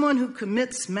 When someone who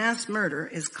commits mass murder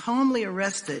is calmly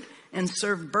arrested and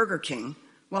served Burger King,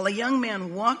 while a young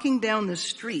man walking down the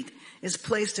street is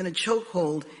placed in a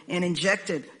chokehold and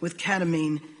injected with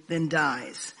ketamine, then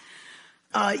dies.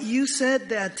 You said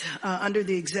that under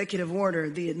the executive order,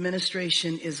 the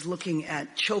administration is looking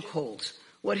at chokeholds.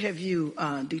 What have you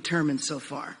determined so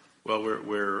far? Well,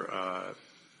 we're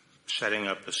setting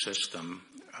up a system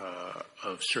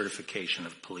of certification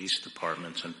of police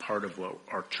departments, and part of what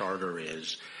our charter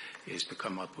is to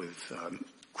come up with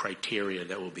criteria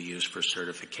that will be used for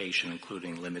certification,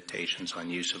 including limitations on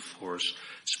use of force,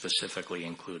 specifically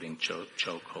including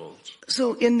chokeholds.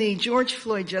 So in the George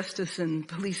Floyd Justice and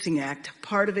Policing Act,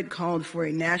 part of it called for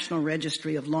a national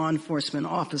registry of law enforcement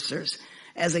officers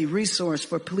as a resource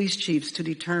for police chiefs to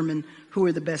determine who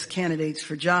are the best candidates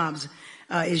for jobs.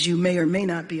 As you may or may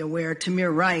not be aware,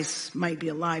 Tamir Rice might be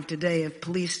alive today if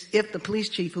the police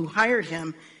chief who hired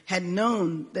him had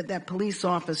known that that police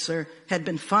officer had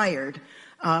been fired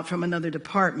from another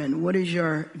department. What is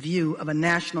your view of a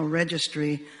national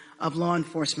registry of law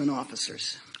enforcement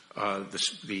officers?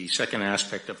 The second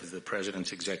aspect of the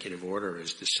President's executive order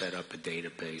is to set up a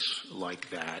database like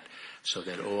that so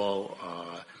that all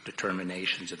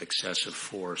determinations of excessive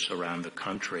force around the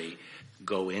country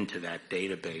go into that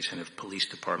database, and if police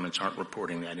departments aren't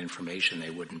reporting that information, they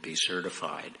wouldn't be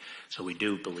certified. So we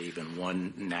do believe in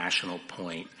one national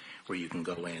point where you can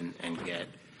go in and get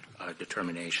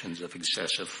determinations of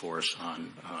excessive force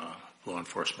on law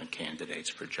enforcement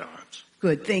candidates for jobs.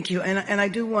 Good, thank you. And I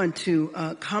do want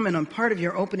to comment on part of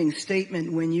your opening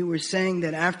statement when you were saying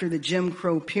that after the Jim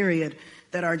Crow period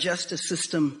that our justice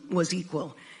system was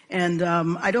equal. And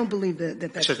I don't believe that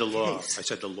that's the case. I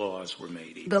said the laws were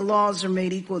made equal. The laws are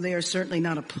made equal. They are certainly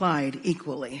not applied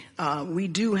equally. We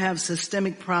do have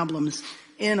systemic problems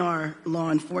in our law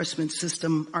enforcement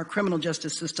system, our criminal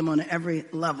justice system on every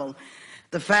level.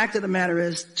 The fact of the matter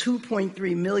is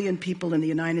 2.3 million people in the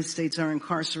United States are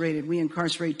incarcerated. We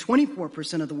incarcerate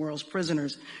 24% of the world's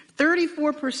prisoners.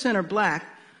 34% are black,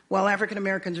 while African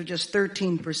Americans are just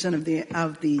 13%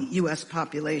 of the U.S.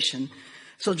 population.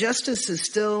 So justice is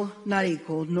still not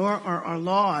equal, nor are our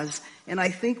laws. And I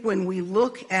think when we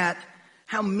look at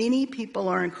how many people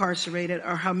are incarcerated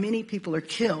or how many people are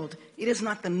killed, it is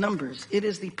not the numbers. It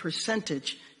is the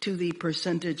percentage to the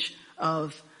percentage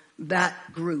of that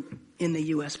group in the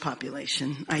U.S.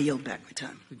 population. I yield back my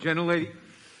time. The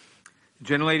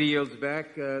gentlelady yields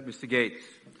back. Mr. Gates.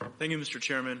 Thank you, Mr.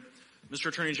 Chairman. Mr.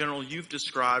 Attorney General, you've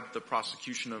described the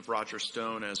prosecution of Roger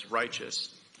Stone as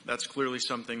righteous. That's clearly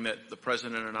something that the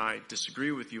President and I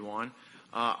disagree with you on.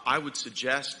 I would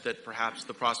suggest that perhaps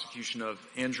the prosecution of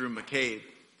Andrew McCabe,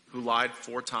 who lied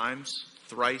 4 times,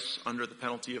 thrice under the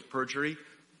penalty of perjury,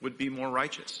 would be more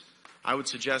righteous. I would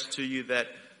suggest to you that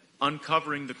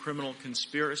uncovering the criminal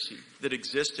conspiracy that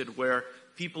existed where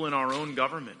people in our own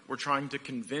government were trying to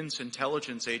convince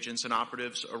intelligence agents and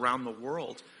operatives around the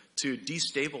world to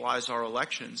destabilize our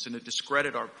elections and to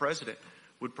discredit our president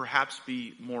would perhaps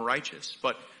be more righteous.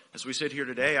 But as we sit here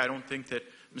today, I don't think that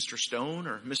Mr. Stone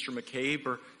or Mr. McCabe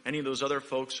or any of those other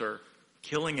folks are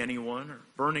killing anyone or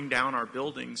burning down our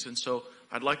buildings. And so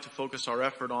I'd like to focus our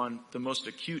effort on the most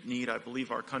acute need I believe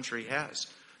our country has.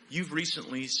 You've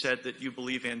recently said that you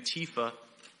believe Antifa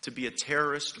to be a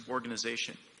terrorist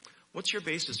organization. What's your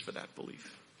basis for that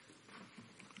belief?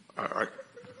 I'm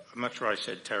not sure I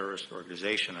said terrorist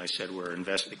organization. I said we're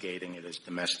investigating it as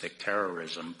domestic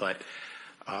terrorism. But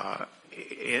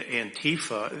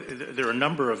Antifa, there are a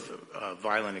number of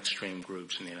violent extreme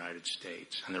groups in the United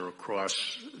States, and they're across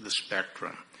the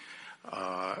spectrum.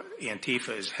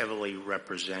 Antifa is heavily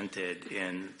represented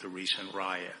in the recent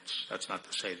riots. That's not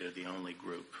to say they're the only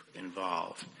group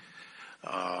involved.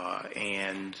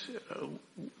 And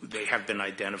they have been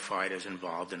identified as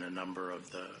involved in a number of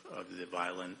the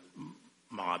violent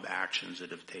mob actions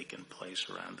that have taken place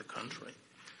around the country.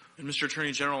 And Mr.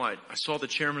 Attorney General, I saw the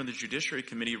chairman of the Judiciary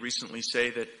Committee recently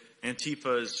say that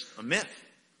Antifa is a myth,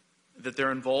 that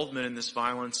their involvement in this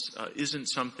violence isn't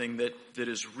something that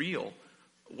is real.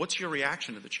 What's your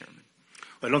reaction to the chairman?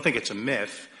 Well, I don't think it's a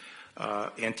myth.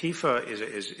 Antifa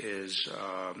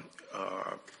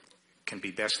can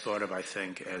be best thought of, I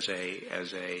think, as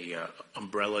a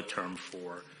umbrella term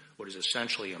for what is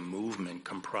essentially a movement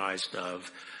comprised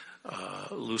of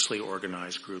loosely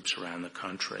organized groups around the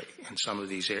country. In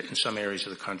some areas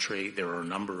of the country, there are a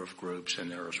number of groups, and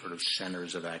there are sort of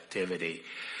centers of activity.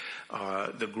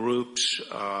 The groups,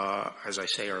 as I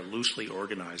say, are loosely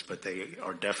organized, but they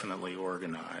are definitely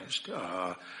organized.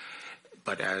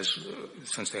 But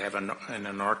since they have an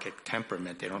anarchic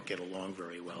temperament, they don't get along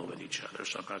very well with each other.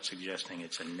 So I'm not suggesting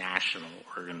it's a national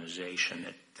organization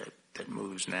that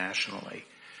moves nationally.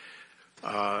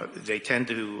 They tend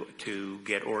to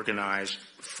get organized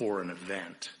for an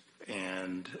event,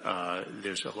 and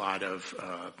there's a lot of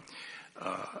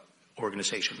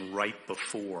organization right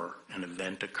before an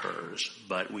event occurs,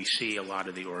 but we see a lot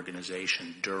of the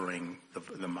organization during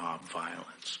the mob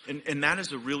violence. And that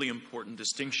is a really important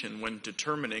distinction when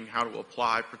determining how to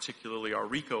apply particularly our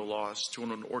RICO laws to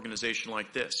an organization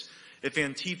like this. If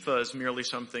Antifa is merely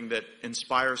something that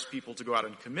inspires people to go out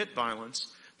and commit violence,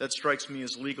 that strikes me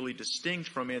as legally distinct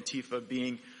from Antifa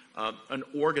being an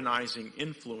organizing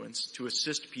influence to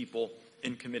assist people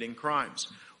in committing crimes.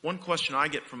 One question I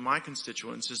get from my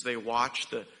constituents as they watch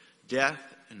the death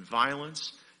and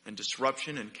violence and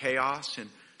disruption and chaos in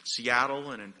Seattle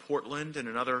and in Portland and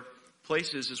in other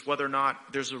places is whether or not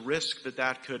there's a risk that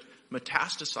that could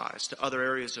metastasize to other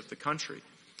areas of the country.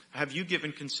 Have you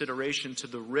given consideration to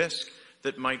the risk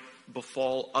that might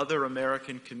befall other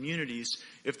American communities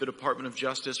if the Department of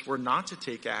Justice were not to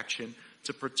take action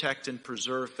to protect and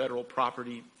preserve federal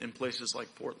property in places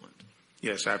like Portland?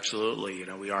 Yes, absolutely. You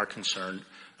know, we are concerned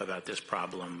about this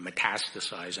problem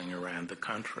metastasizing around the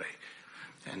country.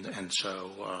 And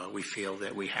so we feel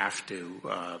that we have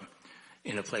to,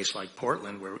 in a place like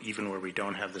Portland, where we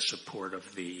don't have the support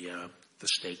of the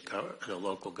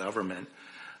local government,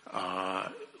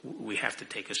 we have to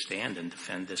take a stand and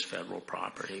defend this federal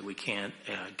property. We can't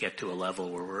get to a level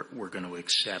where we're going to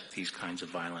accept these kinds of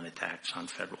violent attacks on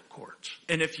federal courts.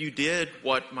 And if you did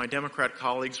what my Democrat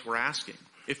colleagues were asking,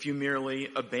 if you merely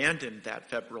abandoned that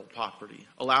federal property,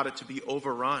 allowed it to be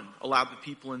overrun, allowed the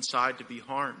people inside to be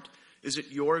harmed, is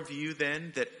it your view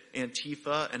then that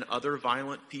Antifa and other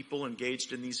violent people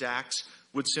engaged in these acts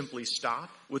would simply stop,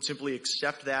 would simply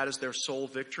accept that as their sole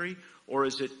victory? Or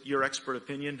is it your expert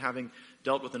opinion, having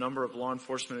dealt with a number of law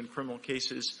enforcement and criminal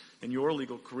cases in your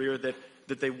legal career, that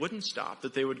they wouldn't stop,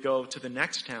 that they would go to the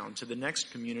next town, to the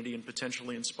next community, and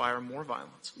potentially inspire more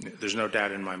violence? There's no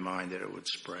doubt in my mind that it would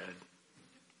spread.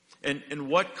 And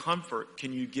what comfort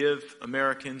can you give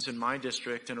Americans in my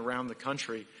district and around the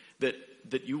country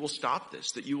that you will stop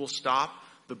this, that you will stop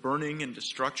the burning and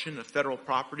destruction of federal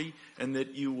property, and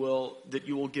that you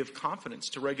will give confidence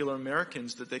to regular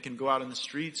Americans that they can go out in the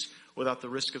streets without the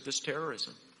risk of this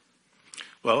terrorism?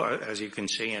 Well, as you can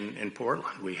see in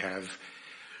Portland, we have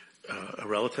a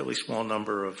relatively small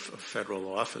number of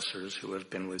federal officers who have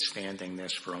been withstanding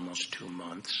this for almost 2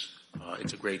 months.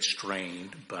 It's a great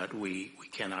strain, but we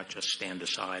cannot just stand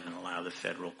aside and allow the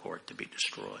federal court to be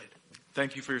destroyed.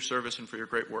 Thank you for your service and for your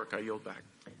great work. I yield back.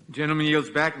 Gentleman yields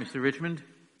back. Mr. Richmond.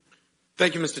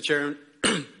 Thank you, Mr. Chairman.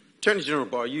 Attorney General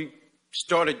Barr, you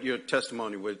started your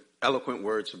testimony with eloquent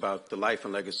words about the life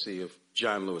and legacy of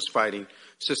John Lewis, fighting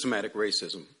systematic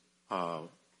racism,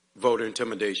 voter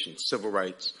intimidation, civil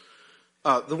rights.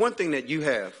 The one thing that you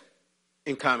have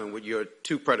in common with your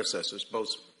two predecessors, both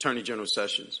Attorney General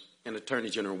Sessions and Attorney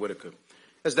General Whitaker,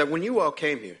 is that when you all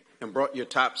came here and brought your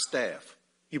top staff,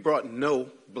 you brought no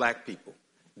black people.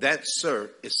 That, sir,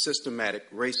 is systematic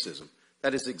racism.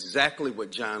 That is exactly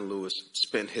what John Lewis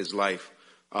spent his life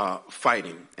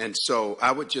fighting. And so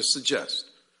I would just suggest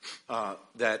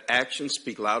that actions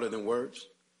speak louder than words,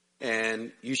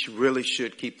 and you really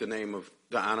should keep the name of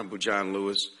the Honorable John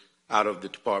Lewis out of the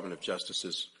Department of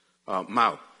Justice's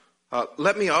mouth.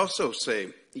 Let me also say,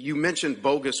 you mentioned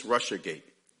bogus Russiagate.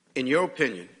 In your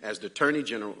opinion, as the Attorney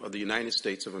General of the United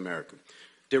States of America,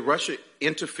 did Russia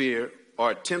interfere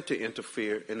or attempt to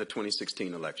interfere in the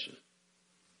 2016 election?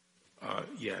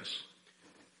 Yes.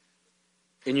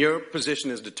 In your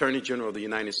position as the Attorney General of the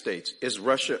United States, is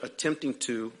Russia attempting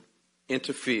to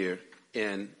interfere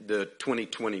in the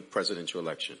 2020 presidential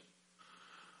election?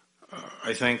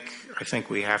 I think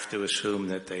we have to assume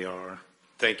that they are.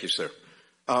 Thank you, sir.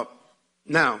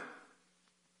 Now,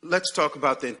 let's talk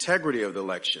about the integrity of the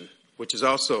election, which is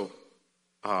also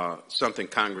something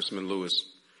Congressman Lewis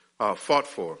fought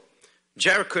for.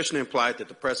 Jared Kushner implied that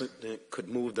the president could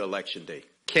move the election day.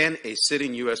 Can a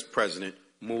sitting U.S. president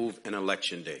move an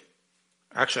election day?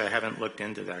 Actually, I haven't looked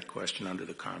into that question under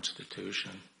the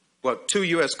Constitution. Well, 2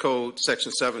 U.S. Code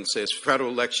Section 7 says federal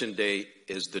election day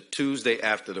is the Tuesday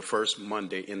after the first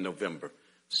Monday in November.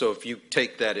 So if you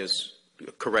take that as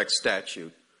a correct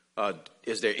statute,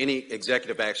 is there any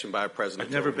executive action by a president?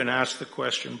 I've never been asked the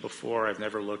question before. I've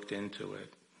never looked into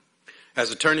it.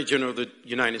 As Attorney General of the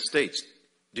United States,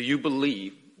 do you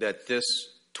believe that this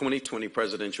 2020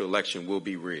 presidential election will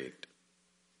be rigged?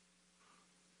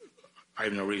 I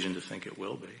have no reason to think it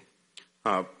will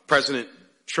be. President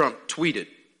Trump tweeted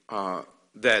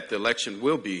that the election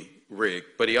will be rigged,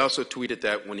 but he also tweeted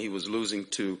that when he was losing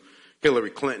to Hillary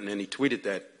Clinton, and he tweeted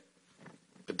that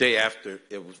the day after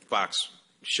Fox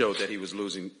showed that he was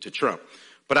losing to Trump.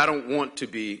 But I don't want to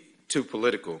be too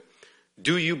political.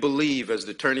 Do you believe, as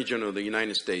the Attorney General of the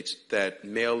United States, that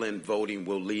mail-in voting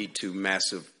will lead to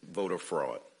massive voter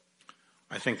fraud?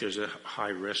 I think there's a high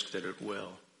risk that it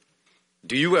will.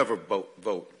 Do you ever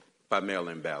vote by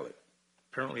mail-in ballot?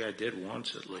 Apparently I did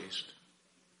once at least.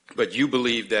 But you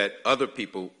believe that other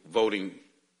people voting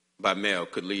by mail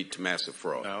could lead to massive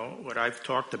fraud? No, what I've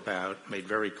talked about, made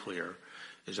very clear,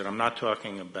 is that I'm not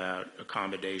talking about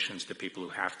accommodations to people who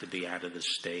have to be out of the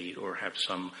state or have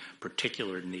some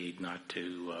particular need not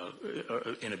to,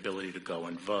 inability to go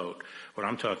and vote. What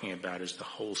I'm talking about is the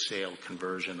wholesale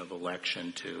conversion of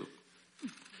election to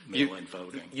mail-in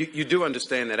voting. You do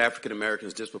understand that African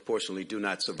Americans disproportionately do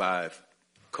not survive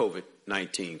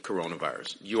COVID-19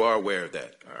 coronavirus. You are aware of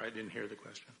that? I didn't hear the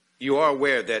question. You are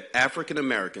aware that African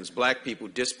Americans, black people,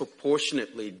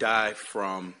 disproportionately die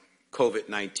from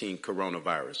COVID-19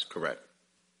 coronavirus, correct?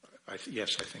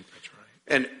 Yes, I think that's right.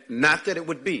 And not that it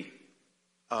would be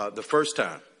the first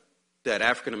time that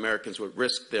African Americans would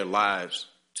risk their lives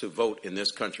to vote in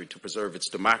this country to preserve its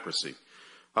democracy.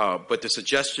 But the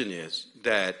suggestion is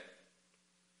that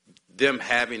them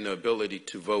having the ability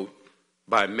to vote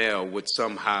by mail would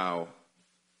somehow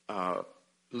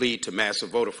lead to massive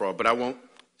voter fraud. But I won't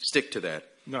stick to that.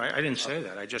 No, I didn't say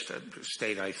that. I just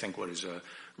state, I think, what is a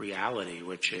reality,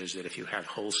 which is that if you have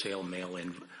wholesale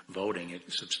mail-in voting, it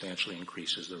substantially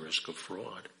increases the risk of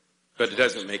fraud. But it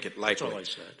doesn't make it likely. That's all I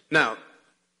said. Now,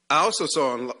 I also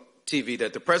saw on TV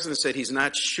that the president said he's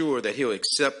not sure that he'll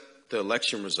accept the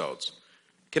election results.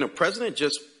 Can a president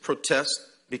just protest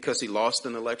because he lost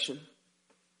an election?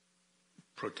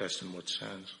 Protest in what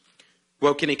sense?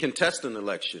 Well, can he contest an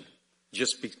election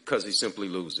just because he simply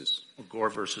loses? Well, Gore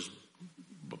versus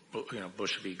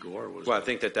Bush v. Gore was. Well, I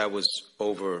think that was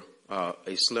over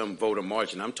a slim voter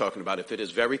margin. I'm talking about if it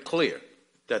is very clear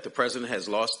that the president has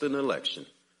lost an election,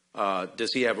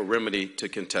 does he have a remedy to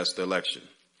contest the election?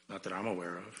 Not that I'm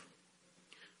aware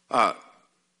of.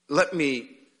 Let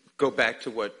me go back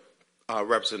to what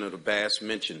Representative Bass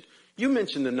mentioned. You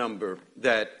mentioned the number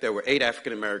that there were 8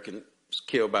 African Americans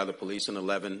killed by the police and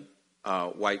 11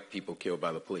 white people killed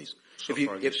by the police. So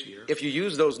far this year. If you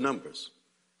use those numbers,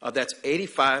 that's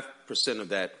 85% of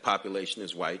that population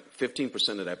is white,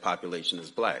 15% of that population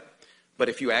is black. But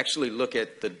if you actually look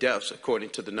at the deaths, according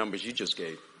to the numbers you just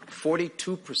gave,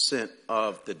 42%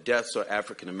 of the deaths are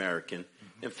African American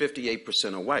and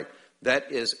 58% are white.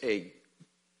 That is a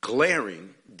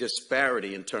glaring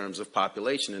disparity in terms of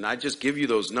population, and I just give you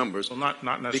those numbers. Well, not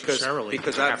necessarily.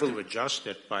 Because I have to adjust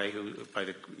it by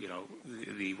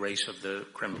the race of the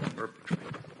criminal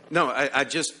perpetrator. No, I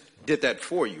just did that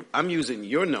for you. I'm using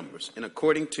your numbers, and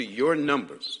according to your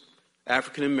numbers,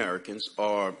 African Americans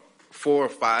are 4 or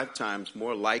 5 times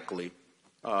more likely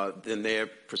than their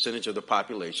percentage of the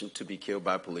population to be killed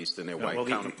by police than their white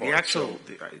counterparts.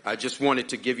 I just wanted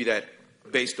to give you that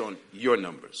based on your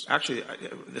numbers. Actually,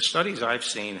 the studies I've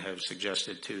seen have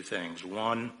suggested 2 things.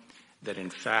 One, that in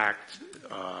fact,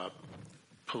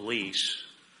 police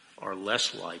are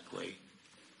less likely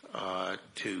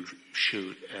to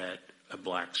shoot at a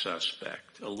black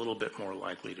suspect, a little bit more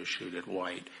likely to shoot at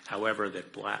white. However,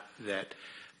 that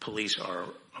police are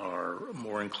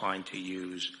more inclined to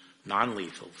use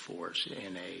non-lethal force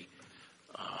in a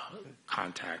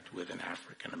contact with an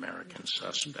African American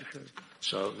suspect.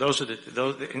 So those are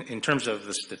in terms of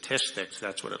the statistics,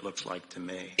 that's what it looks like to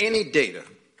me. Any data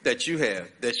that you have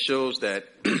that shows that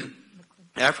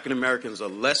African Americans are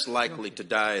less likely to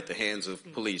die at the hands of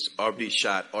police or be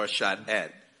shot or shot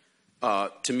at,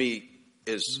 to me,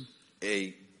 is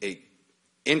a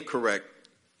incorrect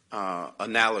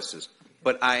analysis.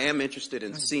 But I am interested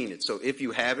in seeing it. So if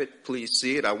you have it, please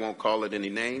see it. I won't call it any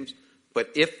names.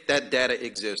 But if that data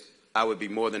exists, I would be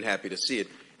more than happy to see it.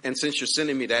 And since you're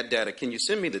sending me that data, can you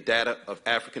send me the data of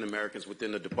African Americans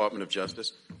within the Department of Justice?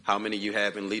 How many you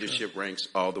have in leadership ranks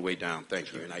all the way down?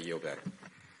 Thank you, and I yield back.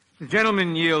 The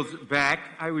gentleman yields back.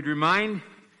 I would remind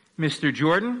Mr.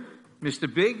 Jordan,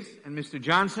 Mr. Biggs, and Mr.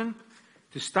 Johnson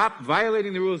to stop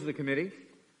violating the rules of the committee,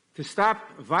 to stop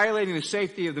violating the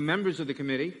safety of the members of the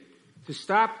committee, to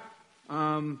stop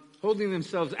holding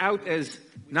themselves out as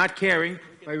not caring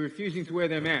by refusing to wear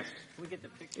their masks.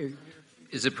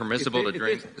 Is it permissible to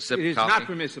drink, sip coffee? It is not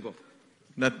permissible.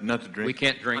 Not to drink. We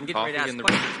can't drink coffee in the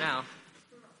room. Now.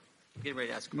 I'm getting ready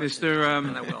to ask questions.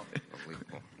 And I will.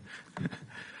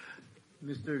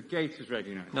 Mr. Gates is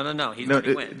recognized. No. He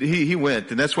went. He went,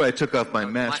 and that's why I took off my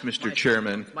mask, Mr.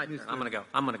 Chairman. I'm going to go.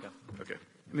 Okay.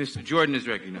 Mr. Jordan is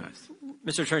recognized.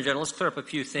 Mr. Attorney General, let's clear up a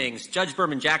few things. Judge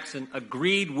Berman Jackson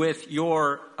agreed with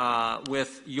your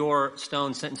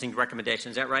Stone sentencing recommendation.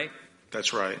 Is that right?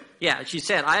 That's right. Yeah, she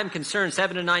said, I am concerned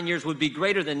 7 to 9 years would be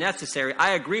greater than necessary.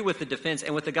 I agree with the defense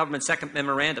and with the government's second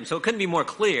memorandum. So it couldn't be more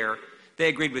clear they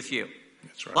agreed with you.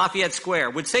 That's right. Lafayette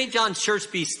Square. Would St. John's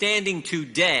Church be standing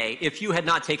today if you had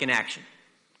not taken action?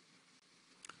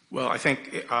 Well, I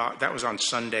think that was on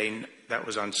Sunday. That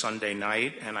was on Sunday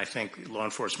night, and I think law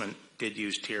enforcement did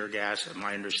use tear gas.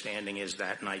 My understanding is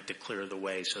that night to clear the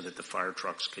way so that the fire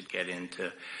trucks could get in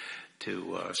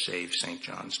to save St.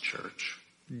 John's Church.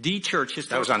 The church.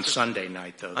 That was on Sunday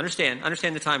night, though. Understand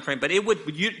the time frame, but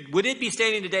would it be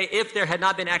standing today if there had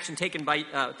not been action taken by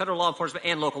federal law enforcement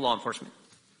and local law enforcement?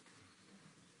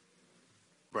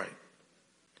 Right.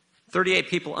 38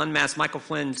 people unmasked Michael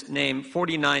Flynn's name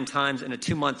 49 times in a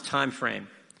 2-month time frame.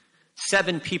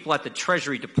 7 people at the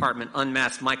Treasury Department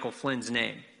unmasked Michael Flynn's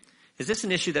name. Is this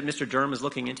an issue that Mr. Durham is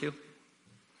looking into?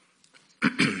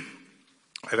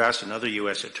 I've asked another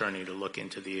U.S. attorney to look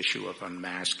into the issue of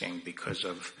unmasking because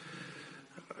of,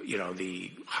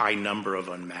 the high number of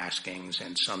unmaskings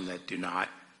and some that do not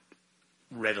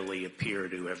readily appear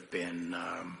to have been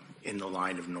in the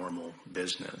line of normal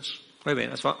business. Wait a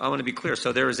minute. I want to be clear.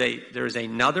 So there is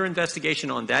another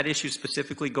investigation on that issue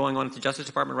specifically going on at the Justice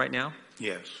Department right now?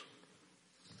 Yes.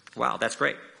 Wow, that's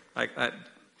great.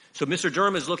 So Mr.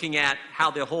 Durham is looking at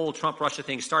how the whole Trump-Russia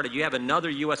thing started. You have another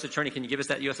U.S. attorney. Can you give us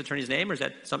that U.S. attorney's name, or is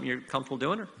that something you're comfortable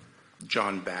doing? Or?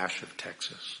 John Bash of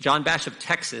Texas. John Bash of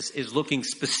Texas is looking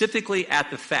specifically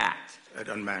at the fact. At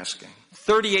unmasking.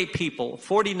 38 people,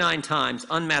 49 times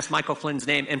unmasked Michael Flynn's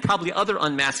name, and probably other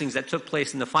unmaskings that took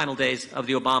place in the final days of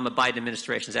the Obama-Biden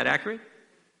administration. Is that accurate?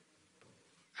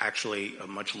 Actually, a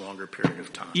much longer period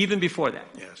of time. Even before that?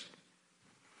 Yes.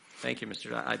 Thank you,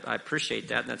 Mr. I appreciate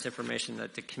that, and that's information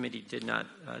that the committee did not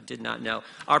know.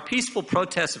 Are peaceful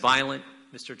protests violent,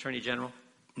 Mr. Attorney General?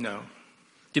 No.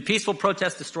 Do peaceful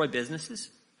protests destroy businesses?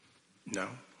 No.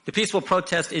 Do peaceful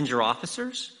protests injure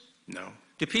officers? No.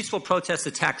 Do peaceful protests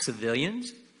attack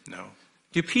civilians? No.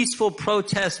 Do peaceful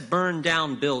protests burn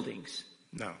down buildings?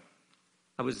 No.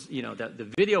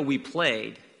 The video we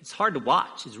played, it's hard to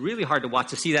watch. It's really hard to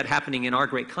watch to see that happening in our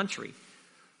great country.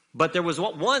 But there was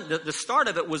the start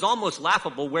of it was almost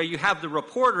laughable, where you have the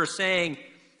reporter saying,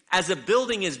 as a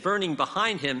building is burning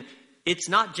behind him, it's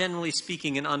not generally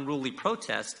speaking an unruly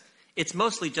protest. It's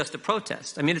mostly just a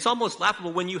protest. I mean, it's almost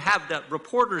laughable when you have the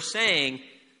reporter saying,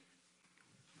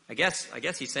 I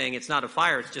guess he's saying it's not a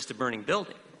fire, it's just a burning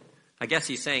building. I guess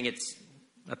he's saying it's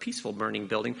a peaceful burning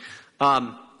building.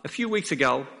 A few weeks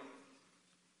ago,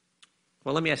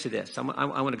 well, let me ask you this. I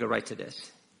want to go right to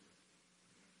this.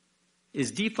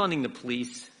 Is defunding the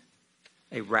police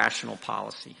a rational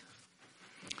policy?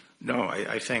 No,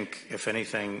 I think, if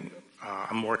anything,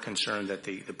 I'm more concerned that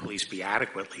the police be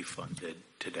adequately funded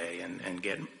today and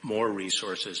get more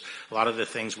resources. A lot of the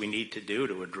things we need to do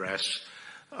to address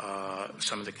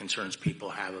some of the concerns people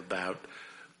have about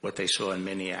what they saw in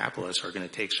Minneapolis are going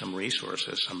to take some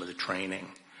resources, some of the training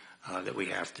that we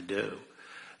have to do.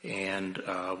 And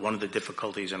one of the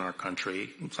difficulties in our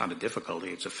country, it's not a difficulty,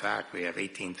 it's a fact, we have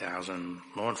 18,000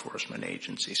 law enforcement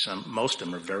agencies. Most of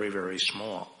them are very, very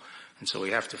small. And so we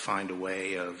have to find a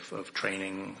way of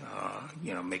training,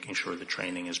 making sure the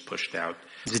training is pushed out.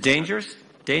 Is it dangerous?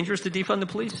 Dangerous to defund the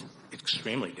police?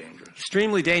 Extremely dangerous.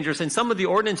 Extremely dangerous. And some of the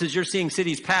ordinances you're seeing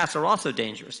cities pass are also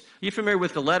dangerous. Are you familiar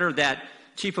with the letter that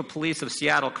Chief of Police of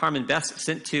Seattle, Carmen Best,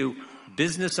 sent to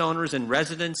business owners and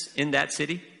residents in that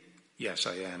city? Yes,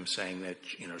 I am, saying that,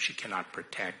 she cannot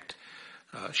protect,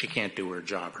 she can't do her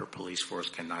job. Her police force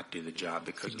cannot do the job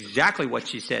because exactly what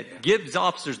she said. Gives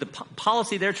officers the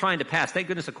policy they're trying to pass. Thank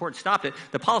goodness the court stopped it.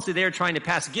 The policy they're trying to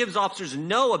pass gives officers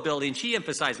no ability, and she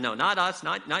emphasized no, not us,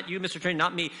 not you, Mr. Attorney,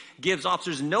 not me, gives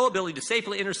officers no ability to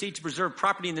safely intercede to preserve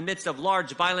property in the midst of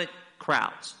large, violent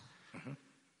crowds. Mm-hmm.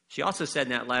 She also said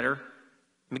in that letter,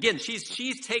 and again,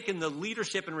 she's taken the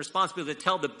leadership and responsibility to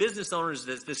tell the business owners,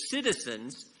 the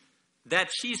citizens, that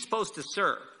she's supposed to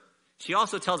serve. She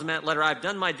also tells them in that letter, I've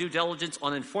done my due diligence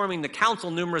on informing the council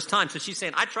numerous times. So she's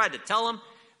saying, I tried to tell them,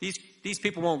 these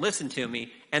people won't listen to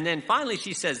me. And then finally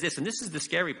she says this, and this is the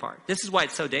scary part. This is why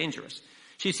it's so dangerous.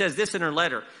 She says this in her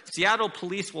letter, Seattle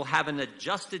police will have an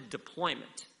adjusted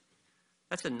deployment.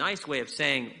 That's a nice way of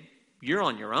saying, you're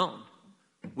on your own.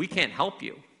 We can't help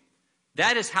you.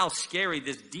 That is how scary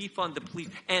this defund the police.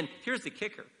 And here's the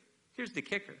kicker.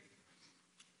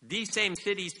 These same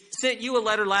cities sent you a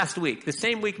letter last week. The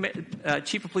same week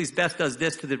Chief of Police Best does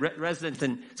this to the residents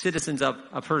and citizens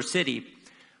of her city.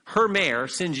 Her mayor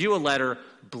sends you a letter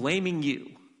blaming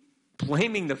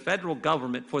the federal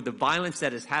government for the violence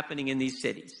that is happening in these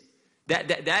cities.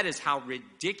 That is how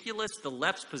ridiculous the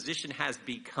left's position has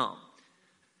become.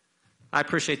 I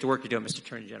appreciate the work you're doing, Mr.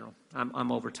 Attorney General.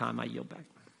 I'm over time. I yield back.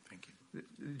 Thank you.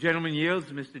 The gentleman yields.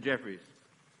 Mr. Jeffries.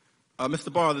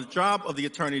 Mr. Barr, the job of the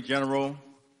Attorney General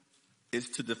is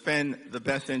to defend the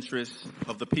best interests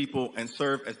of the people and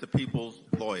serve as the people's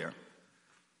lawyer.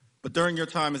 But during your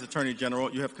time as Attorney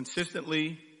General, you have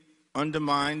consistently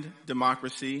undermined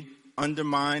democracy,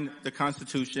 undermined the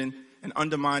Constitution, and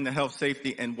undermined the health,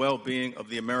 safety, and well-being of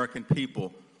the American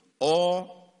people,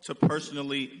 all to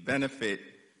personally benefit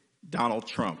Donald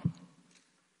Trump.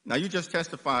 Now, you just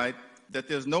testified that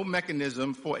there's no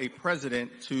mechanism for a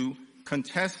president to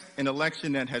contest an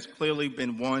election that has clearly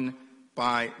been won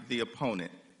by the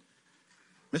opponent.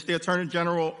 Mr. Attorney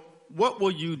General, what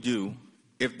will you do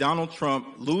if Donald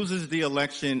Trump loses the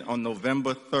election on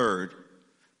November 3rd,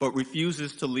 but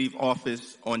refuses to leave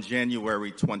office on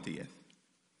January 20th?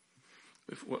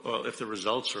 If the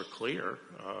results are clear,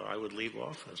 I would leave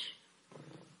office.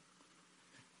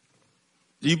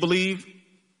 Do you believe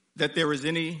that there is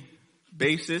any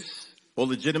basis or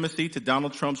legitimacy to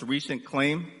Donald Trump's recent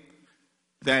claim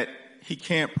that he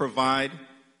can't provide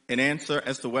an answer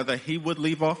as to whether he would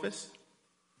leave office?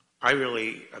 I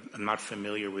really am not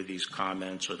familiar with these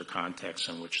comments or the context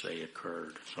in which they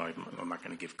occurred, so I'm not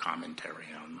going to give commentary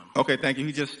on them. Okay, thank you.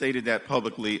 He just stated that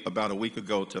publicly about a week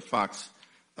ago to Fox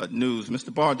News.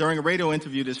 Mr. Barr, during a radio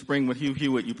interview this spring with Hugh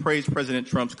Hewitt, you praised President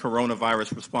Trump's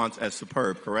coronavirus response as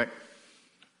superb, correct?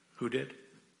 Who did?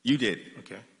 You did.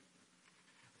 Okay.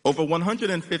 Over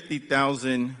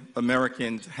 150,000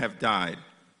 Americans have died.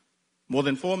 More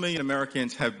than 4 million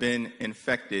Americans have been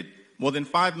infected. More than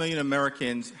 5 million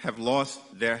Americans have lost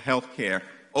their health care.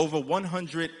 Over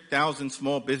 100,000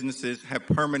 small businesses have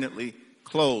permanently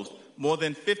closed. More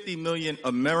than 50 million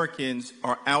Americans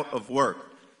are out of work.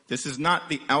 This is not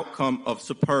the outcome of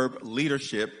superb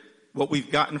leadership. What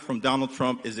we've gotten from Donald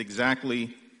Trump is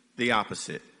exactly the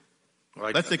opposite.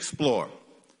 Let's explore.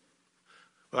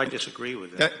 Well, I disagree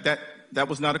with that. That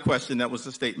was not a question. That was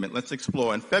a statement. Let's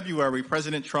explore. In February,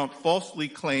 President Trump falsely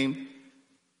claimed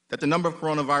that the number of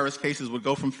coronavirus cases would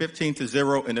go from 15 to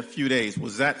 0 in a few days.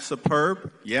 Was that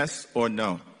superb? Yes or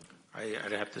no?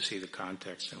 I'd have to see the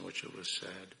context in which it was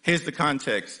said. Here's the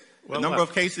context. The number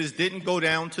of cases didn't go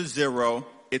down to 0.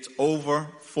 It's over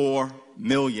 4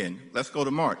 million. Let's go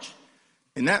to March.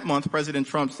 In that month, President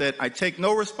Trump said, "I take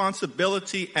no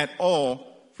responsibility at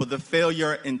all for the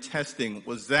failure in testing."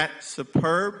 Was that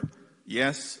superb?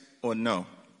 Yes or no?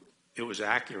 It was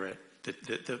accurate.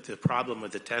 The problem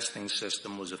with the testing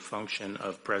system was a function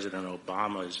of President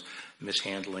Obama's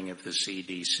mishandling of the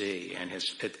CDC and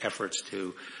his efforts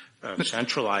to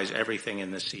centralize everything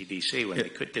in the CDC when they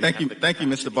didn't have the capacity. Thank you,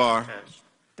 Mr. Barr.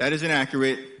 That is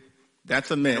inaccurate.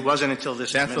 That's a myth. It wasn't until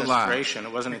this administration.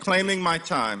 It wasn't until claiming my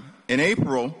time. In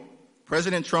April,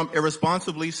 President Trump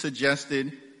irresponsibly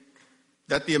suggested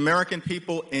that the American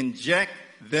people inject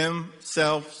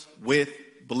themselves with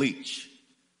bleach.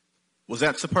 Was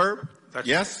that superb?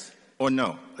 Yes or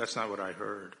no? That's not what I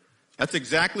heard. That's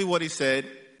exactly what he said.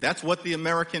 That's what the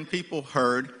American people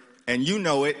heard, and you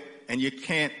know it, and you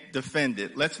can't defend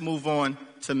it. Let's move on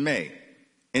to May.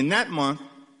 In that month,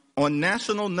 on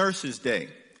National Nurses Day,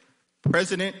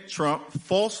 President Trump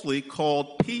falsely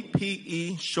called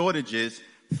PPE shortages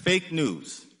fake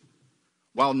news,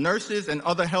 while nurses and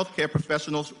other healthcare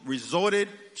professionals resorted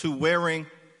to wearing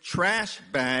trash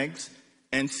bags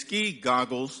and ski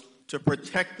goggles to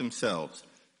protect themselves.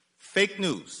 Fake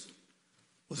news.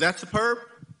 Was that superb?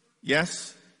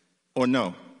 Yes or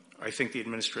no? I think the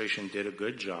administration did a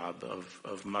good job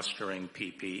of mustering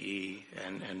PPE,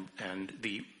 and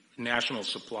the national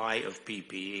supply of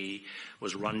PPE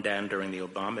was run down during the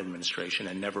Obama administration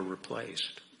and never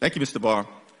replaced. Thank you, Mr. Barr.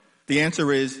 The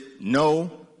answer is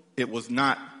no, it was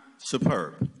not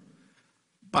superb.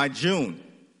 By June,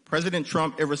 President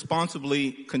Trump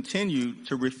irresponsibly continued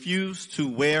to refuse to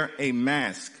wear a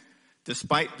mask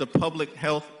despite the public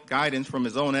health guidance from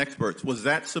his own experts. Was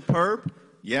that superb?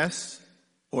 Yes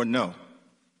or no?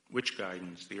 Which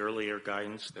guidance? The earlier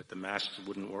guidance that the masks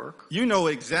wouldn't work? You know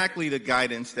exactly the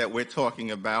guidance that we're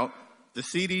talking about. The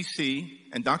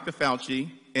CDC and Dr.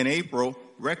 Fauci in April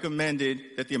recommended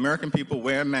that the American people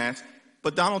wear a mask,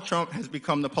 but Donald Trump has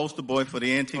become the poster boy for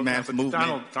the anti-mask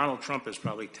movement. Donald Trump has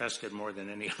probably tested more than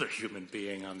any other human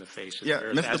being on the face of the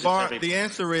earth. Mr. Barr, the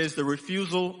answer is the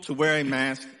refusal to wear a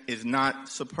mask is not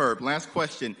superb. Last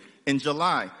question. In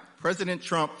July, President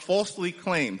Trump falsely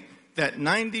claimed that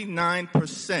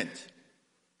 99%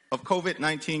 of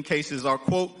COVID-19 cases are,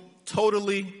 quote,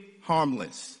 totally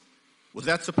harmless. Was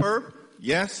that superb?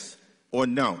 Yes or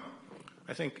no?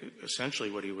 I think essentially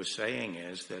what he was saying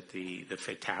is that the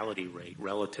fatality rate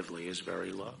relatively is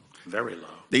very low, very low.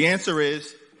 The answer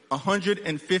is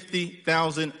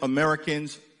 150,000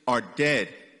 Americans are dead.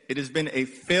 It has been a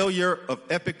failure of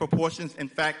epic proportions. In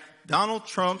fact, Donald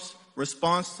Trump's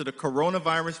response to the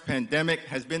coronavirus pandemic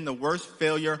has been the worst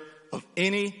failure of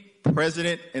any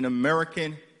president in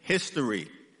American history.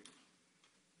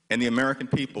 And the American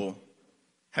people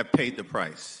have paid the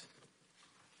price.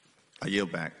 I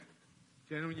yield back.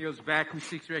 Gentleman yields back. Who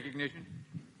seeks recognition?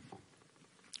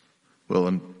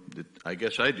 Well, I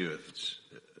guess I do.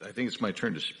 I think it's my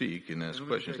turn to speak and ask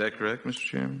questions. Is that correct, Mr.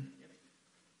 Chairman?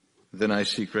 Then I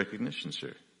seek recognition,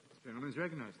 sir. Gentleman is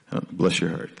recognized. Bless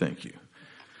your heart. Thank you.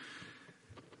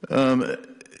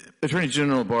 Attorney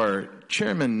General Barr,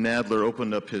 Chairman Nadler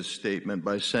opened up his statement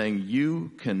by saying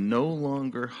you can no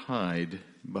longer hide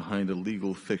behind a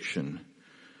legal fiction.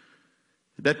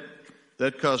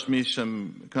 That caused me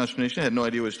some consternation. I had no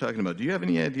idea what he was talking about. Do you have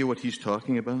any idea what he's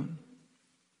talking about?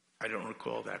 I don't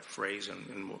recall that phrase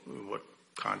in what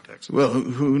context. Well,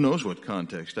 who knows what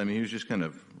context? I mean, he was just kind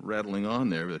of rattling on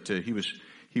there. But he was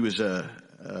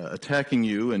attacking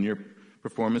you and your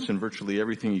performance in virtually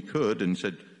everything he could, and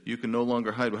said you can no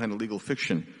longer hide behind a legal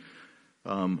fiction.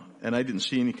 And I didn't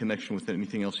see any connection with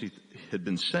anything else he had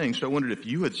been saying. So I wondered if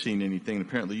you had seen anything, and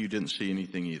apparently you didn't see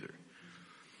anything either.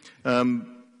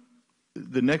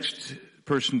 The next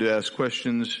person to ask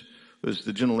questions was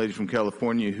the gentlelady from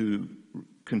California who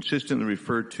consistently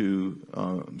referred to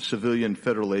civilian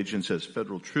federal agents as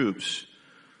federal troops,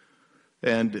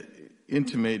 and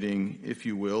intimating, if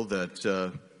you will,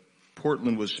 that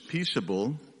Portland was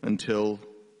peaceable until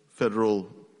federal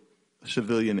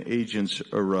civilian agents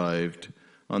arrived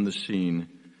on the scene.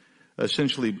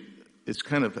 Essentially, it's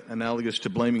kind of analogous to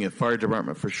blaming a fire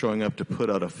department for showing up to put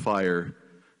out a fire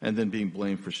and then being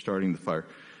blamed for starting the fire.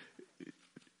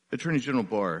 Attorney General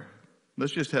Barr,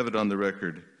 let's just have it on the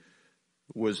record.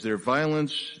 Was there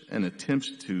violence and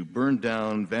attempts to burn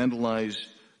down, vandalize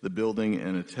the building,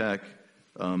 and attack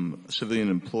civilian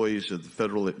employees of the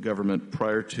federal government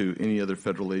prior to any other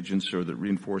federal agents or the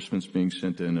reinforcements being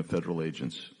sent in of federal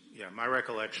agents? Yeah, my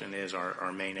recollection is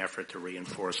our main effort to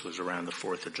reinforce was around the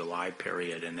 4th of July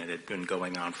period, and it had been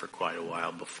going on for quite a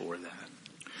while before that.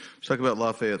 Let's talk about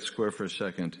Lafayette Square for a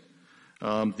second.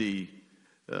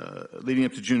 Leading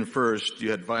up to June 1st,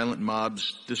 you had violent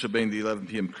mobs disobeying the 11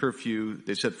 p.m. curfew.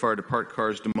 They set fire to parked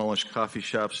cars, demolished coffee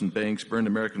shops and banks, burned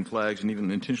American flags, and even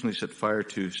intentionally set fire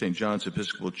to St. John's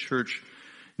Episcopal Church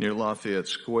near Lafayette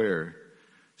Square.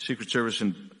 Secret Service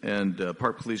and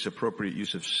Park Police appropriate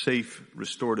use of safe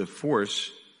restorative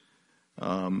force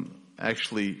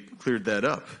actually cleared that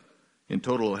up. In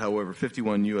total, however,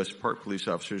 51 U.S. Park Police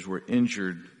officers were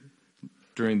injured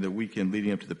during the weekend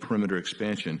leading up to the perimeter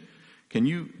expansion. Do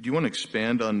you want to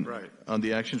expand on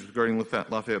the actions regarding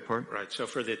Lafayette Park? Right. So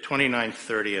for the 29th,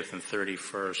 30th, and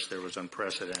 31st, there was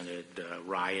unprecedented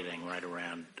rioting right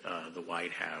around the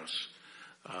White House,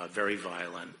 very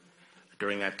violent.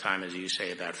 During that time, as you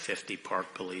say, about 50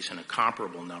 Park Police and a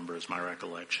comparable number, is my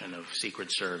recollection, of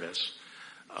Secret Service.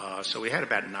 So we had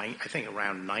about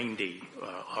around 90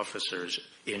 officers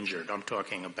injured. I'm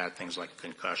talking about things like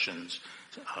concussions.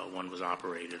 One was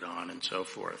operated on and so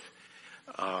forth.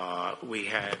 We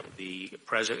had the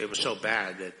president. It was so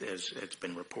bad that, as it's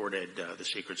been reported, the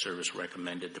Secret Service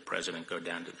recommended the president go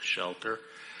down to the shelter.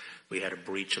 We had a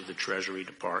breach of the Treasury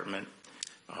Department.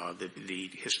 The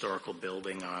historical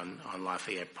building on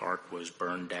Lafayette Park was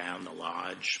burned down. The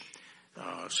lodge,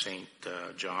 St.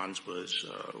 John's,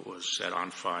 was set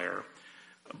on fire.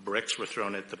 Bricks were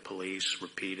thrown at the police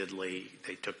repeatedly.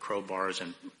 They took crowbars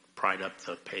and pried up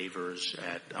the pavers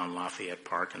on Lafayette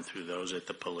Park and threw those at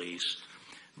the police.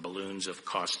 Balloons of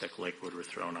caustic liquid were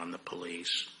thrown on the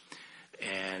police.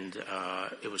 And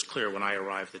it was clear when I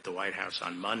arrived at the White House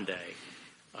on Monday,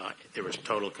 there was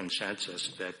total consensus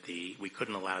that we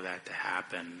couldn't allow that to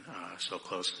happen so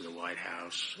close to the White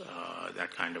House,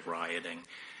 that kind of rioting.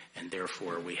 And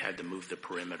therefore, we had to move the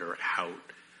perimeter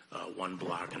out one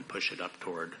block and push it up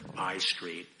toward I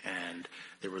Street. And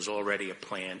there was already a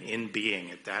plan in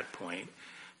being at that point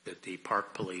that the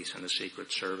Park Police and the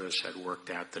Secret Service had worked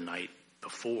out the night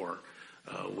before,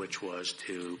 which was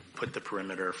to put the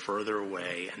perimeter further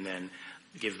away and then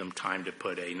give them time to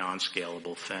put a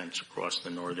non-scalable fence across the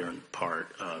northern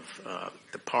part of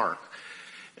the park.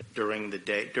 During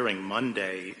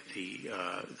Monday,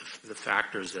 the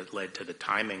factors that led to the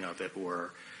timing of it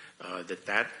were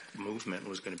that movement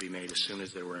was going to be made as soon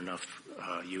as there were enough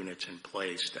units in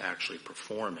place to actually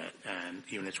perform it, and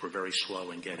units were very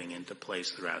slow in getting into place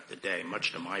throughout the day,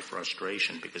 much to my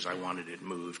frustration because I wanted it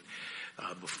moved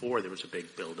before there was a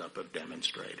big buildup of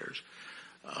demonstrators.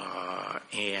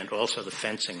 And also the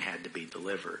fencing had to be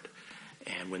delivered.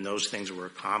 And when those things were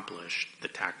accomplished, the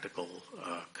tactical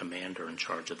commander in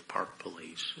charge of the Park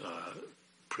Police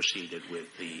proceeded with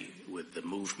the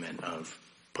movement of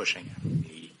pushing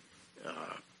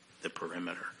the the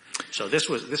perimeter. So this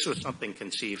was something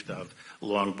conceived of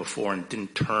long before and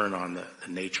didn't turn on the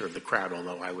nature of the crowd,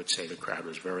 although I would say the crowd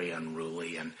was very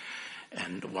unruly.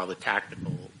 And while the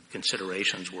tactical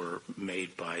considerations were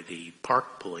made by the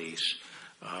park police,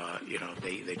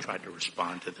 they tried to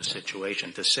respond to the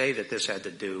situation. To say that this had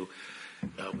to do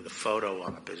with a photo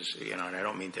op is, and I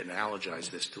don't mean to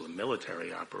analogize this to a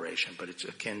military operation, but it's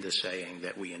akin to saying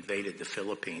that we invaded the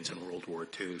Philippines in World War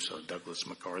II so Douglas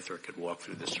MacArthur could walk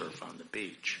through the surf on the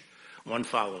beach. One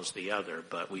follows the other,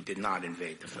 but we did not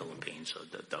invade the Philippines so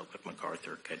that Douglas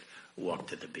MacArthur could walk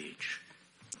to the beach.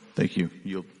 Thank you.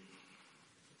 Yield.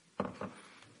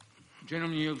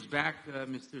 Gentleman yields back.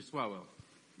 Mr. Swalwell.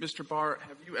 Mr. Barr,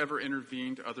 have you ever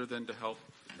intervened other than to help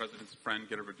the President's friend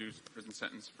get a reduced prison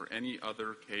sentence for any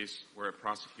other case where a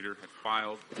prosecutor had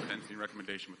filed a sentencing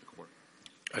recommendation with the court?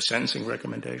 A sentencing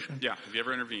recommendation? Yeah. Have you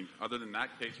ever intervened other than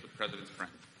that case with the President's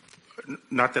friend?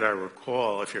 Not that I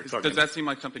recall. If you're talking, does that seem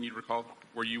like something you'd recall,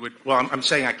 where you would? Well, I'm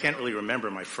saying I can't really remember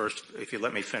my first. If you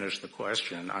let me finish the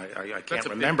question, I can't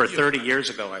remember. 30 years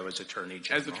ago, I was Attorney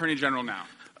General. As Attorney General now.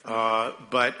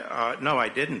 No, I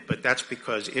didn't. But that's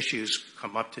because issues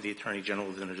come up to the Attorney General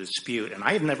within a dispute, and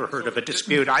I had never heard of a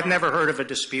dispute. I've never heard of a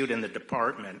dispute in the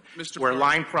department where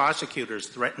line prosecutors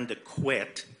threatened to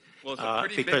quit. Well, it's a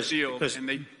pretty big deal, and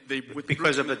they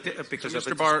because of a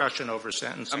discussion over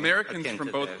sentencing. Americans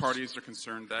from both parties are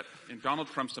concerned that in Donald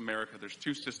Trump's America, there's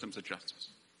two systems of justice: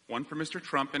 one for Mr.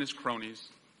 Trump and his cronies,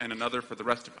 and another for the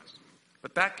rest of us.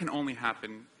 But that can only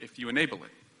happen if you enable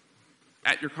it.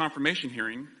 At your confirmation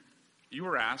hearing, you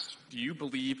were asked, do you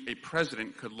believe a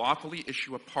president could lawfully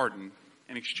issue a pardon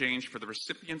in exchange for the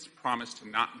recipient's promise to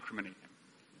not incriminate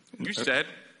him? You said,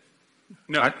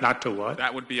 no. Not to what?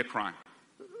 That would be a crime.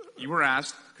 You were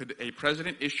asked, could a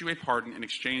president issue a pardon in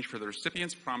exchange for the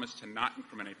recipient's promise to not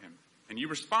incriminate him? And you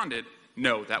responded,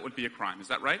 no, that would be a crime. Is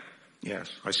that right? Yes,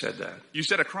 I said that. You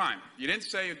said a crime. You didn't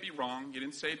say it would be wrong. You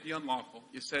didn't say it would be unlawful.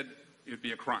 You said it would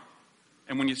be a crime.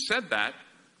 And when you said that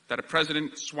a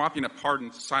president swapping a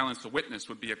pardon to silence a witness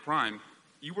would be a crime,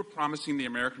 you were promising the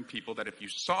American people that if you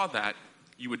saw that,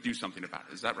 you would do something about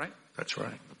it. Is that right? That's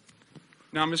right.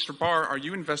 Now, Mr. Barr, are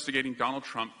you investigating Donald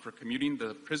Trump for commuting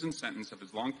the prison sentence of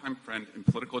his longtime friend and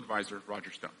political advisor,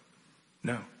 Roger Stone?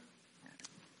 No.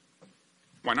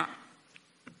 Why not?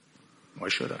 Why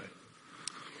should I?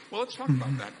 Well, let's talk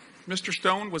about that. Mr.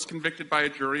 Stone was convicted by a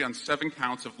jury on 7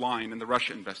 counts of lying in the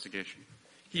Russia investigation.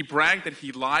 He bragged that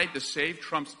he lied to save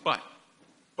Trump's butt.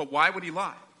 But why would he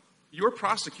lie? Your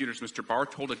prosecutors, Mr. Barr,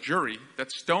 told a jury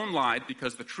that Stone lied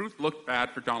because the truth looked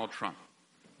bad for Donald Trump.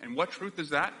 And what truth is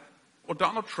that? Well,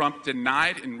 Donald Trump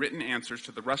denied in written answers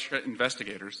to the Russia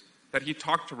investigators that he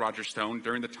talked to Roger Stone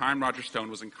during the time Roger Stone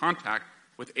was in contact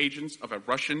with agents of a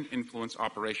Russian influence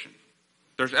operation.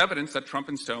 There's evidence that Trump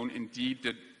and Stone indeed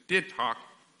did talk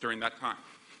during that time.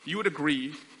 You would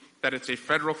agree that it's a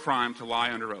federal crime to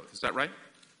lie under oath. Is that right?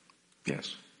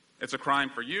 Yes. It's a crime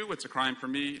for you, it's a crime for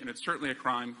me, and it's certainly a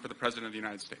crime for the President of the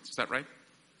United States. Is that right?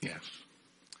 Yes.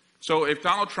 So if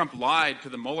Donald Trump lied to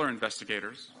the Mueller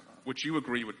investigators, which you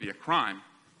agree would be a crime,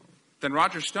 then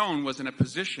Roger Stone was in a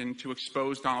position to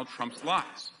expose Donald Trump's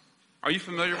lies. Are you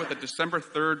familiar with the December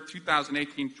 3rd,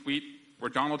 2018 tweet where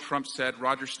Donald Trump said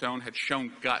Roger Stone had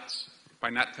shown guts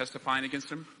by not testifying against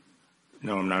him?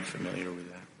 No, I'm not familiar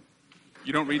with that.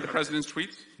 You don't read the President's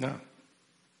tweets? No.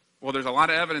 Well, there's a lot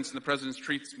of evidence in the President's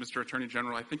tweets, Mr. Attorney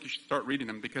General. I think you should start reading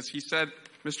them because he said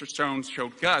Mr. Stone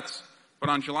showed guts, but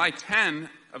on July 10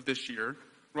 of this year,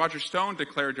 Roger Stone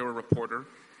declared to a reporter,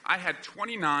 I had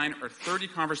 29 or 30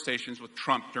 conversations with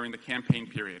Trump during the campaign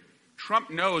period.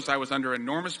 Trump knows I was under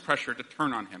enormous pressure to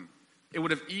turn on him. It would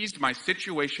have eased my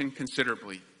situation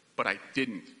considerably, but I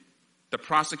didn't. The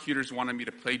prosecutors wanted me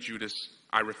to play Judas.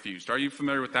 I refused. Are you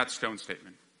familiar with that Stone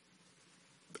statement?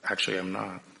 Actually, I'm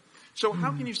not. So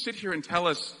how can you sit here and tell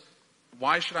us,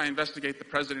 why should I investigate the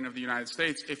President of the United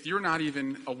States if you're not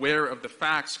even aware of the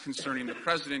facts concerning the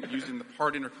President using the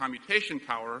pardon or commutation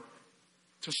power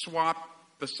to swap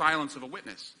the silence of a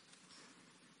witness?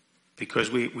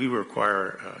 Because we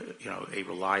require, a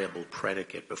reliable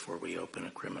predicate before we open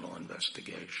a criminal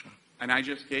investigation. And I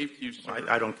just gave you, sir.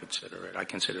 I don't consider it. I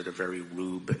consider it a very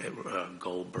Rube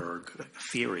Goldberg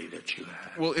theory that you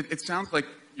have. Well, it sounds like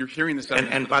you're hearing this.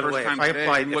 And by the way,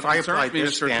 if I applied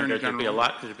this standard, there'd be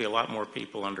a lot more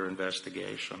people under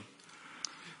investigation.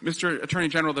 Mr. Attorney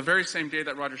General, the very same day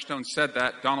that Roger Stone said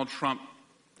that, Donald Trump.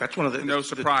 That's one of the no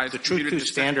surprise. The true two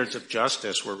standards of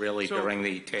justice were really during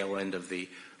the tail end of the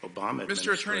Obama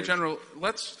administration. Mr. Attorney General,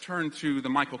 let's turn to the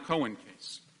Michael Cohen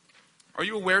case. Are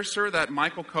you aware, sir, that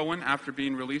Michael Cohen, after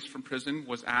being released from prison,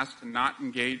 was asked to not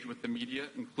engage with the media,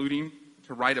 including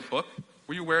to write a book?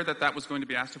 Were you aware that that was going to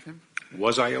be asked of him?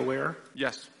 Was I aware?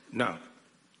 Yes. No.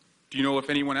 Do you know if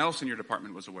anyone else in your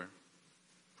department was aware?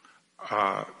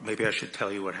 Maybe I should tell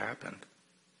you what happened.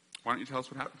 Why don't you tell us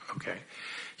what happened? Okay.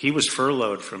 He was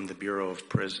furloughed from the Bureau of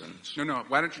Prisons. No.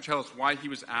 Why don't you tell us why he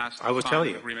was asked? I will tell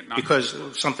you. Because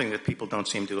something that people don't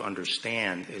seem to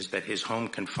understand is that his home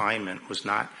confinement was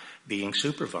not being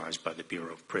supervised by the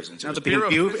Bureau of Prisons.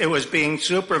 It was being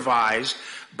supervised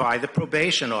by the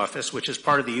probation office, which is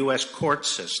part of the U.S. court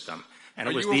system. And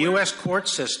it was the U.S. court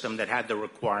system that had the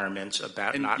requirements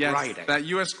about not writing. That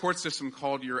U.S. court system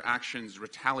called your actions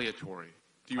retaliatory.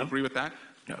 Do you agree with that?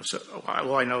 No. So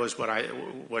all I know is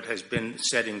what has been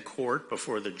said in court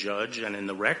before the judge and in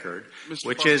the record,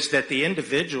 which is that the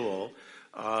individual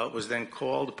was then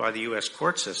called by the U.S.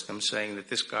 court system saying that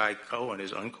this guy Cohen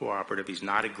is uncooperative. He's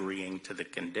not agreeing to the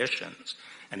conditions.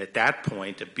 And at that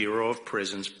point, a Bureau of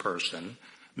Prisons person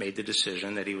made the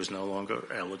decision that he was no longer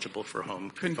eligible for home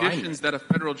confinement. Conditions that a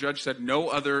federal judge said no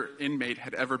other inmate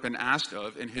had ever been asked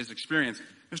of in his experience.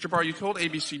 Mr. Barr, you told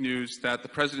ABC News that the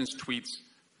president's tweets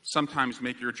sometimes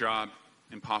make your job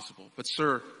impossible. But,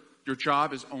 sir, your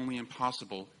job is only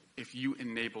impossible if you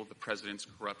enable the president's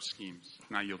corrupt schemes.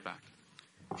 Now I yield back.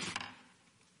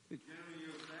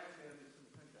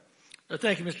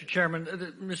 Thank you, Mr. Chairman.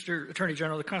 Mr. Attorney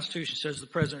General, the Constitution says the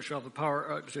President shall have the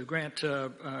power to grant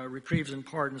reprieves and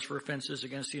pardons for offenses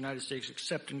against the United States,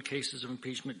 except in cases of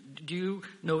impeachment. Do you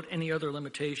note any other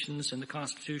limitations in the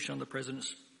Constitution on the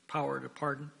President's power to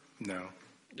pardon? No.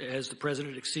 Has the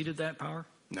President exceeded that power?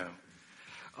 No.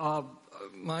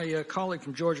 My colleague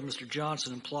from Georgia, Mr.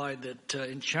 Johnson, implied that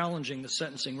in challenging the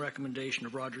sentencing recommendation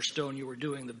of Roger Stone, you were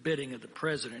doing the bidding of the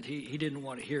President. He didn't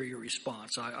want to hear your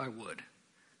response. I would.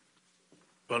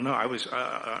 Well, no, I was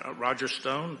Roger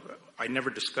Stone. I never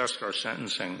discussed our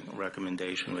sentencing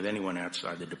recommendation with anyone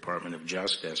outside the Department of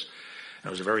Justice. It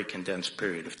was a very condensed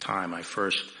period of time. I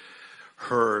first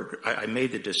heard, I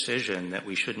made the decision that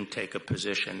we shouldn't take a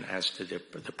position as to the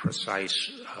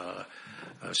precise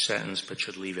sentence, but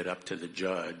should leave it up to the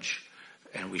judge,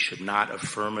 and we should not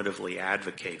affirmatively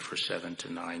advocate for 7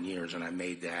 to 9 years. And I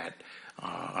made that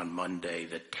on Monday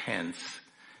the 10th.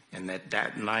 And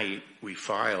that night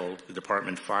the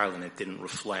department filed, and it didn't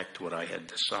reflect what I had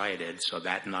decided. So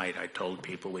that night I told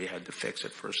people we had to fix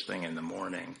it first thing in the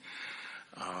morning.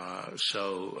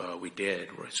 So we did.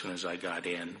 As soon as I got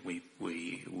in, we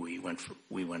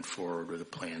went forward with a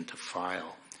plan to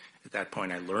file. At that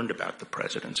point, I learned about the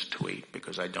president's tweet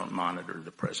because I don't monitor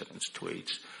the president's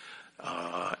tweets.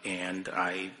 And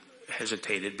I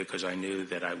hesitated because I knew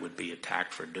that I would be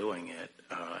attacked for doing it.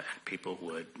 And people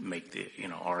would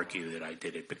argue that I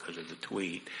did it because of the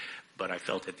tweet. But I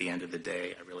felt at the end of the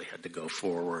day, I really had to go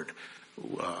forward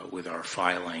with our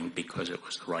filing because it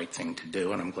was the right thing to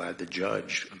do. And I'm glad the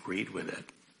judge agreed with it.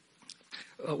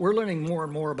 We're learning more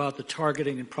and more about the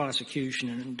targeting and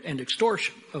prosecution and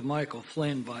extortion of Michael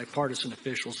Flynn by partisan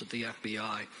officials at the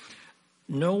FBI.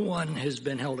 No one has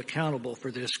been held accountable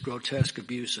for this grotesque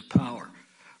abuse of power.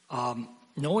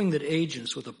 Knowing that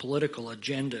agents with a political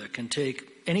agenda can take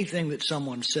anything that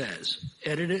someone says,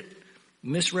 edit it,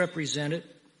 misrepresent it,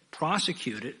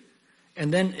 prosecute it,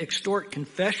 and then extort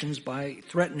confessions by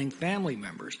threatening family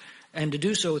members, and to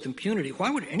do so with impunity, why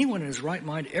would anyone in his right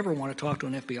mind ever want to talk to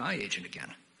an FBI agent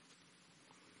again?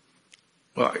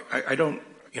 Well, I don't,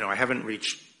 I haven't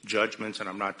reached judgments, and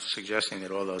I'm not suggesting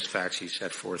that all those facts he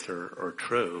set forth are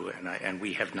true, and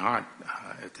we have not,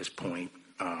 at this point,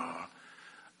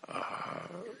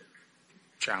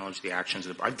 challenged the actions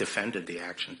I've defended the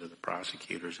actions of the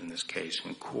prosecutors in this case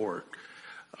in court.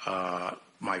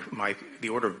 The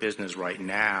order of business right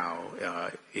now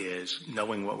is,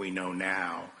 knowing what we know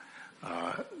now,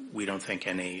 we don't think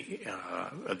any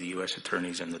of the U.S.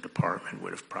 attorneys in the department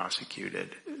would have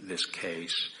prosecuted this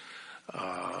case,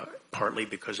 partly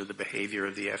because of the behavior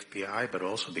of the FBI, but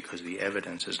also because the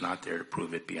evidence is not there to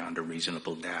prove it beyond a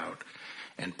reasonable doubt.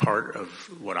 And part of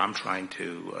what I'm trying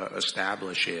to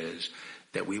establish is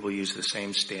that we will use the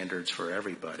same standards for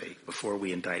everybody before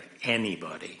we indict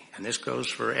anybody. And this goes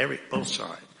for both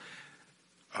sides.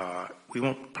 We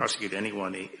won't prosecute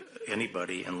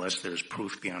anybody unless there's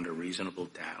proof beyond a reasonable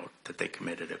doubt that they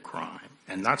committed a crime.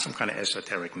 And not some kind of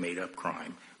esoteric made-up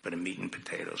crime, but a meat and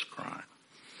potatoes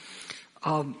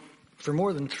crime. For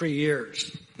more than 3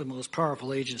 years, the most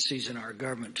powerful agencies in our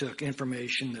government took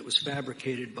information that was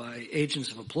fabricated by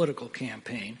agents of a political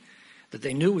campaign that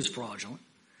they knew was fraudulent,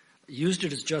 used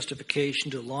it as justification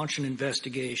to launch an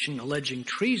investigation alleging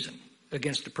treason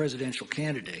against a presidential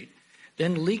candidate,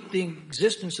 then leaked the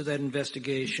existence of that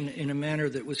investigation in a manner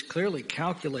that was clearly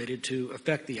calculated to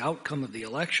affect the outcome of the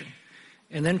election,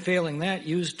 and then failing that,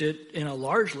 used it in a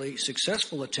largely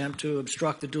successful attempt to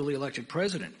obstruct the duly elected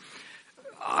president.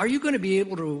 Are you going to be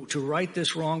able to right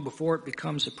this wrong before it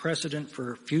becomes a precedent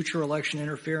for future election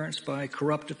interference by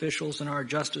corrupt officials in our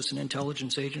justice and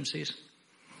intelligence agencies?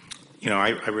 You know,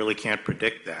 I really can't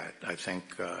predict that. I think,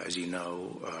 as you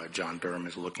know, John Durham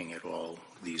is looking at all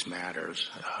these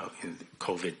matters.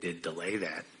 COVID did delay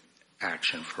that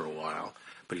action for a while,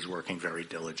 but he's working very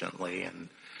diligently. And,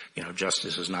 you know,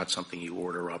 justice is not something you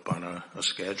order up on a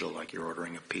schedule like you're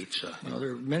ordering a pizza. Well,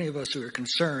 there are many of us who are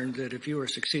concerned that if you were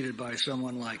succeeded by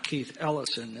someone like Keith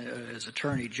Ellison as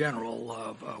Attorney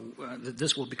General, that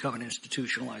this will become an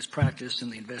institutionalized practice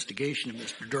and the investigation of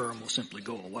Mr. Durham will simply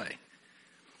go away.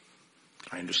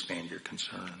 I understand your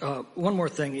concern. One more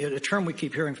thing. A term we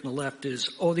keep hearing from the left is,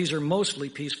 oh, these are mostly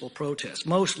peaceful protests,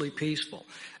 mostly peaceful.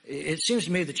 It seems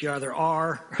to me that you either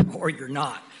are or you're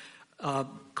not.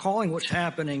 Calling what's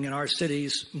happening in our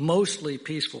cities mostly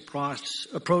peaceful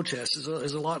protests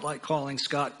is a lot like calling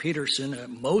Scott Peterson a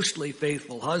mostly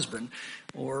faithful husband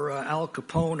or Al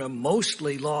Capone a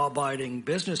mostly law-abiding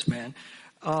businessman.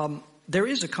 There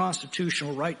is a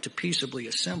constitutional right to peaceably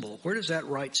assemble. Where does that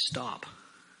right stop?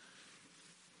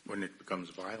 When it becomes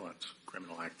violence,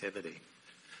 criminal activity.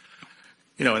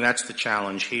 You know, and that's the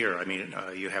challenge here. I mean,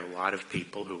 you have a lot of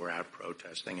people who are out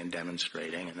protesting and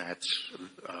demonstrating, and that's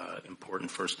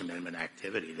important First Amendment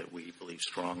activity that we believe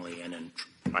strongly in and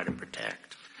try to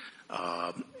protect.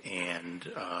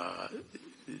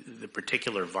 The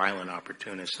particular violent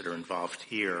opportunists that are involved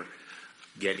here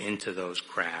get into those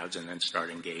crowds and then start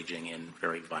engaging in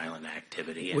very violent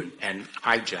activity and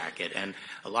hijack it. And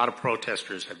a lot of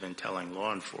protesters have been telling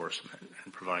law enforcement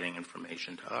and providing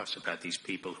information to us about these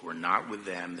people who are not with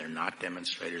them, they're not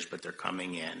demonstrators, but they're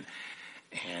coming in.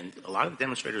 And a lot of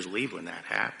demonstrators leave when that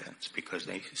happens because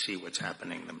they see what's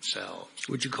happening themselves.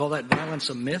 Would you call that violence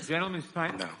a myth? The gentleman's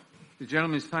time? No. The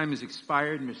gentleman's time has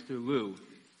expired. Mr. Liu.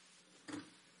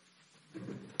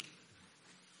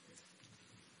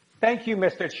 Thank you,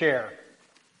 Mr. Chair.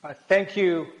 Thank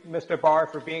you, Mr. Barr,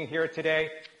 for being here today.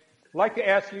 I'd like to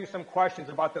ask you some questions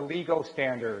about the legal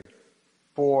standard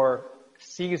for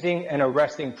seizing and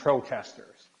arresting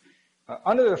protesters.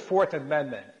 Under the Fourth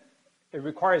Amendment, it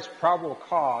requires probable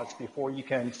cause before you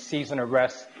can seize and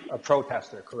arrest a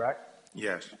protester, correct?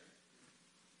 Yes.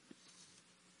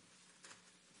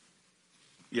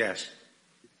 Yes.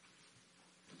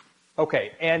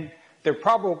 Okay, and the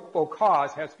probable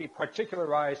cause has to be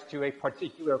particularized to a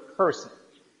particular person.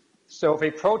 So if a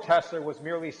protester was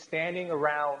merely standing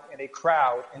around in a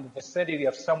crowd in the vicinity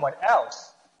of someone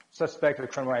else suspected of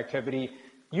criminal activity,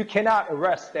 you cannot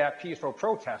arrest that peaceful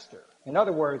protester. In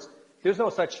other words, there's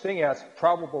no such thing as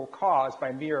probable cause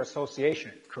by mere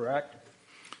association, correct?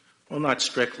 Well, not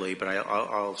strictly, but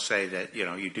I'll say that, you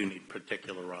know, you do need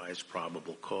particularized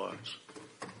probable cause.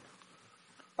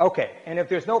 Okay, and if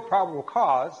there's no probable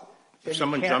cause, if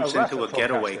someone jumps into a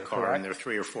getaway car and there are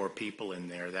 3 or 4 people in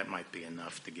there, that might be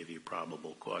enough to give you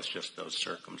probable cause, just those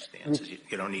circumstances.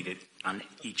 You don't need it on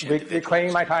each individual.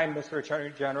 Reclaiming my time, Mr.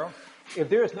 Attorney General. If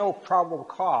there is no probable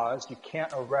cause, you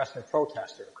can't arrest a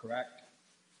protester, correct?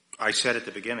 I said at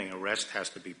the beginning, arrest has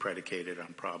to be predicated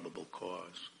on probable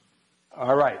cause.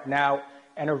 All right. Now,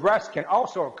 an arrest can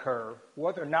also occur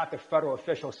whether or not the federal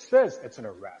official says it's an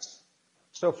arrest.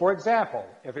 So, for example,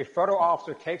 if a federal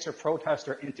officer takes a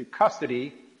protester into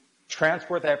custody,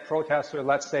 transport that protester,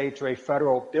 let's say, to a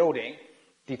federal building,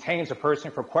 detains a person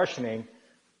for questioning,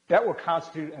 that will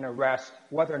constitute an arrest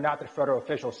whether or not the federal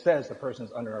official says the person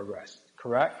is under arrest,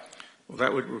 correct? Well,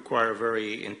 that would require a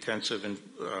very intensive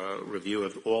review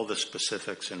of all the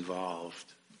specifics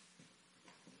involved.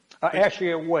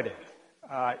 Actually, it wouldn't.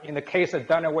 In the case of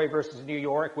Dunaway versus New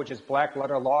York, which is black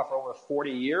letter law for over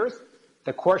 40 years,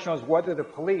 the question was whether the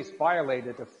police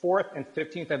violated the 4th and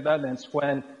 15th Amendments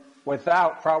when,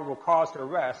 without probable cause to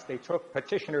arrest, they took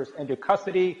petitioners into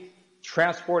custody,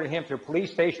 transported him to a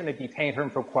police station, and detained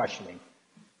him for questioning.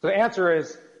 So the answer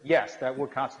is yes, that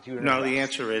would constitute an arrest. No, the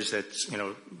answer is that, you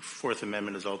know, 4th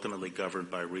Amendment is ultimately governed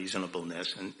by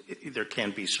reasonableness, and there can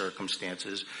be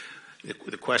circumstances.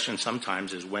 The question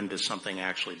sometimes is when does something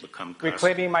actually become custody?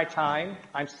 Reclaiming my time,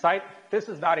 this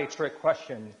is not a trick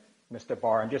question, Mr.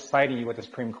 Barr. I'm just citing you what the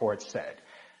Supreme Court said.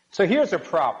 So here's a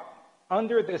problem.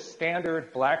 Under this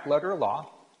standard black letter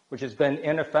law, which has been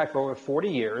in effect for over 40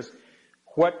 years,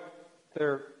 what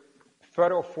the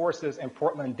federal forces in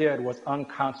Portland did was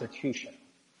unconstitutional.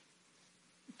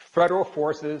 Federal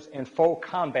forces in full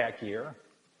combat gear,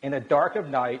 in the dark of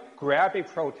night, grabbed a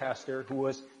protester who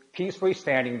was peacefully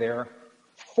standing there,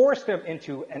 forced him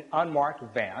into an unmarked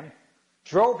van,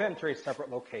 drove him to a separate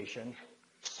location,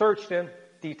 searched him,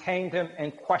 detained him,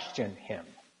 and questioned him.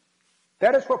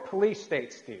 That is what police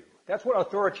states do. That's what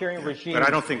authoritarian regimes do. But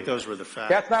I don't think those were the facts.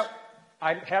 That's not.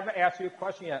 I haven't asked you a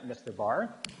question yet, Mr.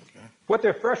 Barr. Okay. What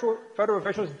the federal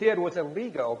officials did was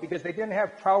illegal because they didn't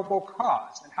have probable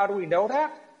cause. And how do we know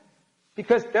that?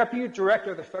 Because Deputy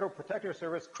Director of the Federal Protective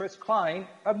Service, Chris Klein,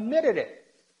 admitted it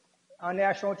on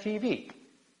national TV.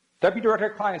 Deputy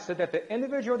Director Klein said that the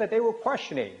individual that they were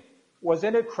questioning was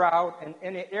in a crowd and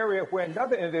in an area where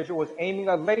another individual was aiming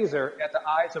a laser at the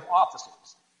eyes of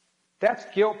officers. That's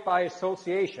guilt by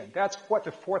association. That's what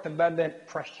the Fourth Amendment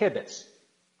prohibits.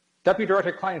 Deputy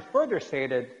Director Klein further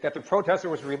stated that the protester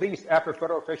was released after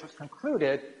federal officials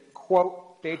concluded,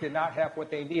 quote, they did not have what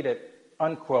they needed,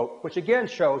 unquote, which again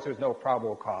shows there's no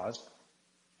probable cause.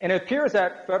 And it appears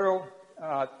that federal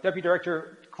Deputy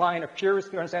Director Klein appears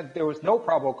to understand that there was no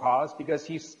probable cause because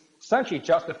he essentially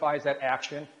justifies that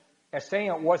action as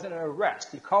saying it wasn't an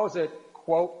arrest. He calls it,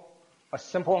 quote, a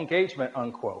simple engagement,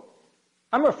 unquote.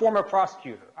 I'm a former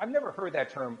prosecutor. I've never heard that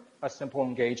term, a simple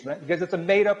engagement, because it's a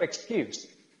made-up excuse.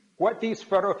 What these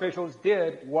federal officials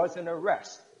did was an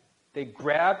arrest. They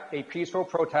grabbed a peaceful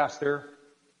protester,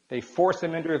 they forced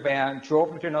him into a van,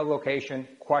 drove him to another location,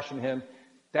 questioned him.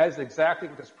 That is exactly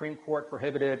what the Supreme Court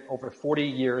prohibited over 40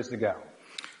 years ago.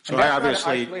 So I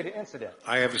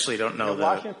obviously don't know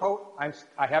that.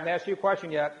 I haven't asked you a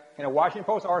question yet. In a Washington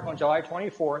Post article on July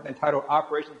 24th entitled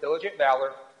Operation Diligent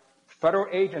Valor, federal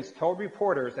agents told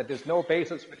reporters that there's no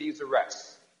basis for these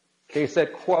arrests. They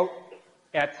said, quote,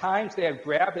 at times they have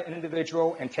grabbed an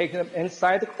individual and taken them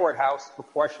inside the courthouse for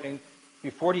questioning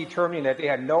before determining that they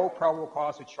had no probable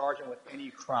cause to charge him with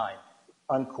any crime,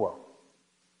 unquote.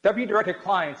 Deputy Director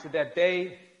Klein said that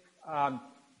they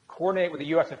coordinate with the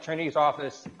U.S. Attorney's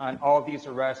Office on all of these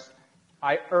arrests.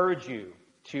 I urge you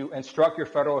to instruct your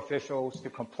federal officials to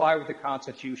comply with the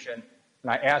Constitution,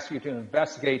 and I ask you to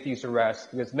investigate these arrests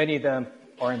because many of them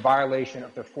are in violation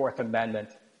of the Fourth Amendment.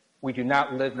 We do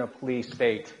not live in a police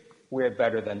state. We're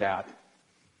better than that.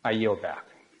 I yield back.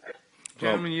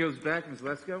 Gentleman yields back. Ms.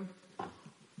 Lesko.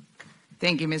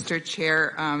 Thank you, Mr.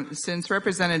 Chair. Since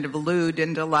Representative Liu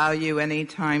didn't allow you any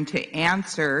time to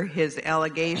answer his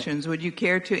allegations, would you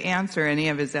care to answer any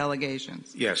of his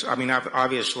allegations? Yes. I mean,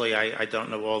 obviously, I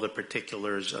don't know all the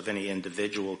particulars of any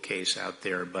individual case out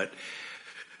there, but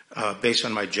based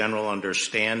on my general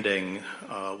understanding,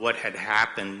 what had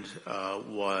happened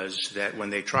was that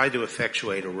when they tried to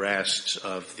effectuate arrests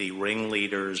of the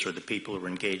ringleaders or the people who were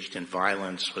engaged in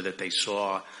violence or that they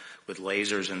saw with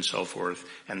lasers and so forth,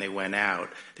 and they went out,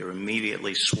 they were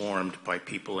immediately swarmed by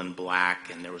people in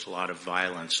black, and there was a lot of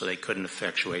violence, so they couldn't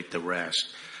effectuate the arrest.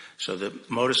 So the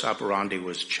modus operandi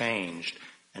was changed,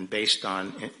 and based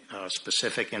on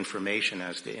specific information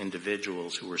as to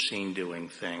individuals who were seen doing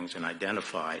things and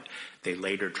identified, they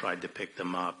later tried to pick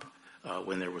them up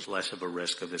when there was less of a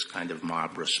risk of this kind of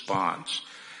mob response.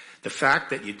 The fact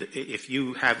that if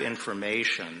you have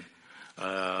information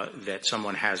that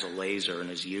someone has a laser and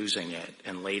is using it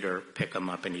and later pick him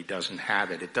up and he doesn't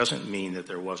have it, it doesn't mean that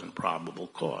there wasn't probable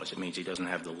cause. It means he doesn't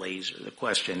have the laser. The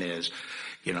question is,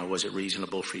 was it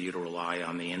reasonable for you to rely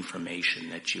on the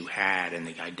information that you had and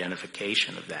the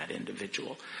identification of that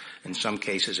individual? In some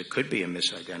cases, it could be a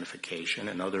misidentification.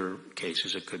 In other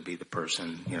cases, it could be the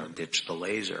person, ditched the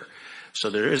laser.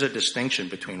 So there is a distinction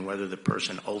between whether the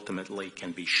person ultimately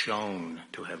can be shown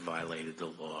to have violated the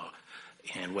law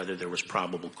and whether there was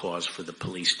probable cause for the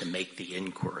police to make the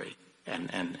inquiry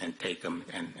and take them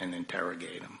and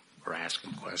interrogate them or ask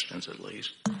them questions at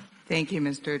least. Thank you,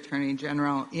 Mr. Attorney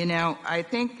General. I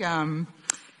think I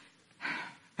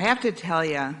have to tell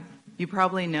you, you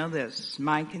probably know this,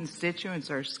 my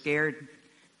constituents are scared.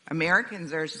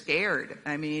 Americans are scared.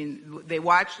 I mean, they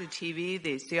watch the TV,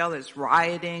 they see all this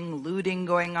rioting, looting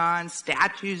going on,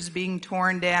 statues being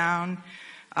torn down.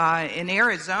 In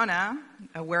Arizona,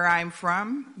 where I'm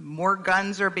from, more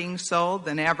guns are being sold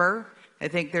than ever. I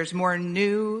think there's more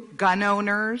new gun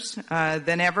owners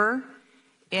than ever.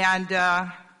 And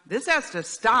this has to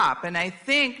stop. And I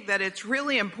think that it's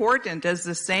really important, as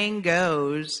the saying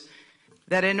goes,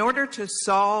 that in order to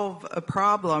solve a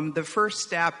problem, the first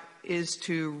step is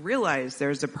to realize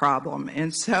there's a problem.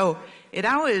 And so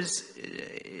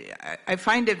I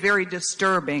find it very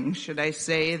disturbing, should I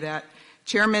say, that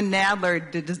Chairman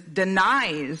Nadler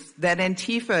denies that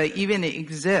Antifa even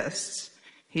exists.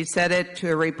 He said it to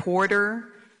a reporter.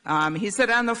 He said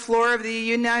on the floor of the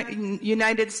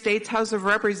United States House of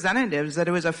Representatives that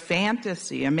it was a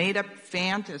fantasy, a made-up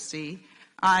fantasy.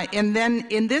 And then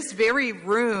in this very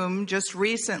room, just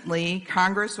recently,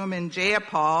 Congresswoman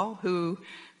Jayapal, who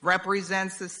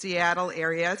represents the Seattle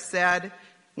area, said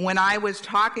when I was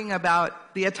talking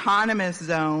about the autonomous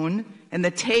zone and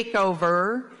the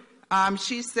takeover,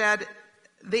 she said,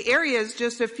 the area is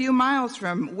just a few miles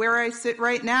from where I sit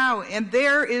right now, and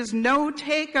there is no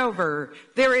takeover.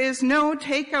 There is no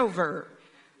takeover.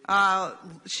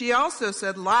 She also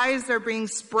said, lies are being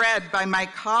spread by my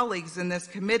colleagues in this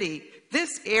committee.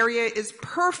 This area is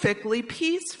perfectly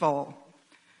peaceful.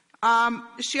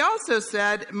 She also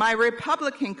said, my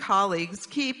Republican colleagues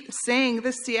keep saying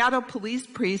the Seattle Police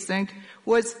Precinct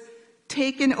was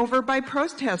taken over by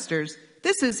protesters.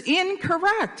 This is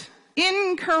incorrect.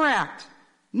 Incorrect.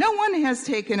 No one has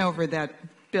taken over that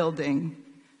building.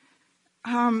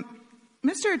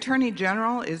 Mr. Attorney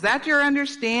General, is that your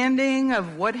understanding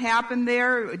of what happened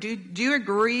there? Do you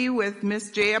agree with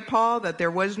Ms. Jayapal that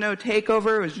there was no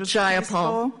takeover? It was just Jayapal.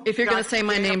 peaceful? If you're going to say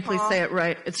my name, please Jayapal? say it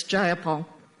right. It's Jayapal.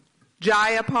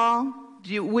 Jayapal,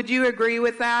 would you agree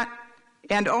with that?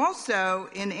 And also,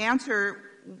 in answer,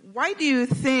 why do you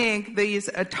think these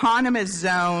autonomous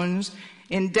zones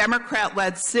in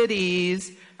Democrat-led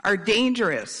cities are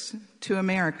dangerous to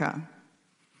America?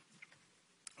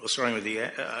 Well, starting with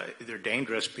they're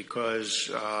dangerous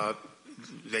because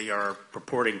they are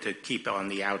purporting to keep on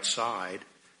the outside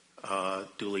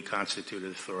duly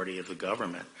constituted authority of the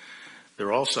government.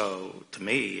 They're also, to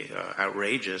me,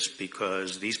 outrageous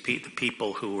because the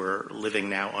people who are living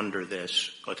now under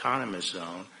this autonomous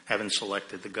zone haven't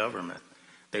selected the government.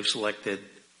 They've selected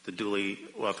the duly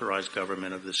authorized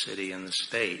government of the city and the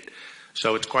state.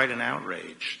 So it's quite an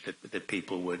outrage that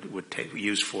people would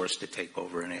use force to take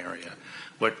over an area.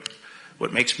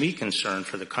 What makes me concerned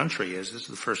for the country is this is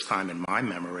the first time in my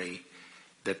memory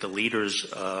that the leaders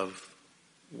of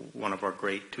one of our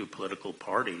great two political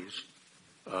parties,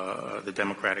 the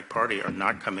Democratic Party, are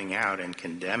not coming out and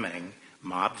condemning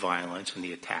mob violence and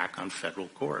the attack on federal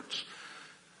courts.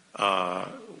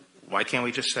 Why can't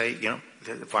we just say, the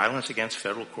violence against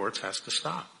federal courts has to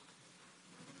stop?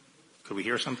 Could we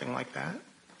hear something like that?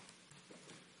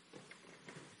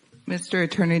 Mr.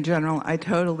 Attorney General, I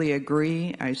totally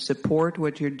agree. I support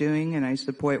what you're doing, and I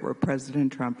support what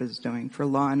President Trump is doing for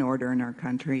law and order in our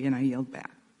country, and I yield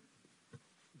back.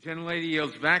 The gentlelady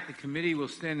yields back. The committee will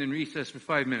stand in recess for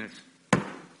 5 minutes.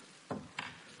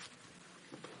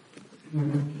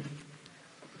 I'll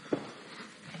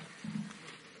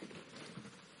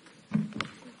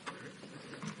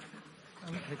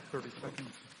take 30 seconds.